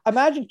monster.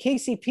 Imagine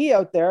KCP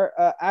out there,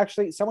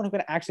 actually someone who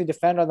can actually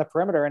defend on the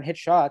perimeter and hit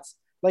shots.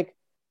 Like,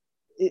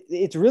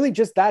 it's really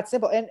just that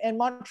simple. And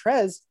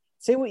Montrez,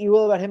 say what you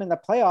will about him in the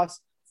playoffs.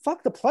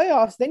 Fuck the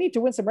playoffs. They need to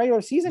win some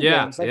regular season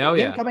games. Like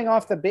him coming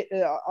off the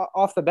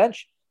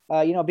bench,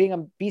 being a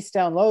beast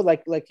down low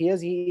like he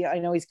is. I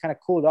know he's kind of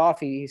cooled off.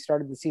 He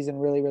started the season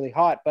really, really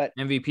hot, but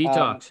MVP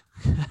talks.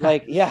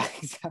 But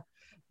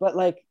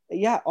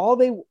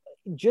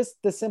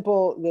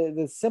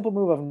the simple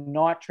move of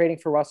not trading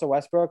for Russell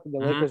Westbrook, the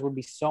Lakers would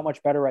be so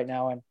much better right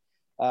now. And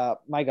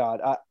my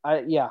God,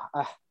 I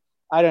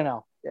don't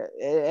know.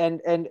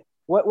 And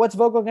what's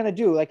Vogel going to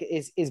do? Like,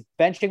 is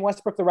benching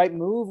Westbrook the right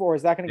move, or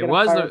is that going to get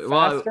him fired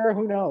faster?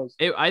 Who knows?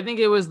 I think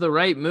it was the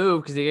right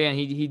move because again,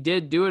 he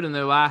did do it in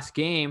their last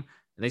game,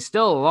 and they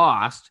still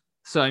lost.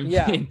 So I mean,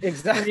 yeah,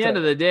 exactly. At the end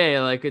of the day,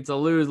 like it's a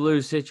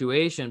lose-lose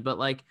situation. But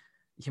like,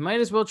 you might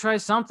as well try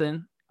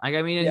something. Like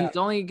I mean, he's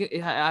only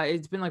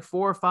it's been like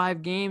 4 or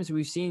 5 games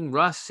we've seen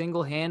Russ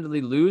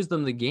single-handedly lose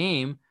them the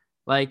game.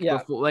 Like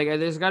before, like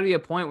there's got to be a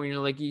point where you're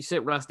like you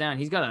sit Russ down.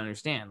 He's got to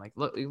understand. Like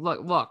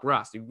look,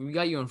 Russ, we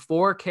got you in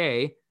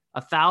 4K.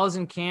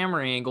 1,000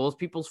 camera angles.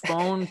 People's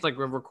phones like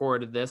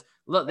recorded this.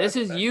 Look, this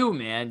is you,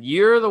 man.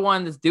 You're the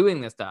one that's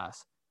doing this to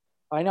us.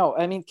 I know.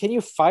 I mean, can you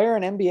fire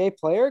an NBA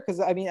player? Because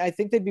I mean, I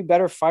think they'd be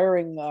better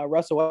firing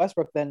Russell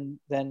Westbrook than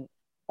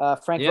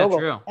Frank Vogel.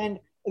 True. And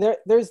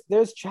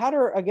there's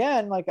chatter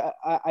again. Like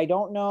I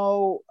don't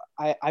know.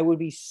 I would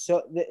be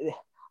so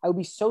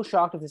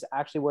shocked if this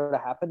actually were to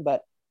happen.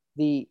 But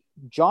the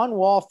John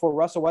Wall for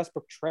Russell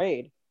Westbrook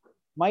trade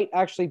might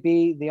actually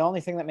be the only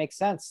thing that makes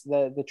sense.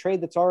 The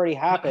trade that's already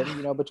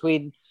happened,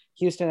 between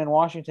Houston and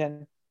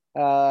Washington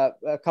a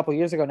couple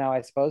years ago now,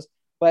 I suppose.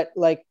 But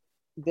like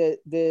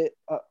the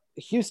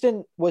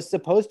Houston was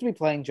supposed to be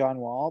playing John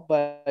Wall,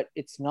 but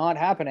it's not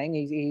happening.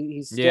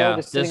 He's still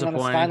just sitting on the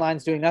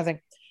sidelines doing nothing.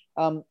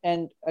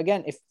 And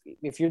again,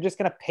 if you're just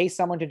going to pay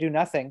someone to do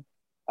nothing,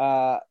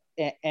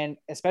 and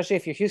especially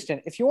if you're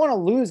Houston, if you want to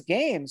lose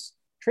games,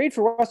 trade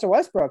for Russell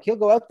Westbrook. He'll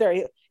go out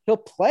there. He'll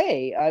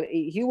play.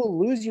 He will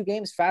lose you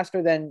games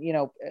faster than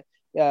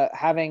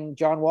having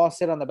John Wall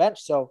sit on the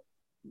bench. So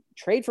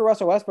trade for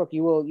Russell Westbrook.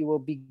 You will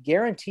be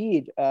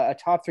guaranteed a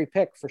top 3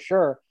 pick for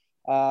sure.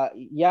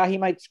 He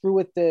might screw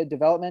with the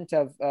development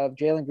of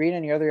Jalen Green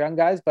and the other young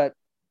guys, but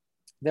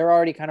they're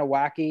already kind of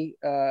wacky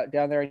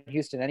down there in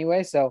Houston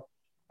anyway. So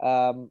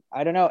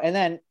I don't know. And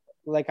then,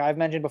 like I've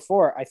mentioned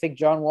before, I think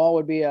John Wall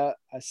would be a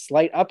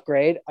slight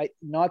upgrade.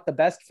 Not the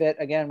best fit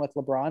again with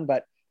LeBron,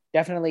 but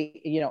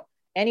definitely,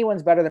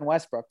 anyone's better than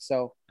Westbrook.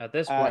 So at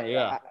this point,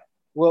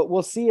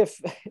 we'll see if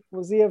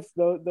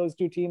those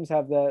two teams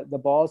have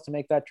the balls to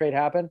make that trade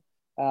happen,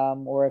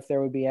 or if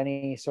there would be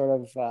any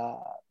sort of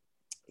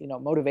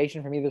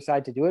motivation from either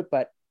side to do it.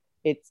 But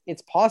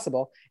it's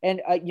possible.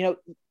 And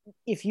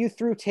if you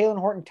threw Talen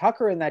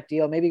Horton-Tucker in that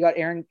deal, maybe got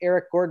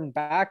Eric Gordon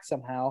back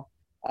somehow,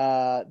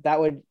 that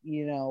would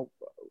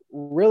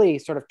really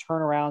sort of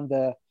turn around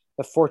the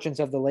fortunes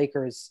of the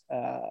Lakers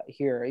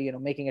here.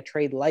 Making a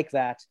trade like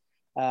that,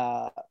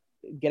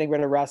 getting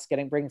rid of Russ,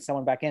 bringing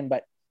someone back in.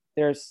 But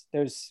there's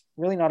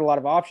really not a lot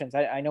of options.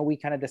 I know we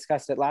kind of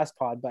discussed it last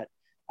pod, but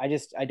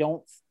I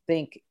don't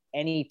think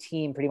any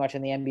team pretty much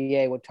in the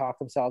NBA would talk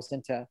themselves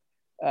into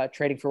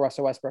trading for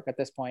Russell Westbrook at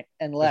this point,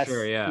 unless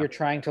you're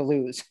trying to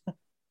lose.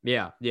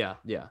 Yeah.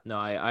 No,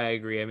 I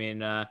agree. I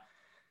mean,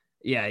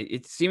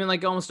 it's seeming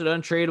like almost an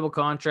untradeable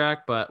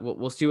contract, but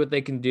we'll see what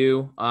they can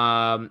do.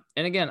 And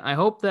again, I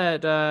hope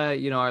that,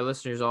 our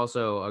listeners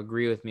also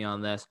agree with me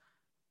on this.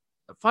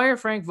 Fire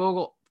Frank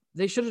Vogel.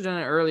 They should have done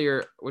it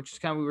earlier, which is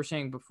kind of what we were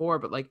saying before,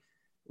 but like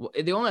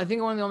I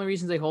think one of the only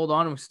reasons they hold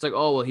on to him is it's like,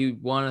 oh, well, he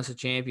won us a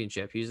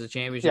championship. He's a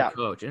championship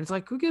coach. And it's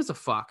like, who gives a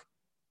fuck?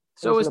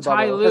 So is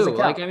Ty Lue.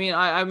 Like,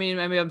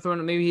 I'm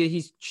throwing, maybe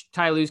he's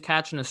Ty Lue's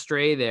catching a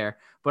stray there.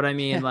 But I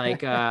mean,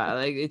 like,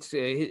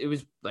 it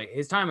was like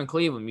his time in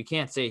Cleveland. You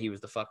can't say he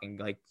was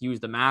he was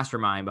the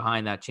mastermind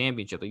behind that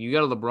championship. Like, you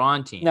got a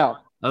LeBron team. No,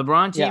 a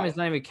LeBron team is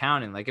not even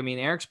counting. Like, I mean,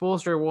 Eric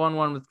Spoelstra won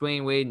one with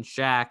Dwayne Wade and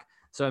Shaq.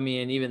 So I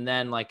mean, even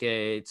then, like,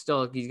 it's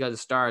still he's got the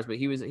stars, but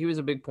he was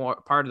a big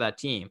part of that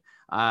team.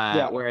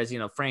 Whereas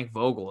Frank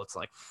Vogel, it's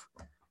like,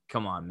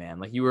 come on, man.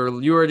 Like you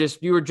were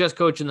just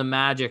coaching the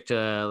Magic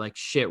to like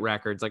shit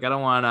records. Like I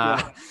don't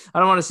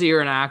want to see her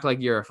and act like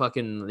you're a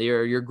fucking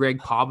you're Greg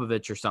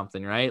Popovich or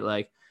something, right?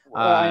 Like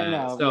I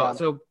know.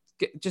 So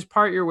just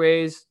part your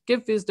ways.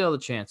 Give Fizdale the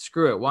chance.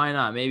 Screw it. Why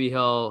not? Maybe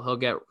he'll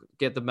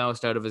get the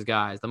most out of his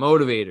guys. The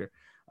motivator.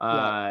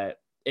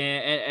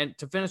 And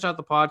to finish out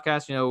the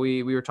podcast,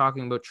 we were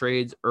talking about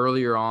trades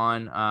earlier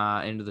on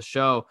into the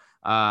show.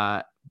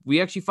 We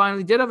actually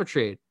finally did have a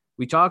trade.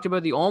 We talked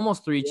about the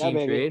almost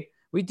 3-team trade.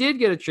 We did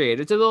get a trade.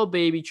 It's a little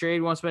baby trade.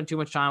 We won't spend too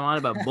much time on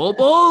it, but Bol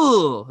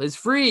Bol is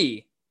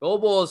free. Bol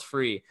Bol is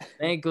free.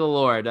 Thank the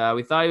Lord.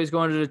 We thought he was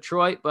going to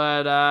Detroit,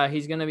 but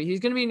he's gonna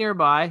be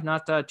nearby,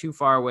 not too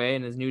far away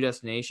in his new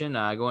destination.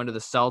 Going to the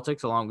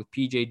Celtics along with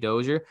PJ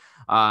Dozier.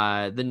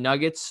 The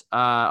Nuggets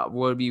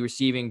will be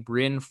receiving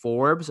Bryn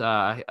Forbes,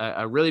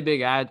 a really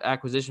big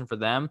acquisition for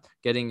them,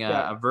 getting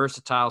a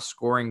versatile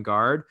scoring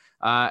guard.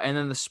 And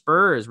then the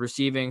Spurs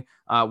receiving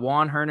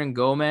Juan Hernan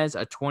Gomez,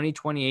 a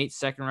 2028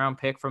 second-round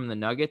pick from the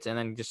Nuggets, and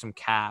then just some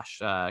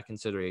cash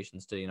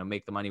considerations to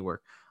make the money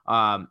work.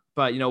 But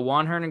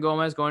Juan Hernan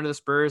Gomez going to the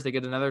Spurs, they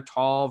get another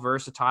tall,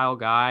 versatile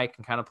guy,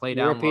 can kind of play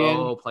down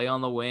low, play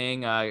on the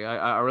wing,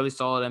 a really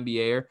solid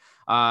NBAer.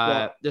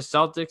 The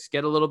Celtics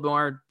get a little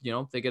more,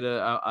 they get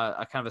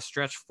a kind of a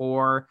stretch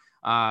 4,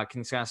 can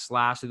kind of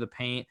slash through the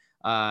paint,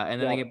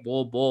 and then they get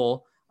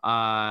Bol.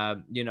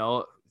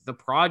 The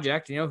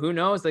project, who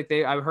knows? Like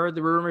I've heard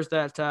the rumors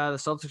that the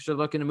Celtics are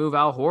looking to move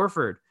Al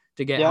Horford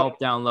to get help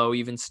down low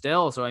even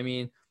still. So, I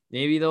mean,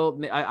 maybe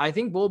I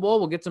think Bol Bol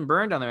will get some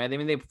burn down there. I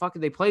mean,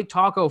 they played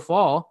Taco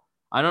Fall.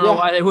 I don't know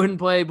why they wouldn't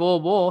play Bol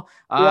Bol.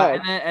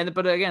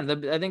 But again,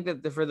 I think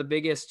that for the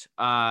biggest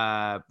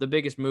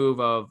move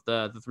of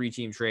the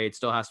 3-team trade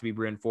still has to be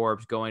Bryn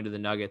Forbes going to the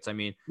Nuggets. I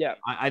mean,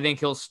 I think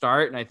he'll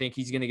start, and I think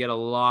he's going to get a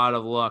lot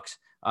of looks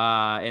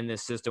in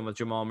this system with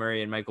Jamal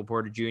Murray and Michael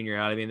Porter Jr.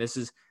 I mean, this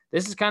is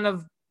kind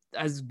of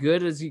as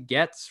good as he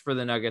gets for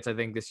the Nuggets, I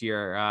think, this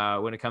year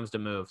when it comes to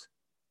moves.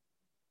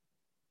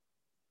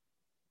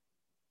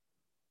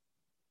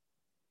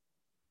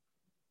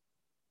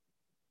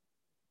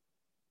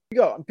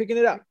 Go. I'm picking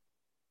it up.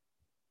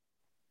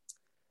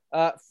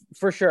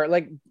 For sure.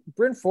 Like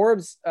Bryn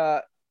Forbes,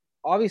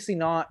 obviously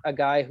not a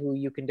guy who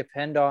you can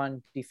depend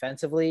on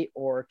defensively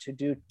or to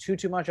do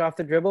too much off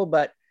the dribble,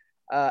 but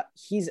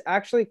he's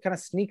actually kind of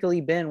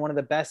sneakily been one of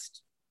the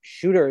best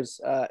shooters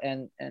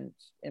and in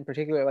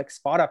particular like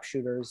spot up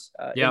shooters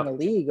in the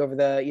league over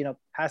the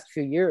past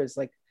few years.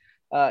 Like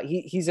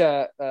he's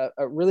a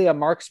really a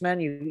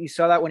marksman. You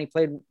saw that when he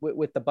played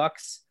with the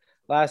Bucks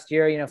last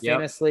year.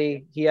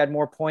 Famously he had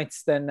more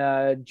points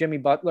than Jimmy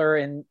Butler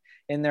in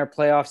their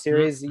playoff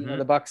series. Mm-hmm.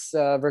 The Bucks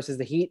versus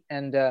the Heat,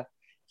 and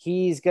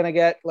he's gonna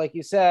get, like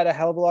you said, a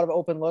hell of a lot of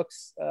open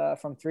looks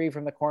from three,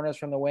 from the corners,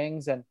 from the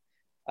wings, and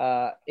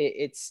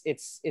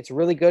it's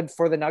really good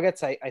for the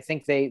Nuggets. I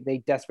think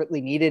they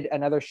desperately needed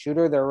another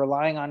shooter. They're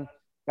relying on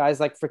guys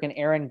like freaking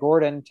Aaron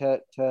Gordon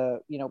to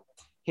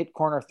hit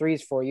corner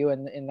threes for you,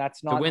 and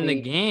that's not to win the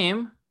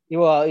game.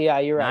 Well, yeah,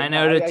 you're right. 9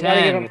 out of 10.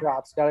 Gotta give him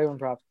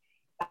props.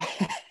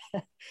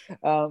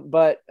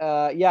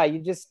 You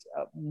just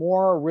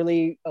more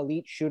really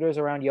elite shooters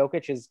around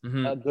Jokic is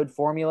a good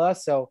formula.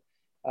 So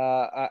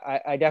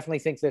I definitely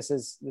think this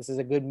is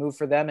a good move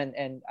for them,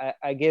 and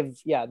I give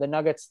the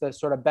Nuggets the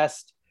sort of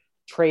best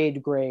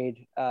trade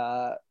grade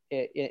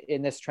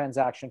in this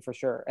transaction for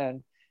sure.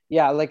 And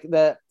like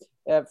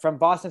from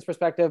Boston's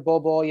perspective,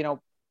 Bol,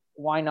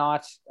 why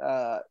not?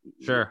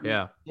 Sure,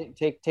 yeah.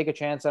 Take a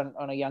chance on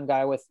a young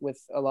guy with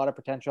a lot of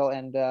potential,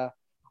 and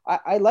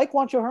I like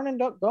Juancho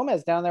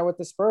Hernangomez down there with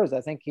the Spurs.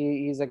 I think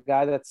he's a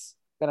guy that's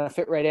going to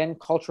fit right in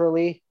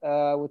culturally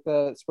with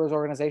the Spurs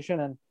organization,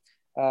 and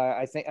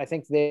I think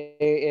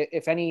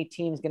if any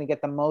team's going to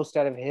get the most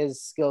out of his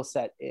skill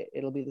set,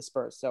 it'll be the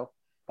Spurs. So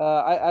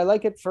I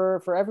like it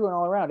for everyone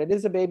all around. It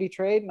is a baby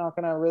trade, not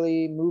going to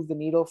really move the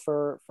needle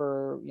for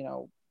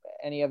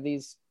any of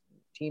these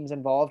teams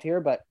involved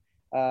here, but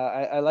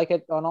I like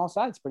it on all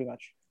sides pretty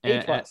much.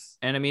 And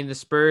I mean, the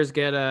Spurs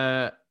get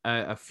a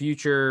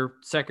future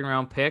second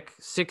round pick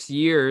 6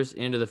 years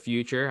into the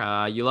future.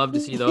 You love to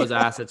see those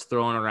assets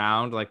thrown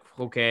around. Like,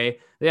 okay,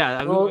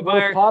 yeah, will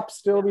Pop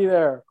still be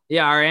there?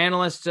 Yeah, our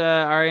analysts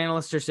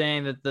are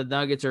saying that the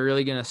Nuggets are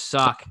really gonna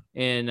suck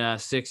in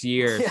 6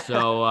 years. Yeah.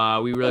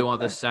 So we really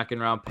want the second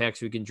round pick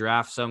so we can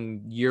draft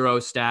some Euro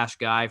stash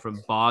guy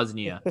from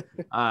Bosnia,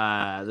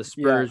 the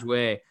Spurs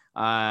way.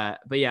 But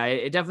yeah,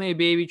 it definitely a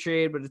baby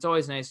trade, but it's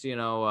always nice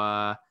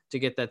to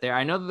get that there.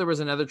 I know that there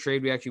was another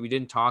trade we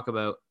didn't talk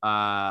about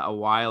a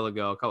while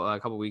ago, a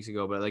couple weeks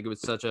ago, but like it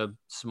was such a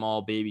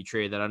small baby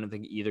trade that I don't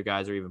think either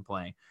guys are even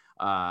playing.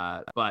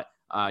 But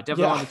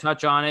definitely want to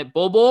touch on it.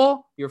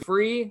 Bol, you're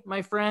free,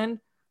 my friend.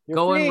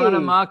 Go and run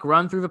amok,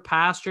 run through the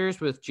pastures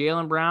with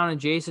Jaylen Brown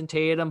and Jason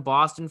Tatum.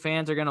 Boston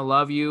fans are going to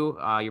love you.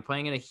 You're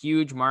playing in a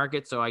huge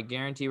market, so I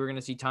guarantee we're going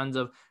to see tons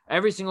of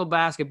every single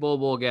basket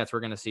Bol gets.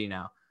 We're going to see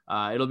now.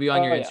 It'll be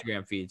on your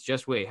Instagram feeds.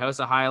 Just wait. House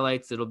of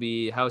Highlights. It'll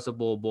be House of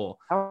Bol.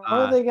 How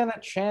are they gonna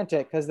chant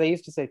it? Because they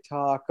used to say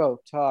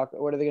taco.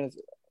 What are they gonna say?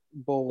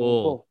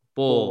 Bol.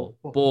 And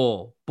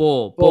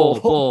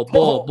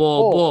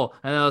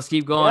they'll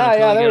keep going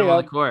until they get them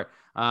on the court.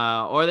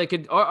 Or they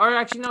could, or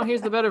actually no.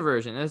 Here's the better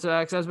version. That's what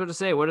I was about to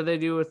say. What do they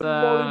do with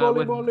no?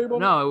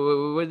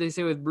 What did they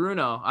say with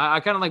Bruno? I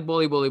kind of like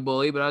bully,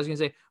 but I was gonna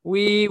say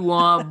we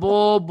want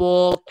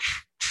Bol.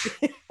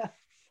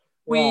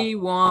 We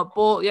want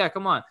Bol. Yeah,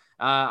 come on.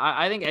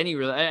 I think you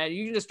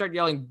can just start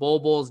yelling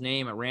Bol's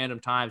name at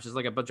random times, just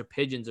like a bunch of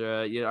pigeons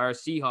or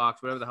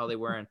Seahawks, whatever the hell they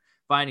were in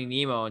Finding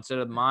Nemo, instead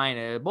of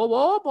mine.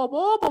 Bol.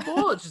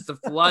 It's just a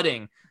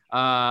flooding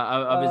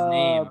of his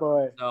name.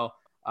 Boy. So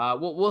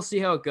we'll see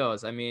how it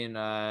goes. I mean,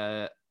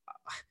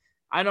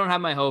 I don't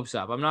have my hopes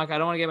up. I don't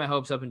want to get my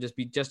hopes up and just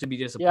to be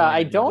disappointed. Yeah,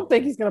 I don't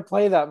think he's going to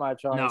play that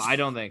much. Honestly. No, I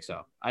don't think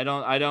so. I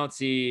don't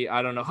see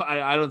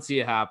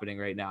it happening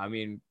right now. I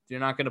mean, you're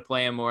not going to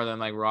play him more than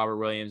like Robert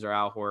Williams or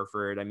Al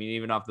Horford. I mean,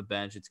 even off the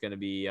bench, it's going to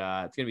be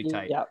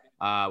tight. Yeah.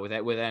 With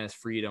Ennis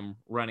Freedom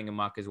running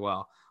amok as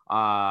well.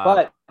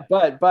 But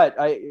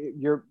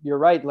you're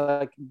right.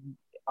 Like,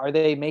 are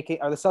the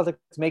Celtics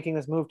making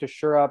this move to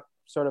shore up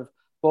sort of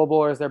Bol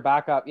or as their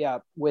backup? Yeah,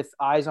 with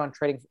eyes on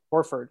trading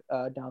Horford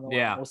down the line.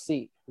 Yeah. We'll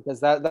see,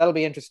 because that'll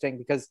be interesting,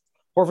 because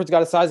Horford's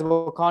got a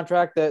sizable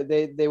contract that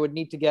they would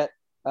need to get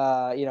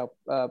a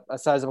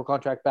sizable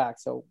contract back.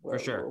 So for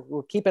sure,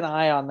 we'll keep an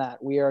eye on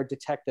that. We are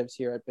detectives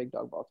here at Big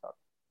Dog Ball Talk.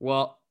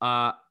 Well,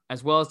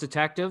 as well as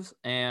detectives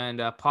and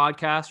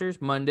podcasters,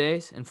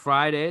 Mondays and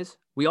Fridays,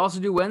 We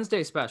also do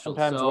Wednesday specials.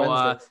 Sometimes so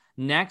Wednesdays.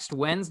 Next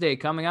Wednesday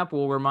coming up,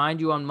 we'll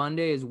remind you on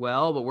Monday as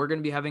well, but we're going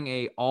to be having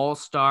a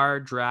all-star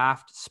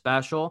draft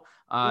special.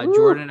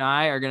 Jordan and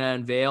I are going to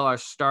unveil our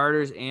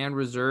starters and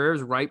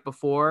reserves right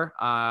before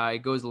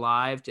it goes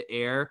live to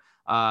air.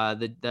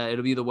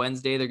 It'll be the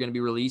Wednesday. They're going to be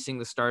releasing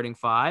the starting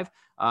 5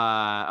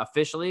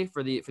 officially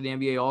for the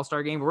NBA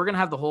All-Star game. But we're going to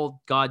have the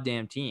whole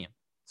goddamn team.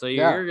 So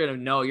you're going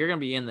to know, you're going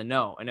to be in the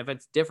know. And if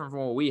it's different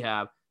from what we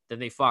have, then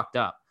they fucked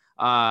up.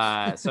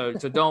 So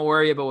don't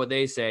worry about what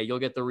they say. You'll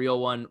get the real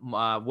one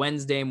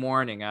Wednesday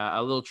morning. A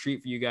little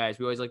treat for you guys.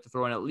 We always like to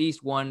throw in at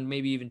least one,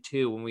 maybe even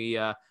 2 when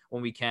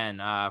we can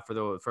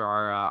for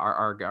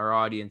our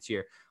audience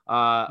here.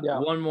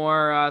 One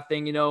more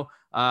thing,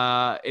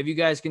 if you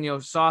guys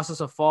can, sauce us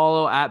a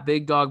follow at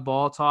Big Dog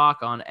Ball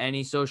Talk on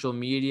any social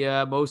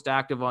media, most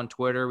active on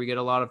Twitter. We get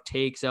a lot of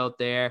takes out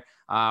there.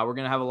 We're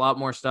going to have a lot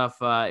more stuff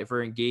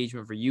for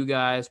engagement for you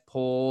guys,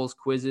 polls,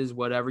 quizzes,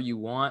 whatever you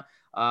want.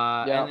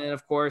 And then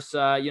of course,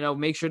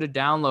 make sure to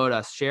download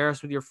us, share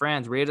us with your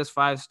friends, rate us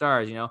 5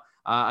 stars,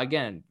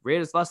 again,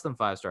 rate us less than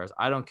 5 stars.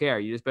 I don't care.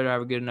 You just better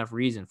have a good enough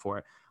reason for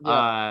it.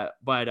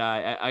 But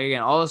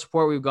again, all the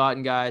support we've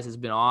gotten, guys, has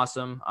been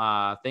awesome.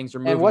 Things are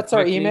moving. And what's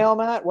quickly. our email,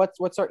 Matt?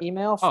 What's our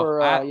email for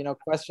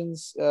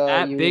questions?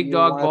 At Big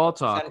Dog Ball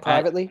Talk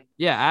privately.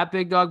 At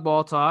Big Dog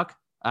Ball Talk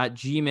at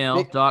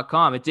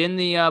gmail.com. It's in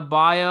the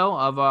bio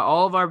of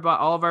all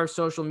of our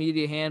social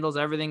media handles.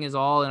 Everything is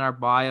all in our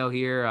bio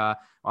here.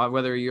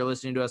 Whether you're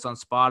listening to us on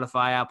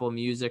Spotify, Apple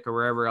Music, or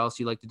wherever else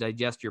you like to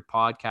digest your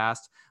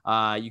podcast,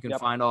 you can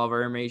find all of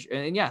our information.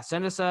 And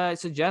send us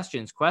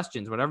suggestions,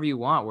 questions, whatever you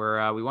want.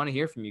 We want to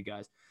hear from you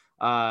guys.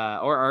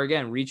 Or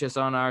again, reach us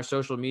on our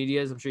social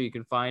medias. I'm sure you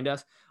can find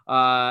us.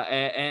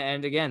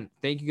 And again,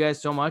 thank you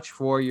guys so much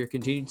for your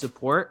continued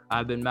support.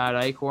 I've been Matt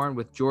Eichhorn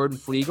with Jordan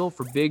Flegel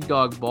for Big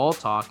Dog Ball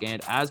Talk.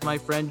 And as my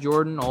friend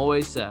Jordan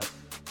always said,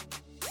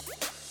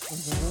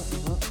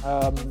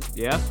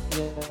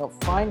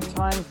 find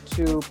time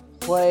to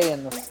play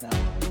in the snow.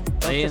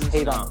 Play in the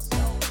hate snow. on the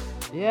snow.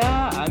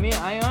 Yeah, I mean,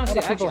 I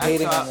honestly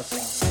hating on the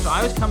snow. So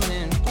I was coming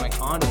in to my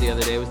condo the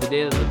other day. It was the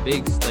day that the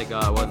big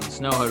when the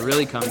snow had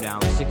really come down,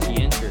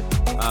 60-incher,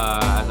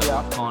 as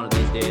I was calling it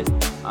these days.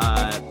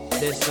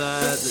 They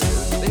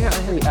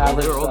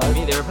were older than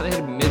me. They had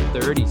a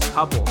mid-30s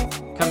couple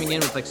coming in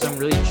with some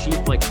really cheap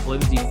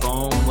flimsy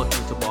foam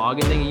looking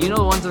toboggan thing.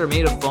 The ones that are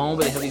made of foam,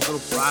 but they have these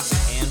little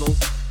plastic handles.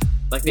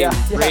 They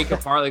break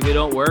apart, they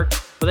don't work.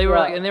 But they were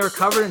and they were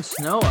covered in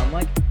snow. I'm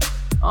like,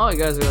 oh, you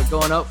guys are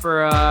going out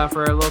for a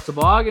little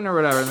toboggan or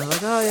whatever. And they're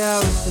like, oh yeah,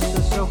 it's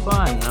just so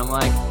fun. And I'm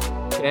like,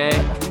 okay.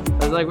 I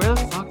was like, where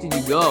the fuck did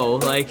you go?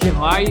 Why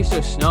are you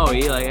so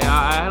snowy? I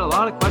had a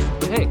lot of questions.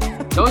 But hey,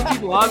 those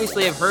people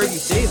obviously have heard you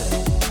say this.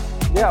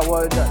 Yeah,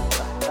 well,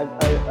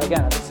 I've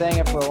been saying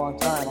it for a long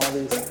time.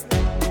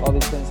 All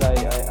these things I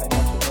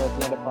mentioned at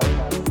the end of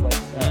podcasts.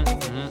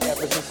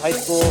 Ever since high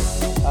school,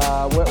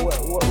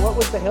 what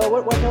was the hill?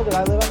 What hill did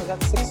I live on? Was that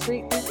 6th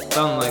Street?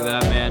 Something like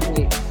that, man.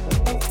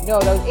 No,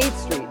 that was 8th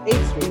Street.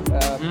 8th Street,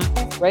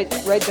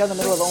 right down the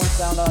middle of Owen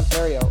Sound,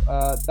 Ontario.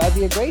 That'd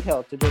be a great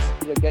hill to just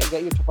get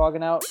your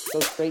toboggan out, go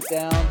straight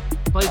down.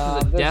 This place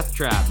is a death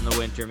trap in the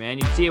winter, man.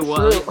 You see it,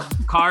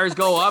 cars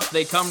go up,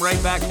 they come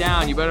right back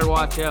down. You better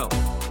watch out.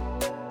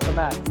 So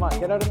Matt, come on,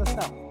 get out in the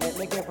snow.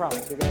 Make me a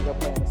promise. You're gonna go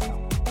play in the snow.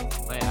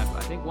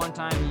 I think one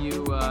time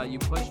you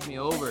pushed me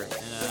over in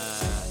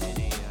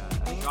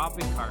a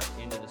shopping cart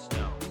into the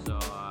snow. So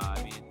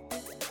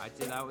I'd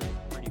say that was